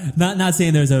 not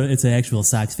saying it's an actual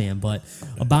Sox fan, but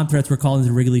bomb threats were called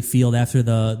into Wrigley Field after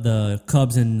the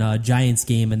Cubs and Giants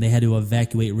game, and they had to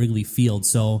evacuate Wrigley Field.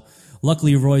 So.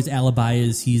 Luckily, Roy's alibi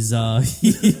is he's doing his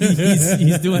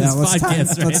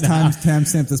podcast Let's now.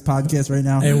 timestamp this podcast right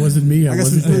now. It wasn't me. I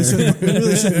guess we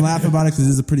really shouldn't laugh about it because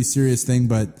this is a pretty serious thing.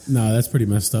 But no, that's pretty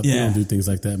messed up. Yeah. We don't do things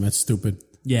like that, man. That's stupid.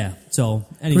 Yeah. So,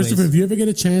 anyways. Christopher, if you ever get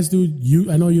a chance, dude,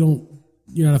 I know you're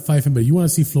not a fight fan, but you want to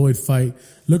see Floyd fight,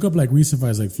 look up like recent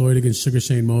fights like Floyd against Sugar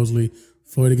Shane Mosley,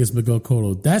 Floyd against Miguel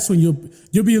Cotto. That's when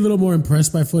you'll be a little more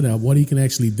impressed by Floyd and what he can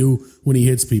actually do when he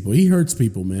hits people. He hurts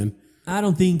people, man. I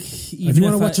don't think. If you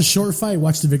want to watch a short fight,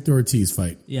 watch the Victor Ortiz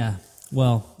fight. Yeah.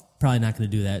 Well, probably not going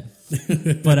to do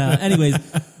that. But anyways,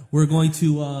 we're going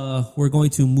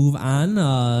to move on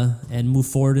and move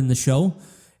forward in the show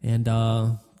and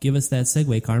give us that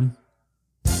segue, Carm.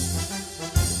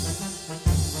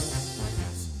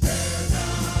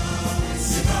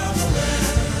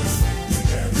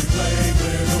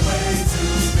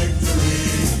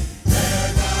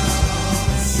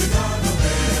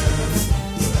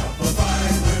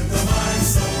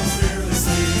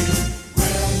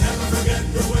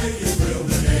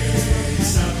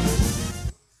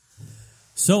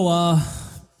 So,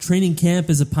 training camp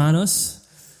is upon us.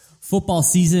 Football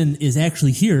season is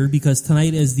actually here because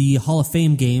tonight is the Hall of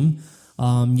Fame game.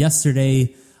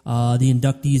 Yesterday, the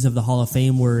inductees of the Hall of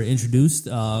Fame were introduced.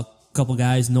 A couple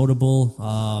guys notable.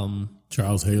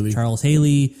 Charles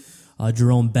Haley,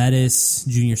 Jerome Bettis,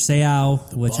 Junior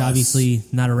Seau, which obviously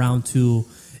not around to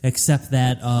accept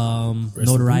that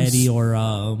notoriety or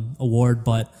award,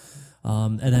 but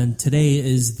and then today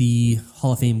is the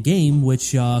Hall of Fame game,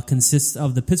 which consists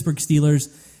of the Pittsburgh Steelers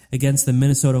against the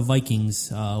Minnesota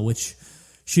Vikings, which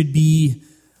should be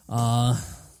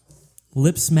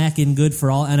lip smacking good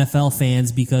for all NFL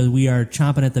fans because we are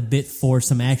chomping at the bit for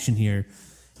some action here.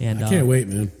 And I can't wait,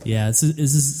 man. Yeah, this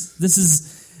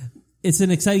is it's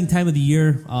an exciting time of the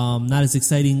year. Not as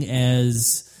exciting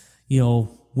as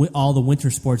all the winter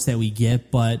sports that we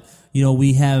get, but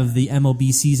we have the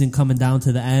MLB season coming down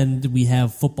to the end. We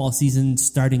have football season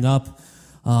starting up.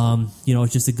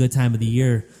 It's just a good time of the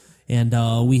year. And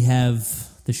we have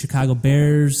the Chicago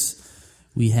Bears.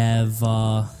 We have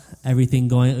everything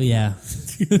going. Yeah.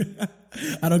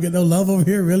 I don't get no love over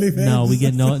here, really, man. No, we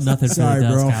get nothing for Sorry, the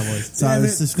Dallas bro. Cowboys. Sorry,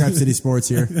 this is Scrap City Sports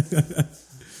here.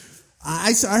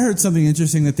 I heard something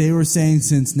interesting that they were saying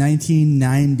since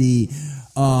 1990,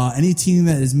 any team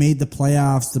that has made the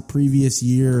playoffs the previous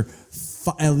year,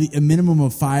 a minimum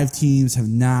of 5 teams have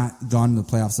not gone to the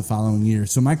playoffs the following year.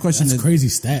 So my question That's is a crazy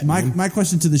stat. My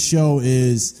question to the show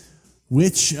is,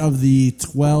 which of the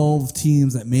 12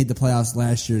 teams that made the playoffs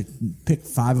last year, pick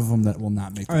 5 of them that will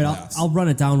not make the All right, playoffs? I'll run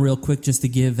it down real quick just to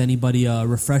give anybody a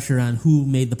refresher on who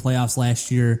made the playoffs last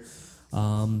year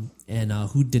and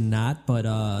who did not. But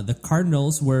the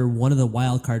Cardinals were one of the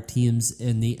wild card teams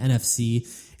in the NFC,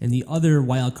 and the other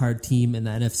wild card team in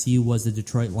the NFC was the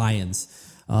Detroit Lions.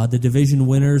 The division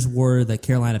winners were the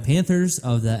Carolina Panthers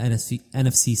of the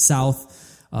NFC South.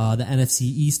 The NFC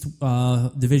East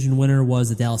division winner was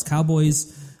the Dallas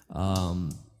Cowboys.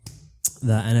 The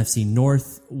NFC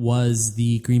North was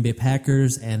the Green Bay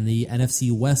Packers, and the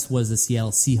NFC West was the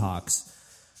Seattle Seahawks.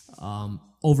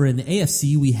 Over in the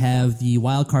AFC, we have the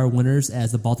wild card winners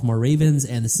as the Baltimore Ravens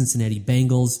and the Cincinnati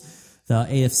Bengals. The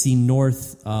AFC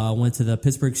North went to the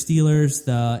Pittsburgh Steelers.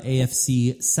 The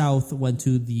AFC South went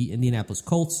to the Indianapolis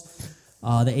Colts.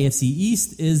 The AFC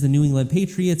East is the New England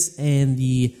Patriots, and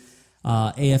the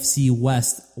AFC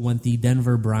West went the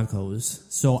Denver Broncos.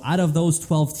 So out of those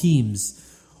 12 teams,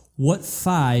 what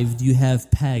 5 do you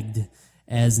have pegged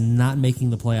as not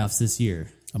making the playoffs this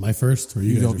year? Am I first? Or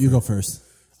You go first.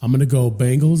 I'm going to go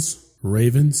Bengals,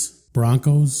 Ravens,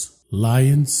 Broncos,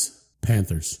 Lions,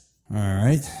 Panthers. All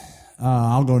right.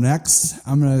 I'll go next.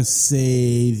 I'm going to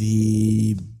say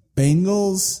the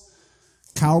Bengals,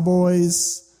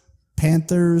 Cowboys,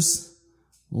 Panthers,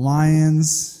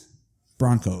 Lions,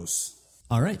 Broncos.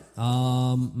 All right.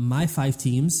 My 5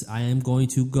 teams, I am going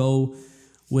to go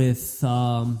with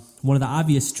one of the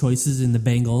obvious choices in the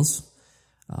Bengals.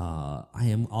 I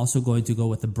am also going to go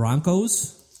with the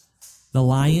Broncos, the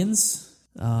Lions.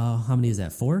 How many is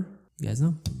that? 4? You guys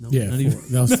know? No, Yeah, not 4. even.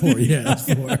 That was 4. Yeah,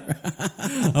 that's 4.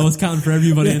 I was counting for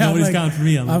everybody, and Yeah, nobody's I'm like- counting for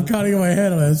me. I'm counting in my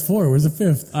head. That's 4. Where's the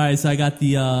 5th? All right, so I got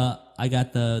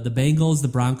the Bengals, the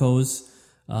Broncos,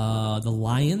 the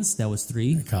Lions. That was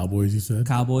 3. Cowboys, you said?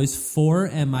 Cowboys 4,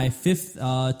 and my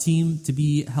 5th team to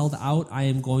be held out, I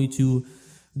am going to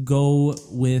go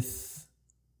with.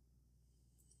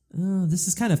 This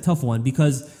is kind of a tough one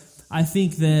because I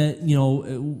think that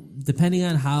depending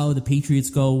on how the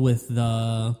Patriots go with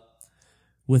the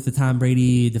Tom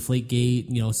Brady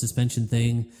Deflategate suspension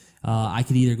thing, I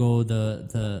could either go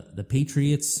the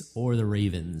Patriots or the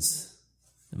Ravens,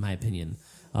 in my opinion.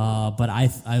 But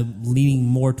I'm leaning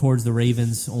more towards the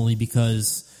Ravens only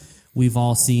because we've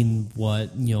all seen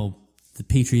what the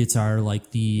Patriots are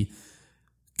like. The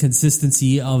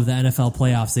consistency of the NFL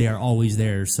playoffs, they are always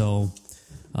there. So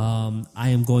I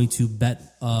am going to bet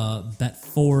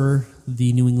for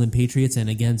the New England Patriots and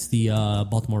against the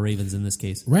Baltimore Ravens in this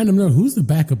case. Random note, who's the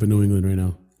backup in New England right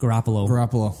now?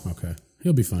 Garoppolo. Okay.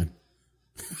 He'll be fine.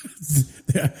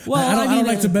 Well, I don't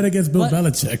like to bet against Bill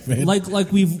Belichick, man.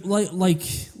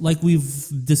 Like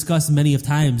we've discussed many of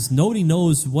times. Nobody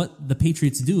knows what the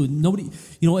Patriots do. Nobody,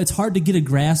 it's hard to get a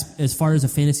grasp as far as a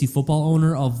fantasy football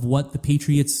owner of what the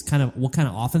Patriots what kind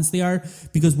of offense they are,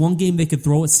 because one game they could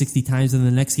throw it 60 times and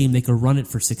the next game they could run it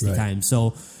for 60 times.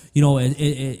 So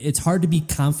it's hard to be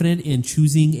confident in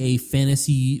choosing a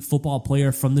fantasy football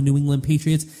player from the New England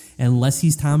Patriots unless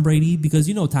he's Tom Brady,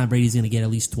 because Tom Brady's going to get at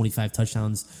least 25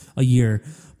 touchdowns a year.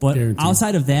 But Guaranteed.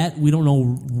 Outside of that, we don't know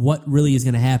what really is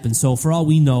going to happen. So for all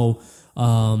we know,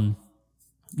 they're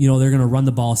going to run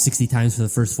the ball 60 times for the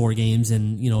first 4 games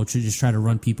and, just try to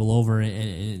run people over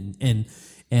and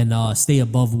stay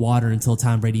above water until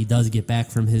Tom Brady does get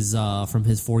back from his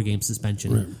 4-game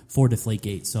suspension for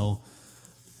Deflategate. So.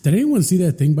 Did anyone see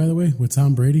that thing, by the way, with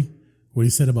Tom Brady? What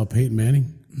he said about Peyton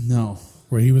Manning? No.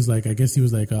 Where he was like, I guess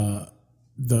the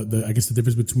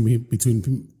difference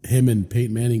between him and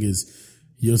Peyton Manning is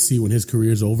you'll see when his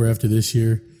career's over after this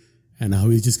year and how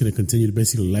he's just going to continue to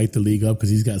basically light the league up because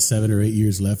he's got 7 or 8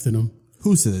 years left in him.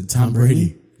 Who said it? Tom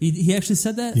Brady? He actually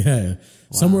said that? Yeah. Wow.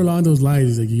 Somewhere along those lines,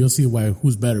 he's like, you'll see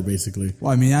who's better, basically.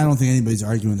 Well, I mean, I don't think anybody's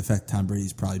arguing the fact Tom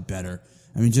Brady's probably better.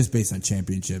 I mean, just based on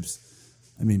championships.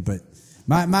 I mean, but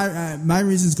my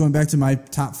reasons, going back to my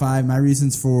top 5, my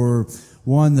reasons for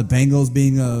one, the Bengals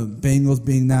being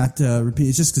not repeat.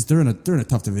 It's just because they're in a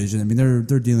tough division. I mean,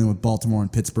 they're dealing with Baltimore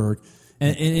and Pittsburgh.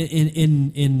 And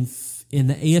in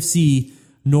the AFC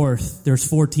North, there's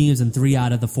 4 teams, and 3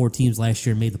 out of the 4 teams last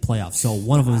year made the playoffs. So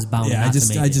one of them is bound. Yeah, not to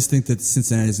make I it. just think that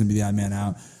Cincinnati is going to be the odd man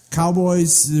out.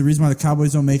 Cowboys. The reason why the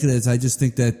Cowboys don't make it is I just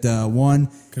think that one,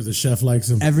 because the chef likes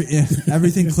him.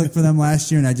 everything clicked for them last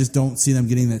year, and I just don't see them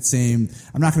getting that same.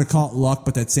 I'm not going to call it luck,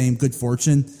 but that same good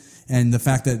fortune. And the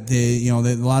fact that a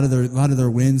lot of their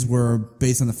wins were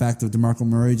based on the fact of DeMarco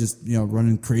Murray just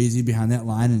running crazy behind that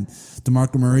line, and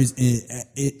DeMarco Murray's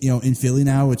in Philly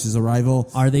now, which is a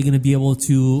rival. Are they going to be able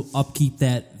to upkeep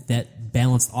that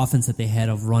balanced offense that they had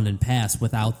of run and pass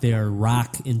without their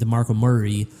rock in DeMarco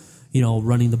Murray,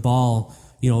 running the ball,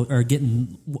 or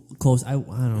getting close? I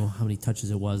don't know how many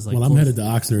touches it was. Well, I'm headed to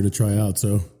Oxnard to try out,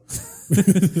 so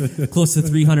close to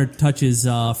 300 touches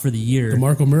for the year.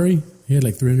 DeMarco Murray. He had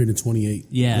like 328.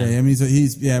 Yeah, I mean, so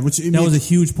that was a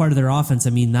huge part of their offense. I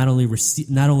mean, not only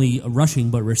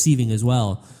rushing but receiving as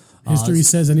well. History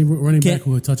says any running back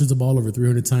who touches the ball over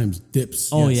 300 times dips.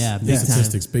 Oh yeah, big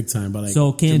statistics, big time. But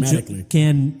so dramatically.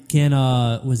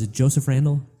 Was it Joseph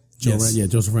Randall?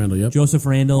 Joseph Randall. Yep. Joseph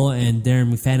Randall and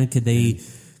Darren McFadden.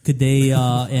 Could they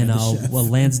and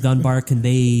Lance Dunbar, can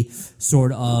they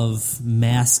sort of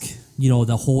mask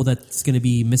the hole that's going to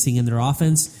be missing in their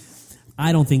offense?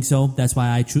 I don't think so. That's why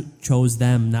I chose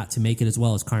them not to make it as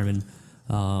well as Carmen.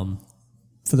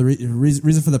 For the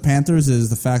reason for the Panthers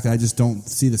is the fact that I just don't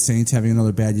see the Saints having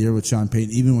another bad year with Sean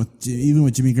Payton. Even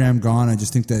with Jimmy Graham gone, I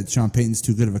just think that Sean Payton's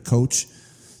too good of a coach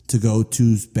to go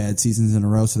 2 bad seasons in a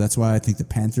row. So that's why I think the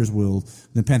Panthers won't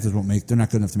make. They're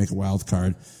not good enough to make a wild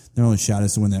card. Their only shot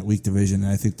is to win that weak division,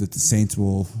 and I think that the Saints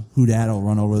will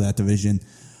run over that division.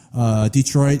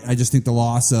 Detroit, I just think the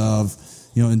loss of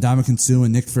Ndamukong Suh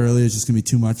and Nick Fairley is just going to be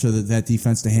too much of that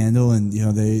defense to handle, and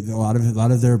a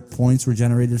lot of their points were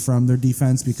generated from their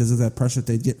defense because of that pressure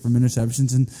they'd get from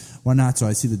interceptions and whatnot. So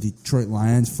I see the Detroit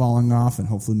Lions falling off, and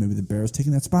hopefully maybe the Bears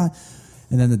taking that spot,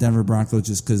 and then the Denver Broncos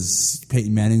just because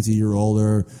Peyton Manning's a year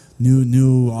older,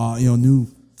 new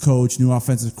coach, new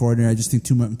offensive coordinator. I just think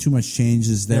too much change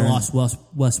is there. They lost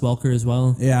Wes Welker as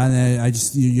well. Yeah, and I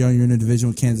just you're in a division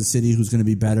with Kansas City, who's going to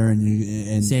be better,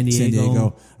 and San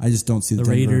Diego. I just don't see the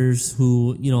Denver Raiders,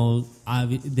 who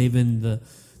they've been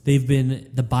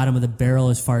the bottom of the barrel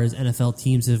as far as NFL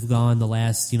teams have gone the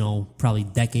last probably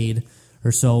decade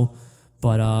or so.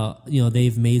 But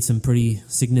they've made some pretty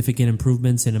significant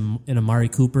improvements in Amari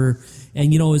Cooper,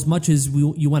 and as much as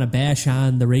you want to bash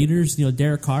on the Raiders,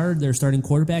 Derek Carr, their starting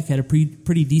quarterback, had a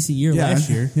pretty decent year last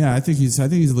year. Yeah, I think he's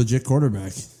a legit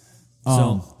quarterback.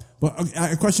 But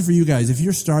a question for you guys: if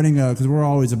you're starting, because we're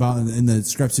always about in the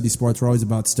Scrap City Sports, we're always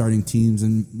about starting teams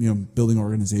and building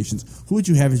organizations. Who would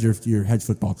you have as your head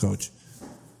football coach?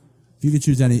 If you could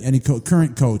choose any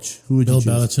current coach, who would you choose?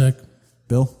 Bill Belichick.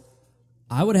 Bill.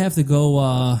 I would have to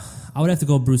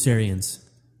go Bruce Arians.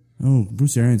 Oh,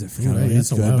 Bruce Arians! I forgot about he's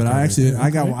good, but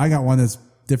I got one that's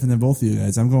different than both of you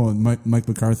guys. I'm going with Mike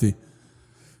McCarthy.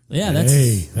 Yeah,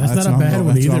 that's not a bad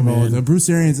one either, man. Bruce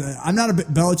Arians. I'm not a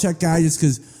Belichick guy just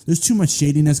because there's too much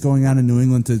shadiness going on in New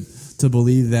England to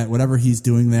believe that whatever he's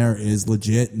doing there is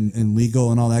legit and legal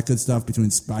and all that good stuff between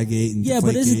Spygate and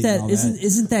but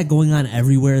isn't that going on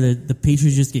everywhere? The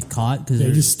Patriots just get caught because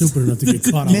they're just stupid enough to get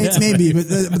caught. Maybe, but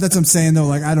that's what I'm saying though.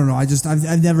 Like I don't know.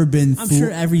 I've never been. I'm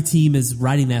sure every team is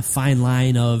riding that fine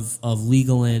line of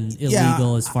legal and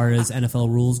illegal as far as NFL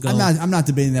rules go. I'm not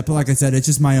debating that, but like I said, it's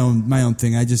just my own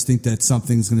thing. I just think that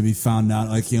something's going to be found out.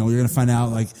 Like we're going to find out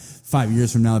like 5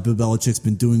 years from now that Bill Belichick's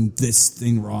been doing this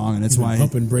thing wrong, and that's why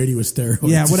pumping Brady with steroids.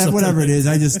 Yeah, whatever it is.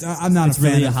 I'm not a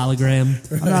fan. Really a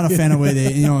hologram. I'm not a fan of the way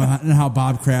they, and how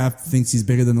Bob Kraft thinks he's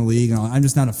bigger than the league. I'm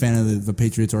just not a fan of the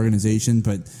Patriots organization.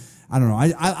 But I don't know.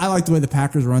 I like the way the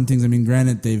Packers run things. I mean,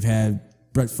 granted, they've had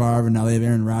Brett Favre and now they have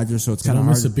Aaron Rodgers, so it's kind of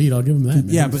hard. Miss a beat. I'll give them that. Man.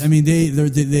 Yeah, but I mean, they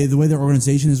the way their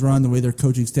organization is run, the way their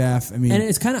coaching staff. I mean, and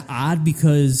it's kind of odd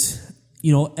because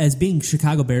as being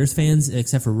Chicago Bears fans,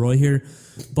 except for Roy here,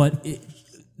 but.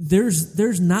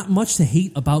 There's not much to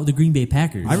hate about the Green Bay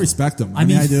Packers. I respect them. I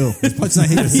mean, I do. As much as I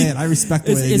hate to say it, I respect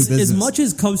the way they do business. As much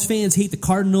as Cubs fans hate the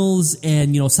Cardinals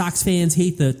and, Sox fans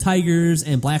hate the Tigers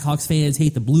and Blackhawks fans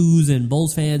hate the Blues and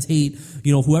Bulls fans hate,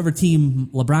 whoever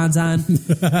team LeBron's on,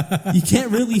 you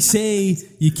can't really say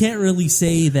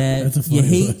that you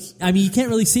hate. I mean, you can't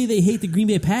really say they hate the Green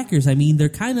Bay Packers. I mean, they're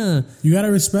kind of. You got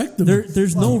to respect them.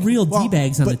 There's no real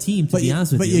D-bags on the team, to be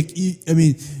honest with you. I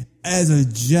mean, as a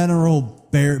general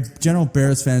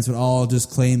Bears fans would all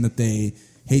just claim that they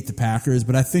hate the Packers,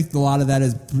 but I think a lot of that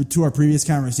is to our previous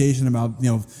conversation about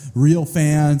real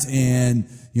fans and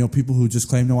people who just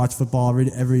claim to watch football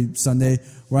every Sunday.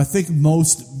 Where I think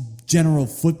most general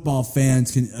football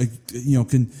fans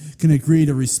can agree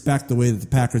to respect the way that the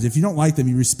Packers. If you don't like them,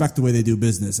 you respect the way they do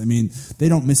business. I mean, they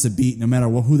don't miss a beat, no matter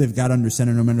who they've got under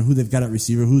center, no matter who they've got at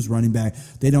receiver, who's running back.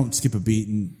 They don't skip a beat,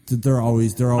 and they're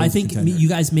always. I think contender. you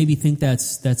guys maybe think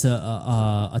that's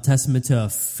a testament to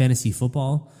fantasy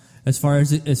football as far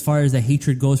as the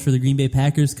hatred goes for the Green Bay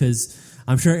Packers, because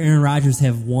I'm sure Aaron Rodgers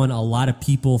have won a lot of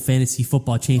people fantasy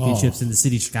football championships in the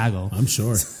city of Chicago. I'm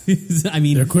sure. I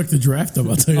mean, they're quick to draft them.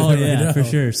 I'll tell you that right now. For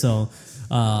sure. So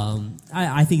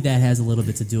I think that has a little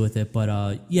bit to do with it. But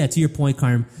to your point,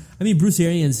 Carm, I mean, Bruce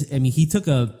Arians, he took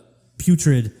a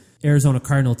putrid Arizona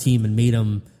Cardinal team and made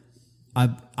them,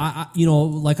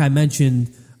 like I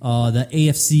mentioned, the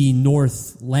AFC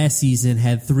North last season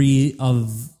had three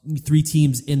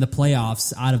teams in the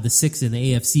playoffs out of the 6 in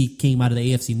the AFC came out of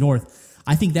the AFC North.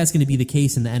 I think that's going to be the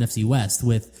case in the NFC West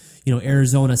with,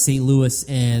 Arizona, St. Louis,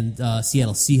 and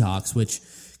Seattle Seahawks, which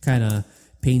kind of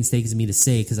painstaking me to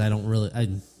say because I don't really.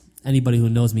 Anybody who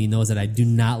knows me knows that I do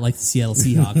not like the Seattle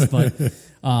Seahawks, but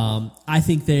I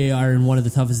think they are in one of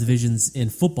the toughest divisions in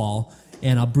football,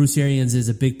 and Bruce Arians is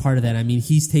a big part of that. I mean,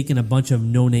 he's taken a bunch of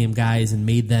no-name guys and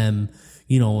made them,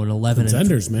 an 11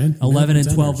 contenders, man. 11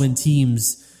 and 12 win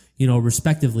teams,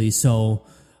 respectively. So.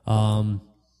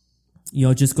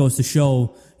 It just goes to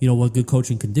show, what good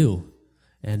coaching can do.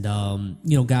 And,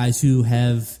 guys who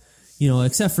have,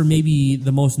 except for maybe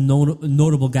the most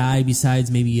notable guy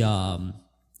besides maybe, who's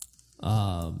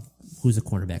a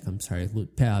cornerback? I'm sorry.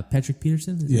 Patrick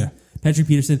Peterson? Patrick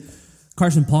Peterson.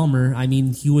 Carson Palmer, I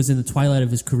mean, he was in the twilight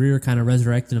of his career, kind of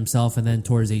resurrected himself and then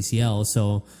tore his ACL.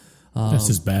 So, that's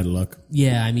just bad luck.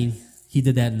 Yeah. I mean, he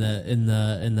did that in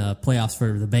the playoffs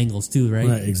for the Bengals too, right?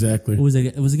 Right. Exactly. It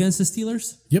was against the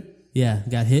Steelers? Yep. Yeah,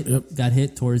 got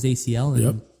hit, tore his ACL,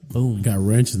 and boom, got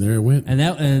wrenched, and there it went.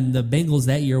 And the Bengals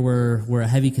that year were a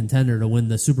heavy contender to win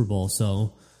the Super Bowl.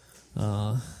 So,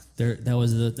 that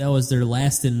was their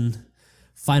last and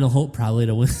final hope probably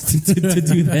to win to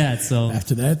do that. So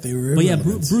after that, they were. But yeah,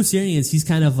 Bruce Arians, he's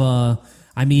kind of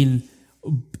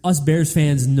us Bears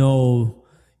fans know,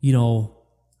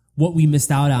 what we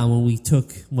missed out on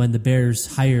when the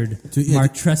Bears hired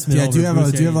Mark Trestman. Yeah, do you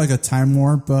have like a time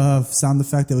warp sound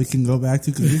effect that we can go back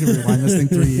to, because we can rewind this thing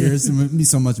 3 years and it would be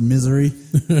so much misery.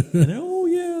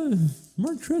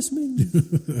 Mark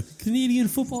Trestman, Canadian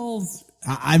football.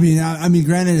 I mean,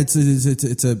 granted,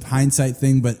 it's a hindsight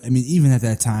thing, but I mean, even at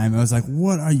that time, I was like,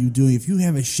 what are you doing? If you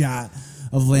have a shot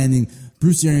of landing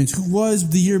Bruce Arians, who was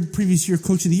the previous year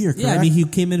Coach of the Year, correct? Yeah, I mean, he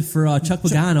came in for Chuck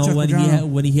Pagano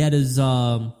when he had his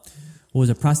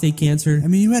prostate cancer. I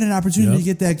mean, you had an opportunity to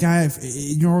get that guy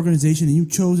in your organization, and you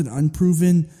chose an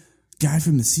unproven guy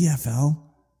from the CFL.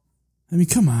 I mean,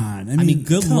 come on. I mean,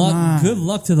 good luck. Good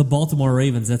luck to the Baltimore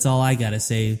Ravens. That's all I gotta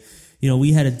say.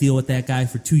 We had to deal with that guy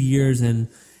for 2 years, and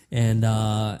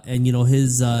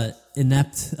his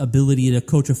inept ability to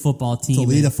coach a football team, to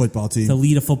lead a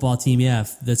football team. Yeah,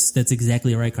 that's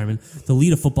exactly right, Carmen. To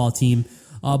lead a football team.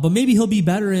 But maybe he'll be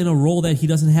better in a role that he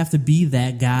doesn't have to be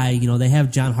that guy. They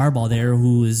have John Harbaugh there,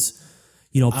 who is,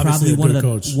 probably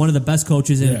one of the best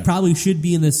coaches, and probably should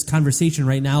be in this conversation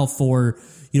right now for,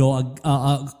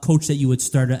 a coach that you would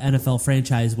start an NFL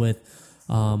franchise with.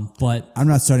 But I'm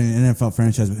not starting an NFL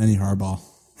franchise with any Harbaugh.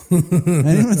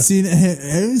 Anyone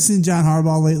seen John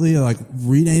Harbaugh lately? Or like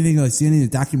read anything? Like see any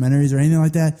of the documentaries or anything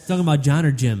like that? Talking about John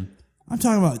or Jim? I'm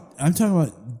talking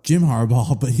about Jim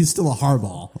Harbaugh, but he's still a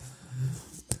Harbaugh.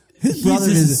 His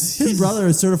brother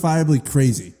is certifiably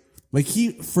crazy. Like,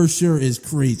 he for sure is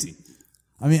crazy.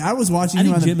 I mean, I was watching. I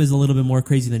think Jim is a little bit more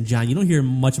crazy than John. You don't hear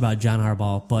much about John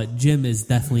Harbaugh, but Jim is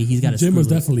definitely Jim was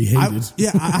definitely hated.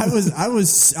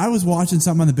 I was watching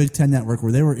something on the Big Ten Network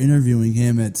where they were interviewing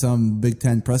him at some Big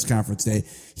Ten press conference day.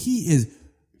 He is.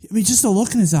 I mean, just a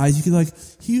look in his eyes, you could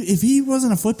if he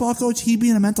wasn't a football coach, he'd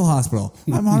be in a mental hospital.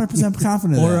 I'm 100%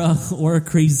 confident. Or a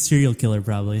crazy serial killer,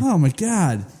 probably. Oh my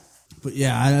God. But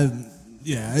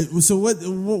so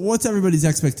what's everybody's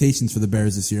expectations for the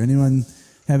Bears this year? Anyone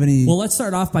have any? Well, let's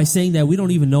start off by saying that we don't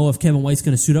even know if Kevin White's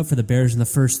going to suit up for the Bears in the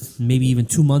first maybe even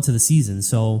 2 months of the season.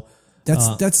 So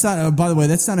that's not. By the way,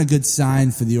 that's not a good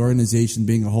sign for the organization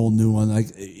being a whole new one.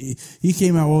 Like he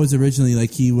came out, what was originally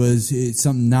like he was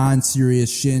some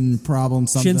non-serious shin problem,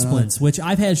 shin splints, which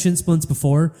I've had shin splints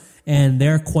before. And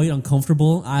they're quite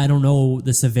uncomfortable. I don't know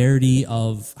the severity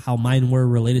of how mine were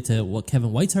related to what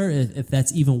Kevin White's are, if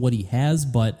that's even what he has,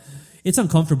 but it's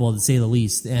uncomfortable to say the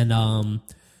least. And,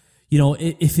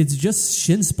 if it's just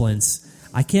shin splints,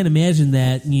 I can't imagine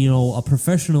that, a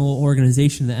professional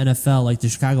organization in the NFL like the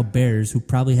Chicago Bears, who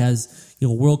probably has,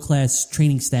 world-class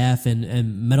training staff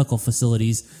and medical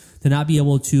facilities, to not be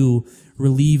able to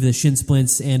relieve the shin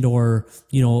splints and or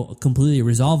completely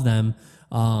resolve them.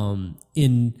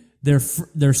 In their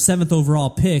 7th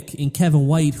overall pick in Kevin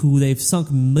White, who they've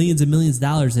sunk millions and millions of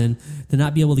dollars in to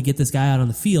not be able to get this guy out on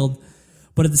the field.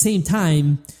 But at the same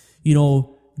time,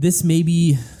 this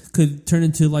maybe could turn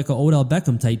into like an Odell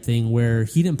Beckham type thing where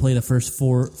he didn't play the first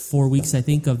four weeks, I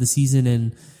think, of the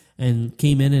season and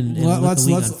came in and lit the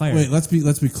league on fire. Wait, let's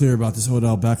be clear about this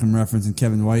Odell Beckham reference and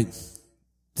Kevin White.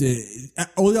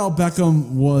 Odell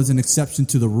Beckham was an exception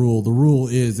to the rule. The rule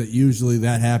is that usually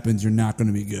that happens, you're not going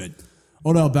to be good.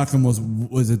 Odell Beckham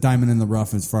was a diamond in the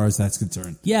rough as far as that's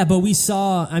concerned. Yeah, but we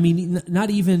saw, you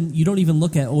don't even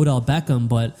look at Odell Beckham,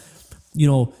 but,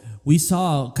 we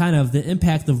saw kind of the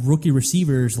impact of rookie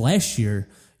receivers last year,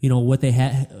 what they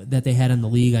had in the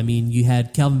league. I mean, you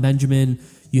had Kelvin Benjamin,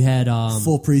 you had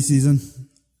full preseason.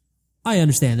 I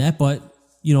understand that, but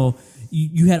you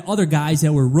had other guys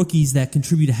that were rookies that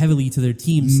contributed heavily to their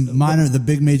teams. The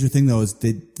big major thing though is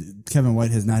Kevin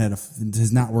White has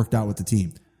not worked out with the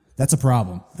team. That's a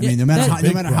problem. I mean, no matter how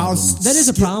that is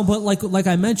a problem. But like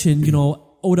I mentioned,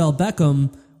 Odell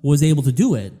Beckham was able to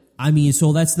do it. I mean,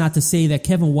 so that's not to say that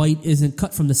Kevin White isn't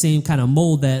cut from the same kind of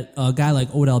mold that a guy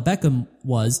like Odell Beckham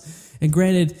was. And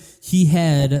granted, he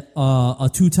had a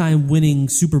 2-time winning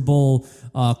Super Bowl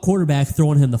quarterback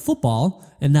throwing him the football,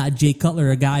 and not Jay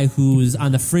Cutler, a guy who's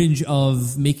on the fringe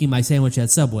of making my sandwich at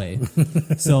Subway.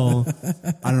 So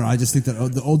I don't know. I just think that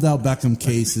the Odell Beckham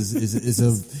case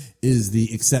is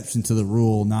the exception to the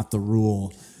rule, not the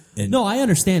rule. No, I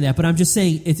understand that, but I'm just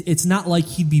saying it's not like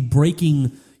he'd be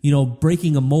breaking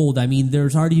a mold. I mean,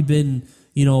 there's already been,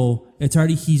 he's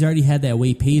already had that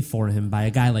way paid for him by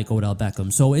a guy like Odell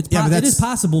Beckham. So it is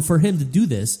possible for him to do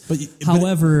this.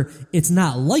 However, it's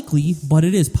not likely, but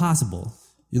it is possible.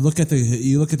 You look at the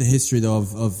history though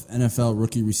of NFL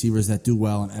rookie receivers that do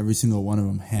well, and every single one of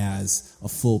them has a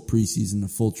full preseason, a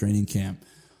full training camp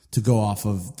to go off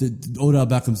of. Odell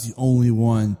Beckham's the only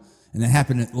one, and that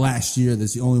happened last year.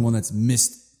 That's the only one that's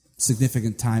missed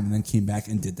significant time and then came back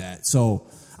and did that. So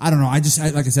I don't know. I just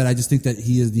think that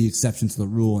he is the exception to the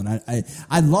rule, and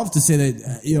I'd love to say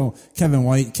that Kevin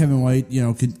White can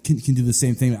do the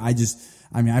same thing.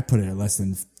 I put it at less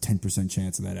than 10%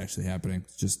 chance of that actually happening.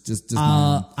 Just.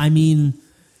 I mean,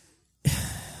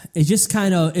 it just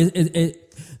kind of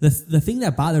the thing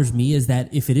that bothers me is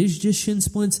that if it is just shin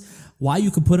splints, why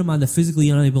you could put him on the physically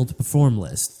unable to perform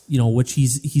list? Which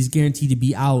he's guaranteed to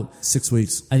be out 6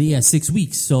 weeks. I think 6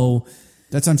 weeks. So.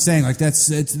 That's what I'm saying. Like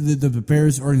the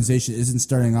Bears organization isn't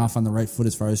starting off on the right foot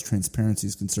as far as transparency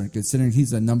is concerned. Considering he's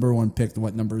the number 1 pick,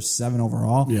 number 7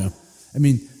 overall. Yeah. I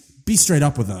mean, be straight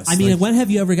up with us. I mean, when have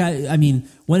you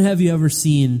ever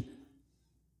seen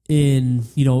in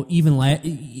even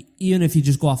if you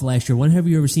just go off last year, when have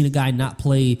you ever seen a guy not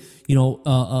play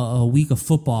a week of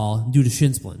football due to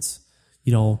shin splints?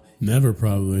 Never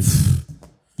probably.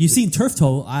 You've seen turf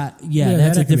toe.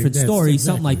 That's a different story,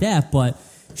 something like that, but.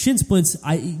 Shin splints,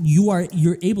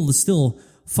 you're able to still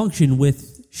function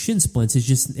with shin splints. It's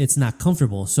just it's not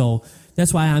comfortable. So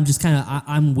that's why I'm just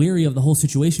I'm wary of the whole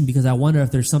situation because I wonder if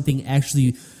there's something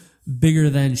actually bigger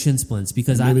than shin splints.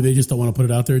 Because maybe they just don't want to put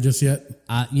it out there just yet.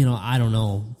 I don't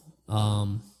know.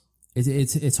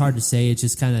 It's hard to say. It's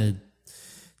just kind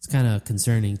of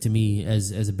concerning to me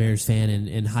as a Bears fan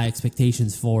and high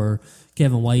expectations for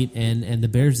Kevin White and the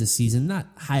Bears this season. Not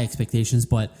high expectations,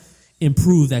 but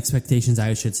improved expectations,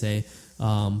 I should say,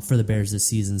 for the Bears this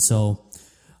season. So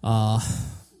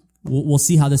we'll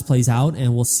see how this plays out,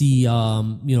 and we'll see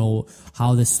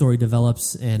how this story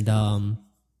develops, and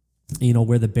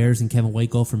where the Bears and Kevin White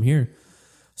go from here.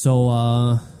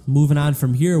 So moving on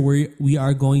from here, we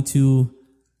are going to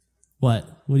what?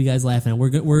 What are you guys laughing at?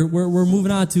 We're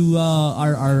moving on to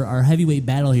our heavyweight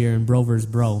battle here in Bro vs.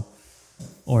 Bro,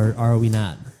 or are we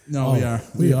not? No, we are.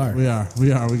 We are. We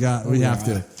have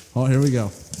to. Oh, here we go.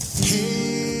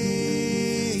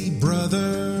 Hey,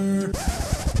 brother.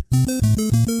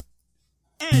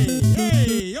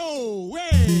 Hey, oh,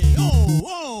 hey,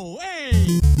 oh,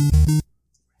 hey.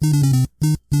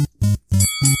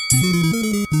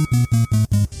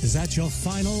 Is that your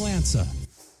final answer?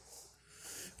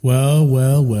 Well,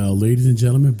 ladies and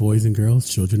gentlemen, boys and girls,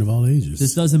 children of all ages.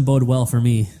 This doesn't bode well for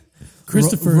me.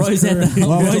 Christopher, Roy's at the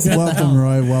helm. Welcome,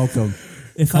 Roy. Welcome.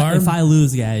 If I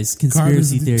lose, guys,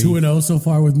 conspiracy theory. 2-0 so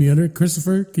far with me under.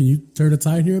 Christopher, can you turn the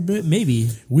tide here a bit? Maybe.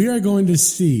 We are going to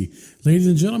see, ladies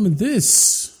and gentlemen,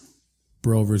 this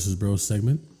Bro versus Bro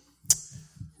segment.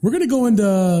 We're going to go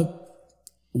into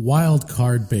wild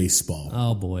card baseball.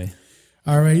 Oh, boy.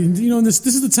 All right. And, this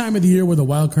is the time of the year where the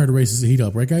wild card races heat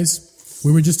up, right, guys?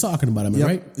 We were just talking about him,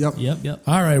 right? Yep. Yep.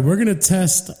 All right, we're going to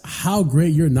test how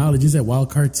great your knowledge is at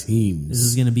wildcard teams. This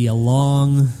is going to be a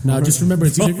long. Now, just remember,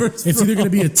 it's either going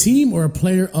to be a team or a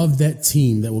player of that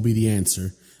team that will be the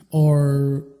answer,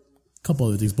 or a couple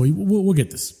other things. But we'll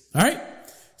get this. All right.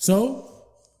 So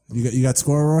you got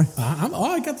score, Roy?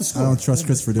 I got the score. I don't trust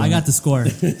Christopher doing I got the score. I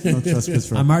don't trust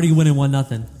Christopher. I'm already winning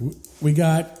 1-0. We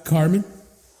got Carmen,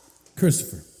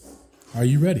 Christopher. Are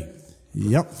you ready?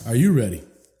 Yep. Are you ready?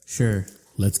 Sure.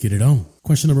 Let's get it on.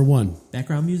 Question number 1.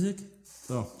 Background music?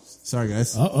 Oh, sorry,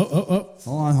 guys. Oh.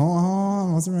 Hold on.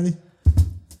 I wasn't ready.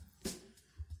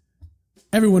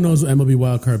 Everyone knows what MLB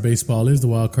Wildcard Baseball is, the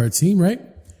wildcard team, right?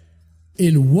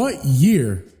 In what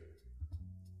year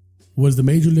was the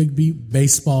Major League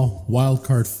Baseball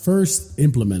wildcard first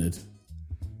implemented?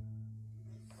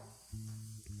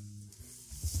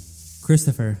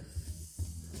 Christopher.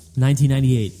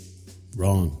 1998.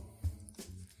 Wrong.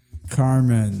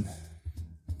 Carmen.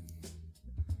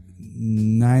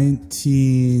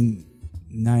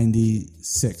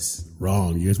 1996.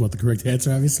 Wrong. You guys want the correct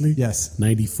answer, obviously? Yes.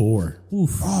 94.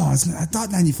 Oof. Oh, I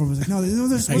thought 94 was like, no, You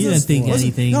didn't think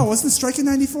anything. No, wasn't the strike in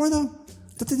 94 though? I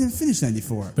thought they didn't finish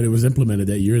 94. But it was implemented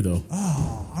that year, though.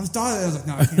 Oh, I was like,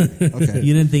 no, I can't. Okay.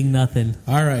 You didn't think nothing.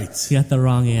 All right. You got the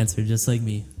wrong answer, just like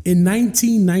me. In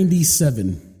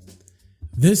 1997,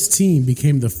 this team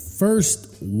became the first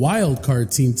wild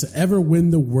card team to ever win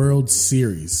the World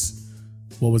Series.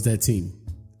 What was that team?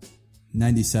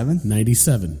 97?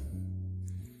 97.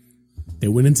 They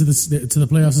went into the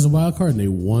playoffs as a wild card and they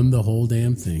won the whole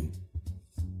damn thing.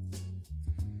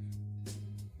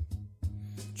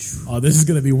 Oh, this is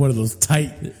going to be one of those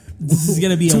tight. This is going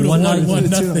to be a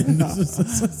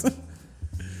 1-0.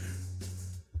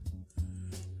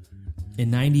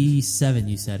 In 97,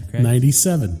 you said, correct?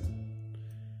 97.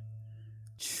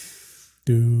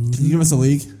 Dude. Can you give us a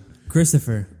league?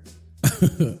 Christopher.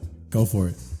 Go for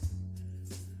it.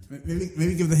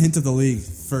 Maybe give the hint of the league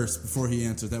first before he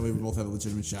answers. That way we both have a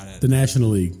legitimate shot at it. The National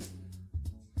League.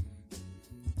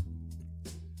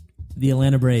 The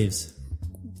Atlanta Braves.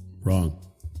 Wrong.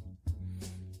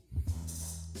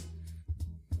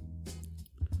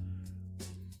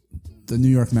 The New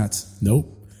York Mets.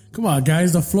 Nope. Come on,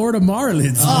 guys. The Florida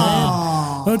Marlins.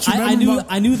 Man. Don't you remember?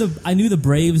 I knew the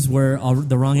Braves were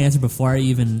the wrong answer before I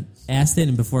even asked it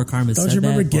and before Carmen said that. Don't you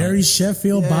remember Gary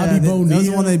Sheffield, Bobby Bonilla? That was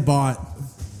the one they bought.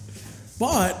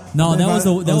 No, that was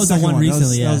the one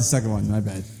recently. That was the second one. My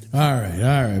bad. All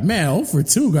right. Man, 0 for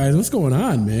 2, guys. What's going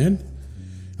on, man?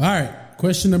 All right.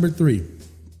 Question number 3.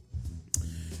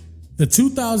 The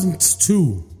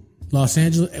 2002 Los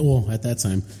Angeles, well, at that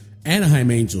time,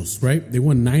 Anaheim Angels, right? They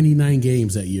won 99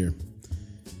 games that year.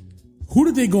 Who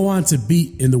did they go on to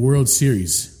beat in the World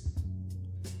Series?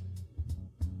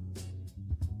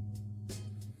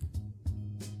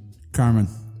 Carmen.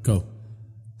 Go.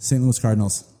 St. Louis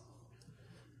Cardinals.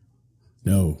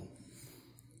 No.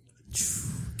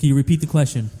 Can you repeat the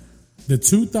question? The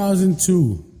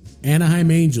 2002 Anaheim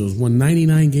Angels won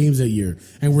 99 games that year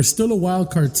and were still a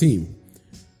wild card team.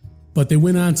 But they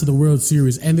went on to the World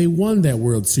Series and they won that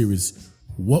World Series.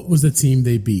 What was the team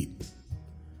they beat?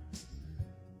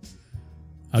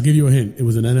 I'll give you a hint. It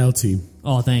was an NL team.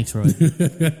 Oh, thanks, Roy.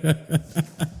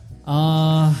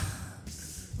 I'm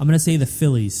going to say the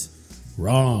Phillies.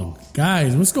 Wrong.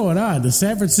 Guys, what's going on? The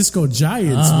San Francisco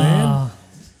Giants, man.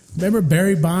 Remember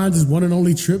Barry Bonds' one and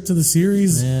only trip to the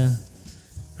series? Yeah.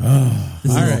 All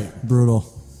right. Brutal.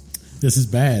 This is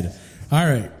bad. All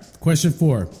right. Question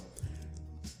 4.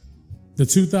 The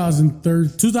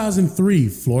 2003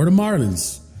 Florida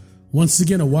Marlins. Once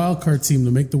again, a wild card team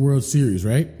to make the World Series,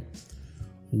 right?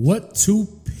 What 2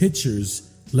 pitchers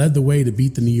led the way to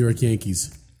beat the New York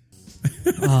Yankees?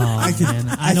 Oh,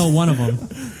 man. I know one of them.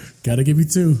 Gotta give you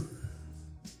 2.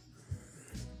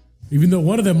 Even though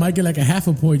one of them might get like a half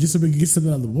a point just so we can get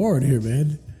something on the board here,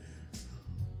 man.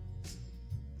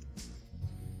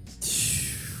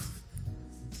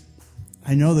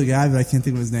 I know the guy, but I can't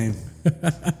think of his name.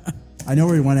 I know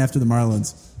where he went after the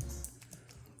Marlins.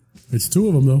 It's 2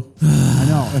 of them, though. I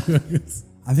know.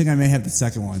 I think I may have the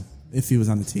second one if he was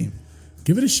on the team.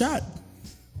 Give it a shot.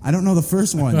 I don't know the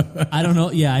first one. I don't know.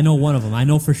 Yeah, I know one of them. I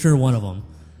know for sure one of them.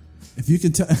 If you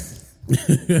could tell.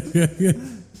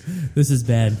 This is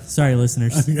bad. Sorry,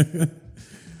 listeners.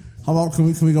 How about, can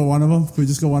we go one of them? Can we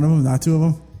just go one of them, not 2 of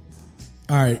them?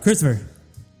 All right. Christopher.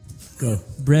 Go.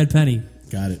 Brad Penny.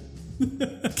 Got it.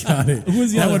 Got it. Who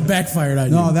was the that other? one backfired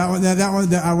on No, you. that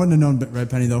one, I wouldn't have known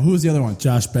Red Penny, though. Who was the other one?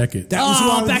 Josh Beckett. That was who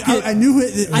I, Beckett. I knew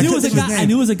it. I knew it was a guy. I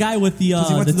knew it was a guy with the He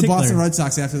went to the tickler. Boston Red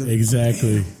Sox after the.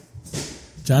 Exactly.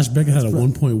 Josh Beckett had a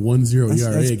 1.10 ERA against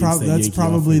the Yankee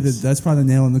offense. That's probably the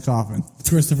nail in the coffin.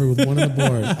 Christopher with one on the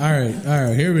board. All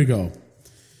right, here we go.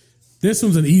 This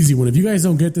one's an easy one. If you guys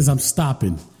don't get this, I'm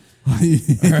stopping. You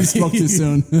spoke too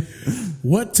soon.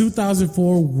 What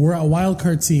 2004 wild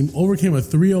card team overcame a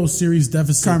 3-0 series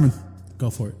deficit? Carmen. Go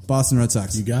for it. Boston Red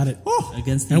Sox. You got it.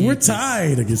 Against the And Yankees. we're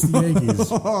tied against the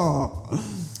Yankees.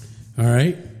 All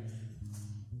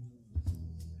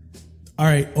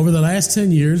right. Over the last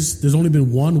 10 years, there's only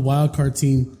been one wild card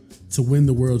team to win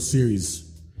the World Series.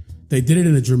 They did it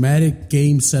in a dramatic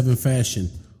Game 7 fashion.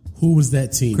 Who was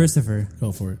that team? Christopher.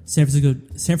 Go for it. San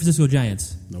Francisco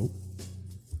Giants. Nope.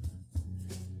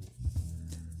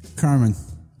 Carmen.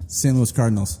 St. Louis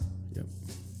Cardinals. Yep.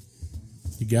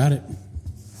 You got it.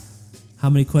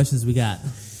 How many questions we got?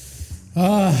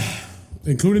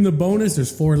 Including the bonus,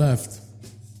 there's 4 left.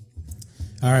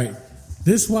 All right.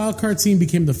 This wild card team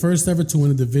became the first ever to win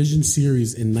a division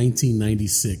series in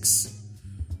 1996.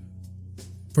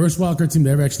 First wild card team to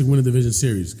ever actually win a division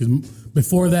series. Because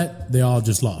before that, they all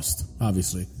just lost,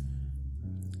 obviously.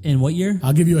 In what year?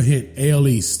 I'll give you a hint. AL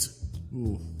East.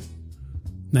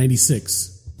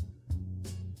 96.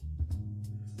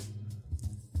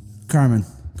 Carmen.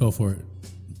 Go for it.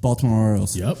 Baltimore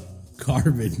Orioles. Yep.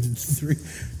 Carbon. 3.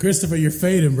 Christopher, you're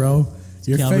fading, bro.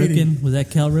 You're Cal fading. Ripken? Was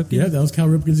that Cal Ripken? Yeah, that was Cal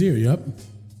Ripken's year. Yep.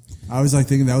 I was like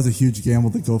thinking that was a huge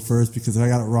gamble to go first because if I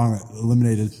got it wrong, I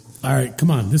eliminated. All right, come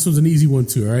on. This was an easy one,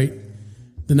 too, all right?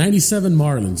 The 97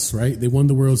 Marlins, right? They won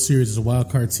the World Series as a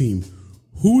wild card team.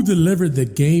 Who delivered the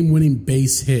game-winning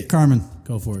base hit? Carmen.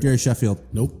 Go for it. Gary Sheffield.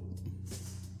 Nope.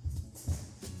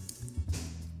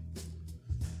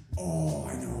 Oh,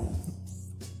 I know.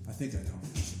 I think I know.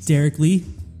 Derek Lee?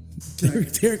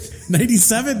 Derek,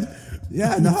 97?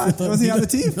 Yeah, no, was he on the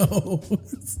team?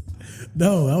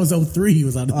 No, that was 03. He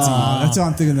was on the team. That's what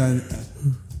I'm thinking. Then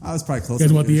I was probably close. You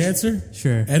guys want the answer?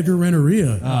 Sure. Edgar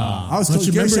Renteria. I was Don't close.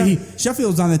 you Gary remember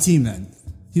Sheffield was on the team then.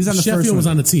 He was on the first Sheffield one. was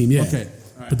on the team, yeah. Okay.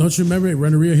 But don't you remember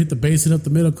Renteria hit the base hit up the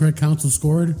middle, Craig Counsell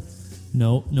scored?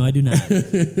 No, I do not.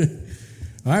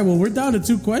 All right, well, we're down to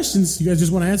 2 questions. You guys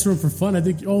just want to answer them for fun? I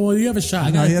think. Oh, well, you have a shot.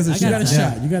 I got- he has a I You got a got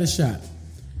shot. shot. You got a shot.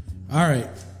 All right.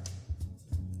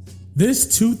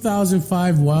 This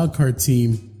 2005 wildcard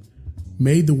team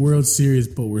made the World Series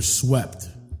but were swept.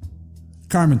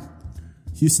 Carmen.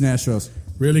 Houston Astros.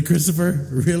 Really, Christopher?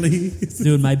 Really?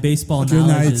 Dude, my baseball Good knowledge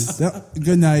night. is... Yep.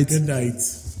 Good night. Good night.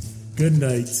 Good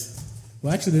night.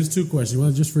 Well, actually, there's 2 questions. You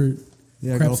want just for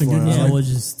Yeah, craps go and for it. giggles? Yeah, we'll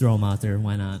just throw them out there.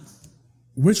 Why not?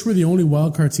 Which were the only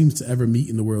wildcard teams to ever meet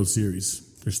in the World Series?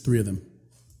 There's 3 of them.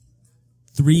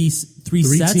 Three 3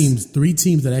 sets? teams. 3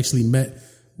 teams that actually met.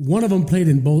 One of them played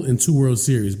in 2 World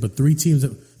Series, but 3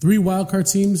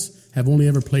 wildcard teams have only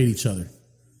ever played each other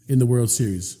in the World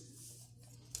Series.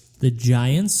 The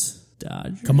Giants?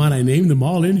 Dodgers? Come on, I named them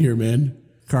all in here, man.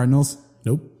 Cardinals.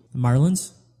 Nope.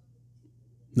 Marlins?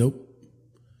 Nope.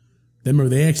 Remember,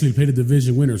 they actually played a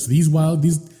division winner. So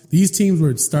these teams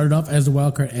were started off as the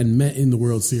wild card and met in the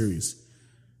World Series.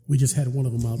 We just had one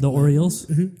of them out. The Orioles?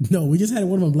 No, we just had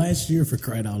one of them last year, for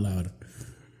crying out loud.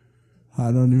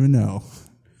 I don't even know.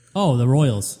 Oh, the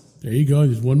Royals. There you go.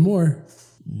 There's one more.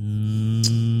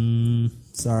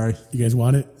 Sorry. You guys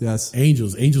want it? Yes.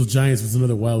 Angels. Giants was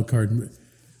another wild card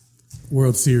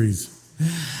World Series.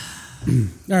 All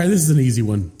right, this is an easy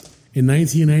one. In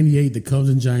 1998, the Cubs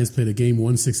and Giants played a game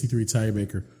 163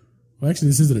 tiebreaker. Well, actually,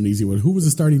 this isn't an easy one. Who was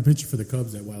the starting pitcher for the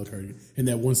Cubs that wild card in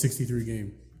that 163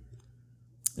 game?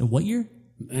 And what year?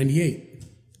 98.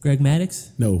 Greg Maddux?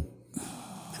 No.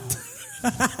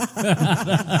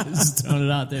 Just throwing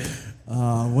it out there.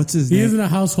 What's his He name? isn't a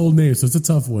household name, so it's a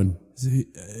tough one.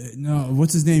 No,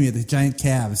 what's his name? He had the giant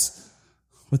calves.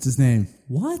 What's his name?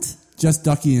 What? Just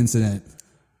Ducky incident.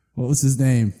 What was his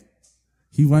name?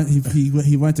 He went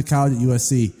to college at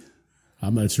USC.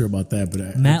 I'm not sure about that,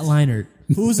 but Matt Leinart.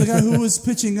 Who was the guy who was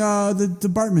pitching the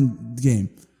Bartman game?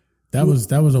 that was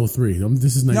 03.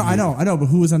 This is 98. No, I know, but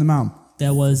who was on the mound?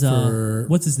 That was, For-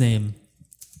 what's his name?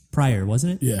 Pryor,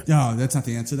 wasn't it? Yeah. No, that's not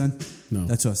the answer then. No.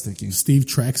 That's what I was thinking. Steve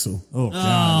Traxel. Oh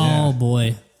Oh,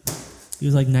 boy. He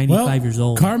was like 95 years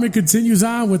old. Carmen continues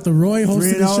on with the Roy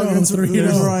hosting the 3-0 show. against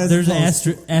 3-0. Roy. There's an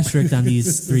asterisk on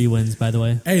these 3 wins, by the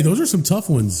way. Hey, those are some tough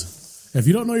ones. If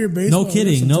you don't know your baseball, No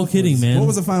kidding, man. What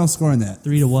was the final score in that?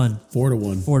 3-1.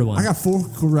 4-1. 4-1. I got 4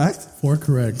 correct. 4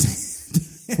 correct.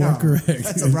 4 correct.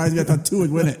 That surprised me. I thought 2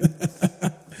 would win it.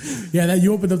 Yeah, that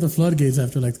you opened up the floodgates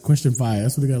after like question 5.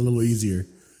 That's when it got a little easier.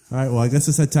 All right, well, I guess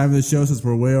it's that time of the show since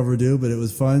we're way overdue, but it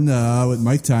was fun with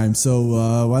Mike Time.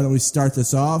 So why don't we start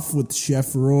this off with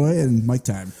Chef Roy and Mike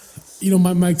Time? You know,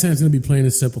 my Mike Time's going to be plain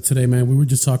and simple today, man. We were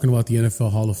just talking about the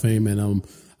NFL Hall of Fame, and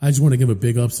I just want to give a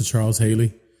big ups to Charles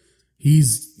Haley.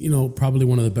 He's, probably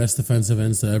one of the best defensive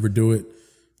ends to ever do it.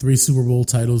 3 Super Bowl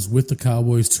titles with the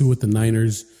Cowboys, 2 with the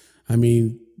Niners. I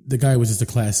mean, the guy was just a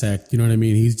class act. You know what I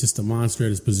mean? He's just a monster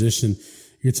at his position.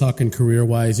 You're talking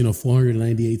career-wise,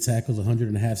 498 tackles,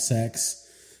 100.5 sacks,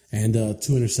 and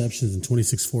 2 interceptions and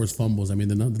 26 forced fumbles. I mean,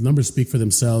 the numbers speak for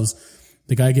themselves.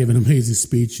 The guy gave an amazing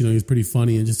speech. He was pretty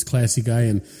funny and just a classy guy.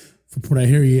 And from what I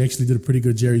hear, he actually did a pretty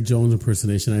good Jerry Jones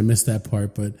impersonation. I missed that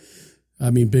part, but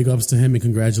I mean, big ups to him and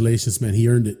congratulations, man. He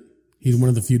earned it. He's one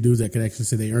of the few dudes that could actually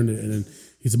say they earned it, and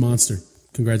he's a monster.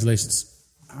 Congratulations.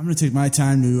 I'm going to take my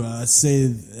time to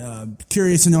say,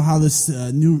 curious to know how this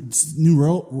new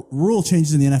rule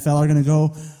changes in the NFL are going to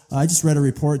go. I just read a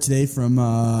report today from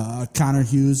Connor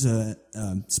Hughes,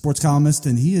 sports columnist,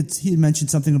 and he had mentioned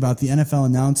something about the NFL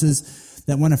announces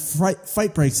that when a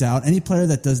fight breaks out, any player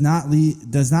that does not leave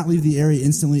the area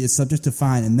instantly is subject to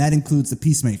fine, and that includes the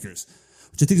peacemakers,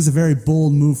 which I think is a very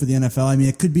bold move for the NFL. I mean,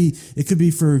 it could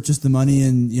be for just the money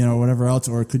and, whatever else,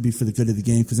 or it could be for the good of the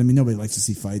game. Because, I mean, nobody likes to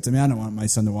see fights. I mean, I don't want my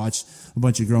son to watch a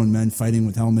bunch of grown men fighting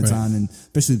with helmets on, and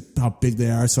especially how big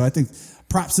they are. So I think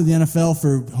props to the NFL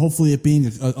for hopefully it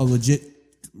being a legit,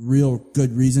 real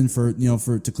good reason for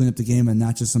to clean up the game and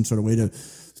not just some sort of way to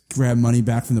grab money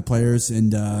back from the players.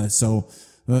 And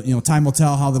time will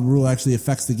tell how the rule actually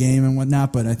affects the game and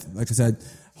whatnot. But like I said,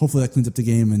 hopefully that cleans up the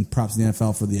game, and props to the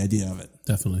NFL for the idea of it.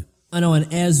 Definitely. I know,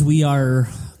 and as we are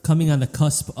coming on the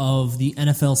cusp of the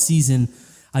NFL season,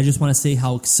 I just want to say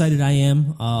how excited I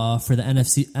am for the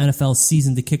NFL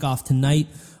season to kick off tonight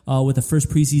with the first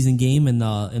preseason game in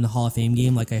the Hall of Fame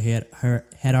game, like I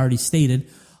had already stated,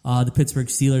 the Pittsburgh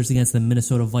Steelers against the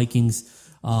Minnesota Vikings.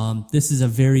 This is a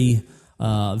very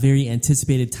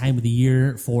anticipated time of the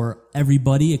year for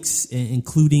everybody,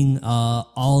 including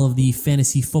all of the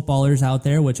fantasy footballers out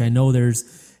there, which I know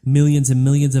there's millions and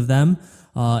millions of them,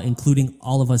 including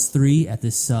all of us 3 at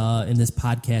this in this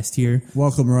podcast here.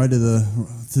 Welcome, Roy, to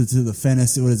the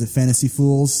fantasy. What is it? Fantasy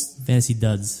Fools, Fantasy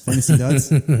Duds, Fantasy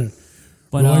Duds.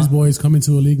 But Roy's boys coming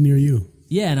to a league near you.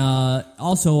 Yeah, and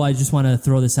also I just want to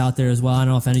throw this out there as well. I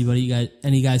don't know if any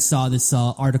of you guys saw this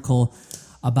article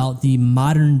about the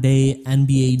modern day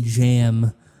NBA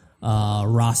Jam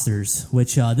rosters,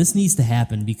 which this needs to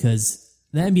happen because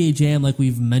the NBA Jam, like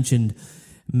we've mentioned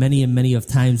many and many of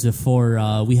times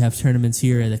before, we have tournaments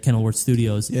here at the Kenilworth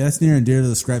Studios. Yeah, that's near and dear to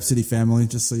the Scrap City family,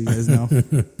 just so you guys know.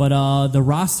 But the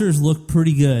rosters look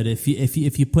pretty good. If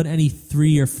you put any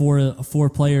 3 or 4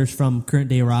 players from current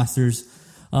day rosters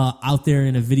out there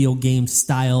in a video game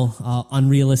style,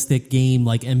 unrealistic game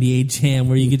like NBA Jam,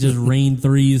 where you could just rain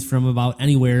threes from about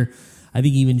anywhere. I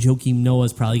think even Joakim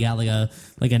Noah's probably got like a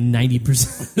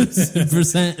 90% just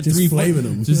three flaming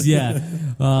them. Just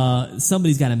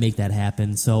somebody's got to make that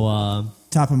happen. So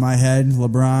top of my head,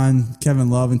 LeBron, Kevin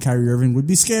Love, and Kyrie Irving would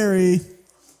be scary.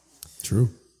 True.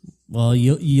 Well,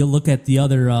 you look at the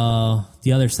other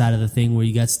side of the thing where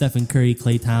you got Stephen Curry,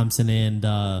 Klay Thompson, and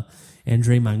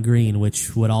Draymond Green,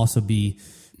 which would also be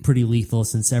pretty lethal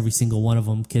since every single one of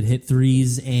them could hit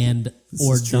threes or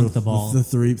dunk the ball. The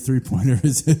three-pointer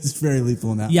is very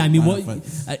lethal in that. Yeah, I mean,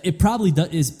 it probably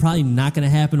is probably not going to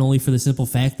happen, only for the simple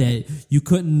fact that you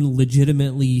couldn't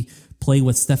legitimately play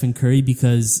with Stephen Curry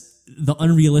because the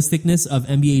unrealisticness of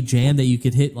NBA Jam that you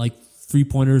could hit like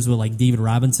 3-pointers with like David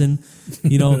Robinson.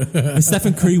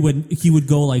 Stephen Curry would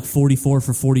go like 44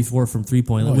 for 44 from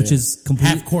 3-point, which is complete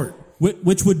half court.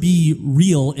 Which would be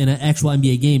real in an actual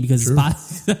NBA game because I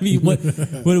mean, what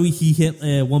do he hit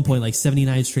at one point, like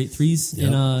 79 straight threes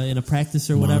in a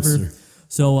practice or whatever. Monster.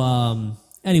 So,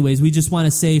 anyways, we just want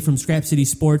to say from Scrap City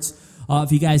Sports,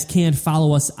 if you guys can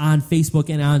follow us on Facebook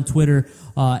and on Twitter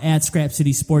at Scrap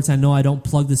City Sports. I know I don't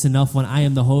plug this enough when I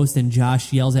am the host and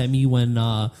Josh yells at me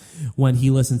when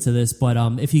he listens to this, but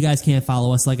if you guys can't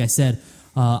follow us, like I said,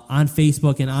 on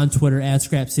Facebook and on Twitter at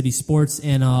Scrap City Sports,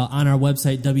 and on our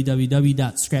website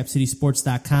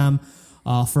www.scrapcitysports.com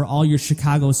for all your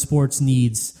Chicago sports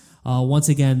needs. Once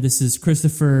again, this is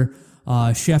Christopher,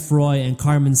 Chef Roy, and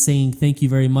Carmen saying thank you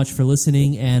very much for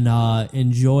listening, and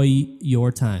enjoy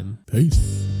your time.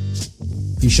 Peace.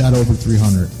 He shot over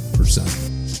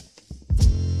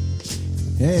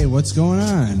 300%. Hey, what's going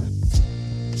on?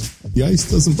 The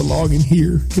ice doesn't belong in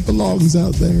here. It belongs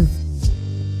out there.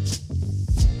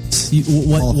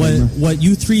 What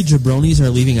you 3 jabronis are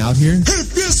leaving out here?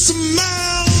 If you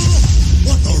smell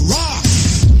what the Rock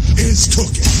is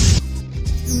cooking.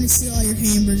 I want to see all your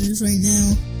hamburgers right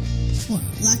now.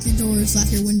 Lock your doors,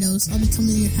 lock your windows. I'll be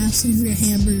coming to your house looking for your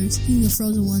hamburgers, even the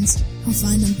frozen ones. I'll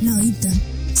find them and I'll eat them.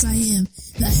 Because I am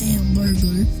the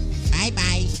Hamburglar.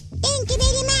 Bye-bye. Thank you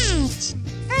very much.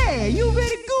 Hey, you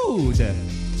very good.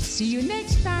 See you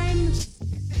next time.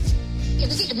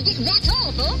 That's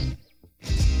all, folks.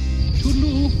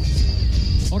 Toodaloo.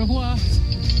 Au revoir.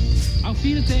 Auf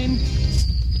Wiedersehen.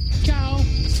 Ciao.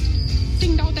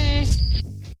 Ding dao day.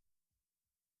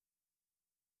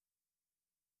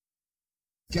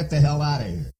 Get the hell out of here.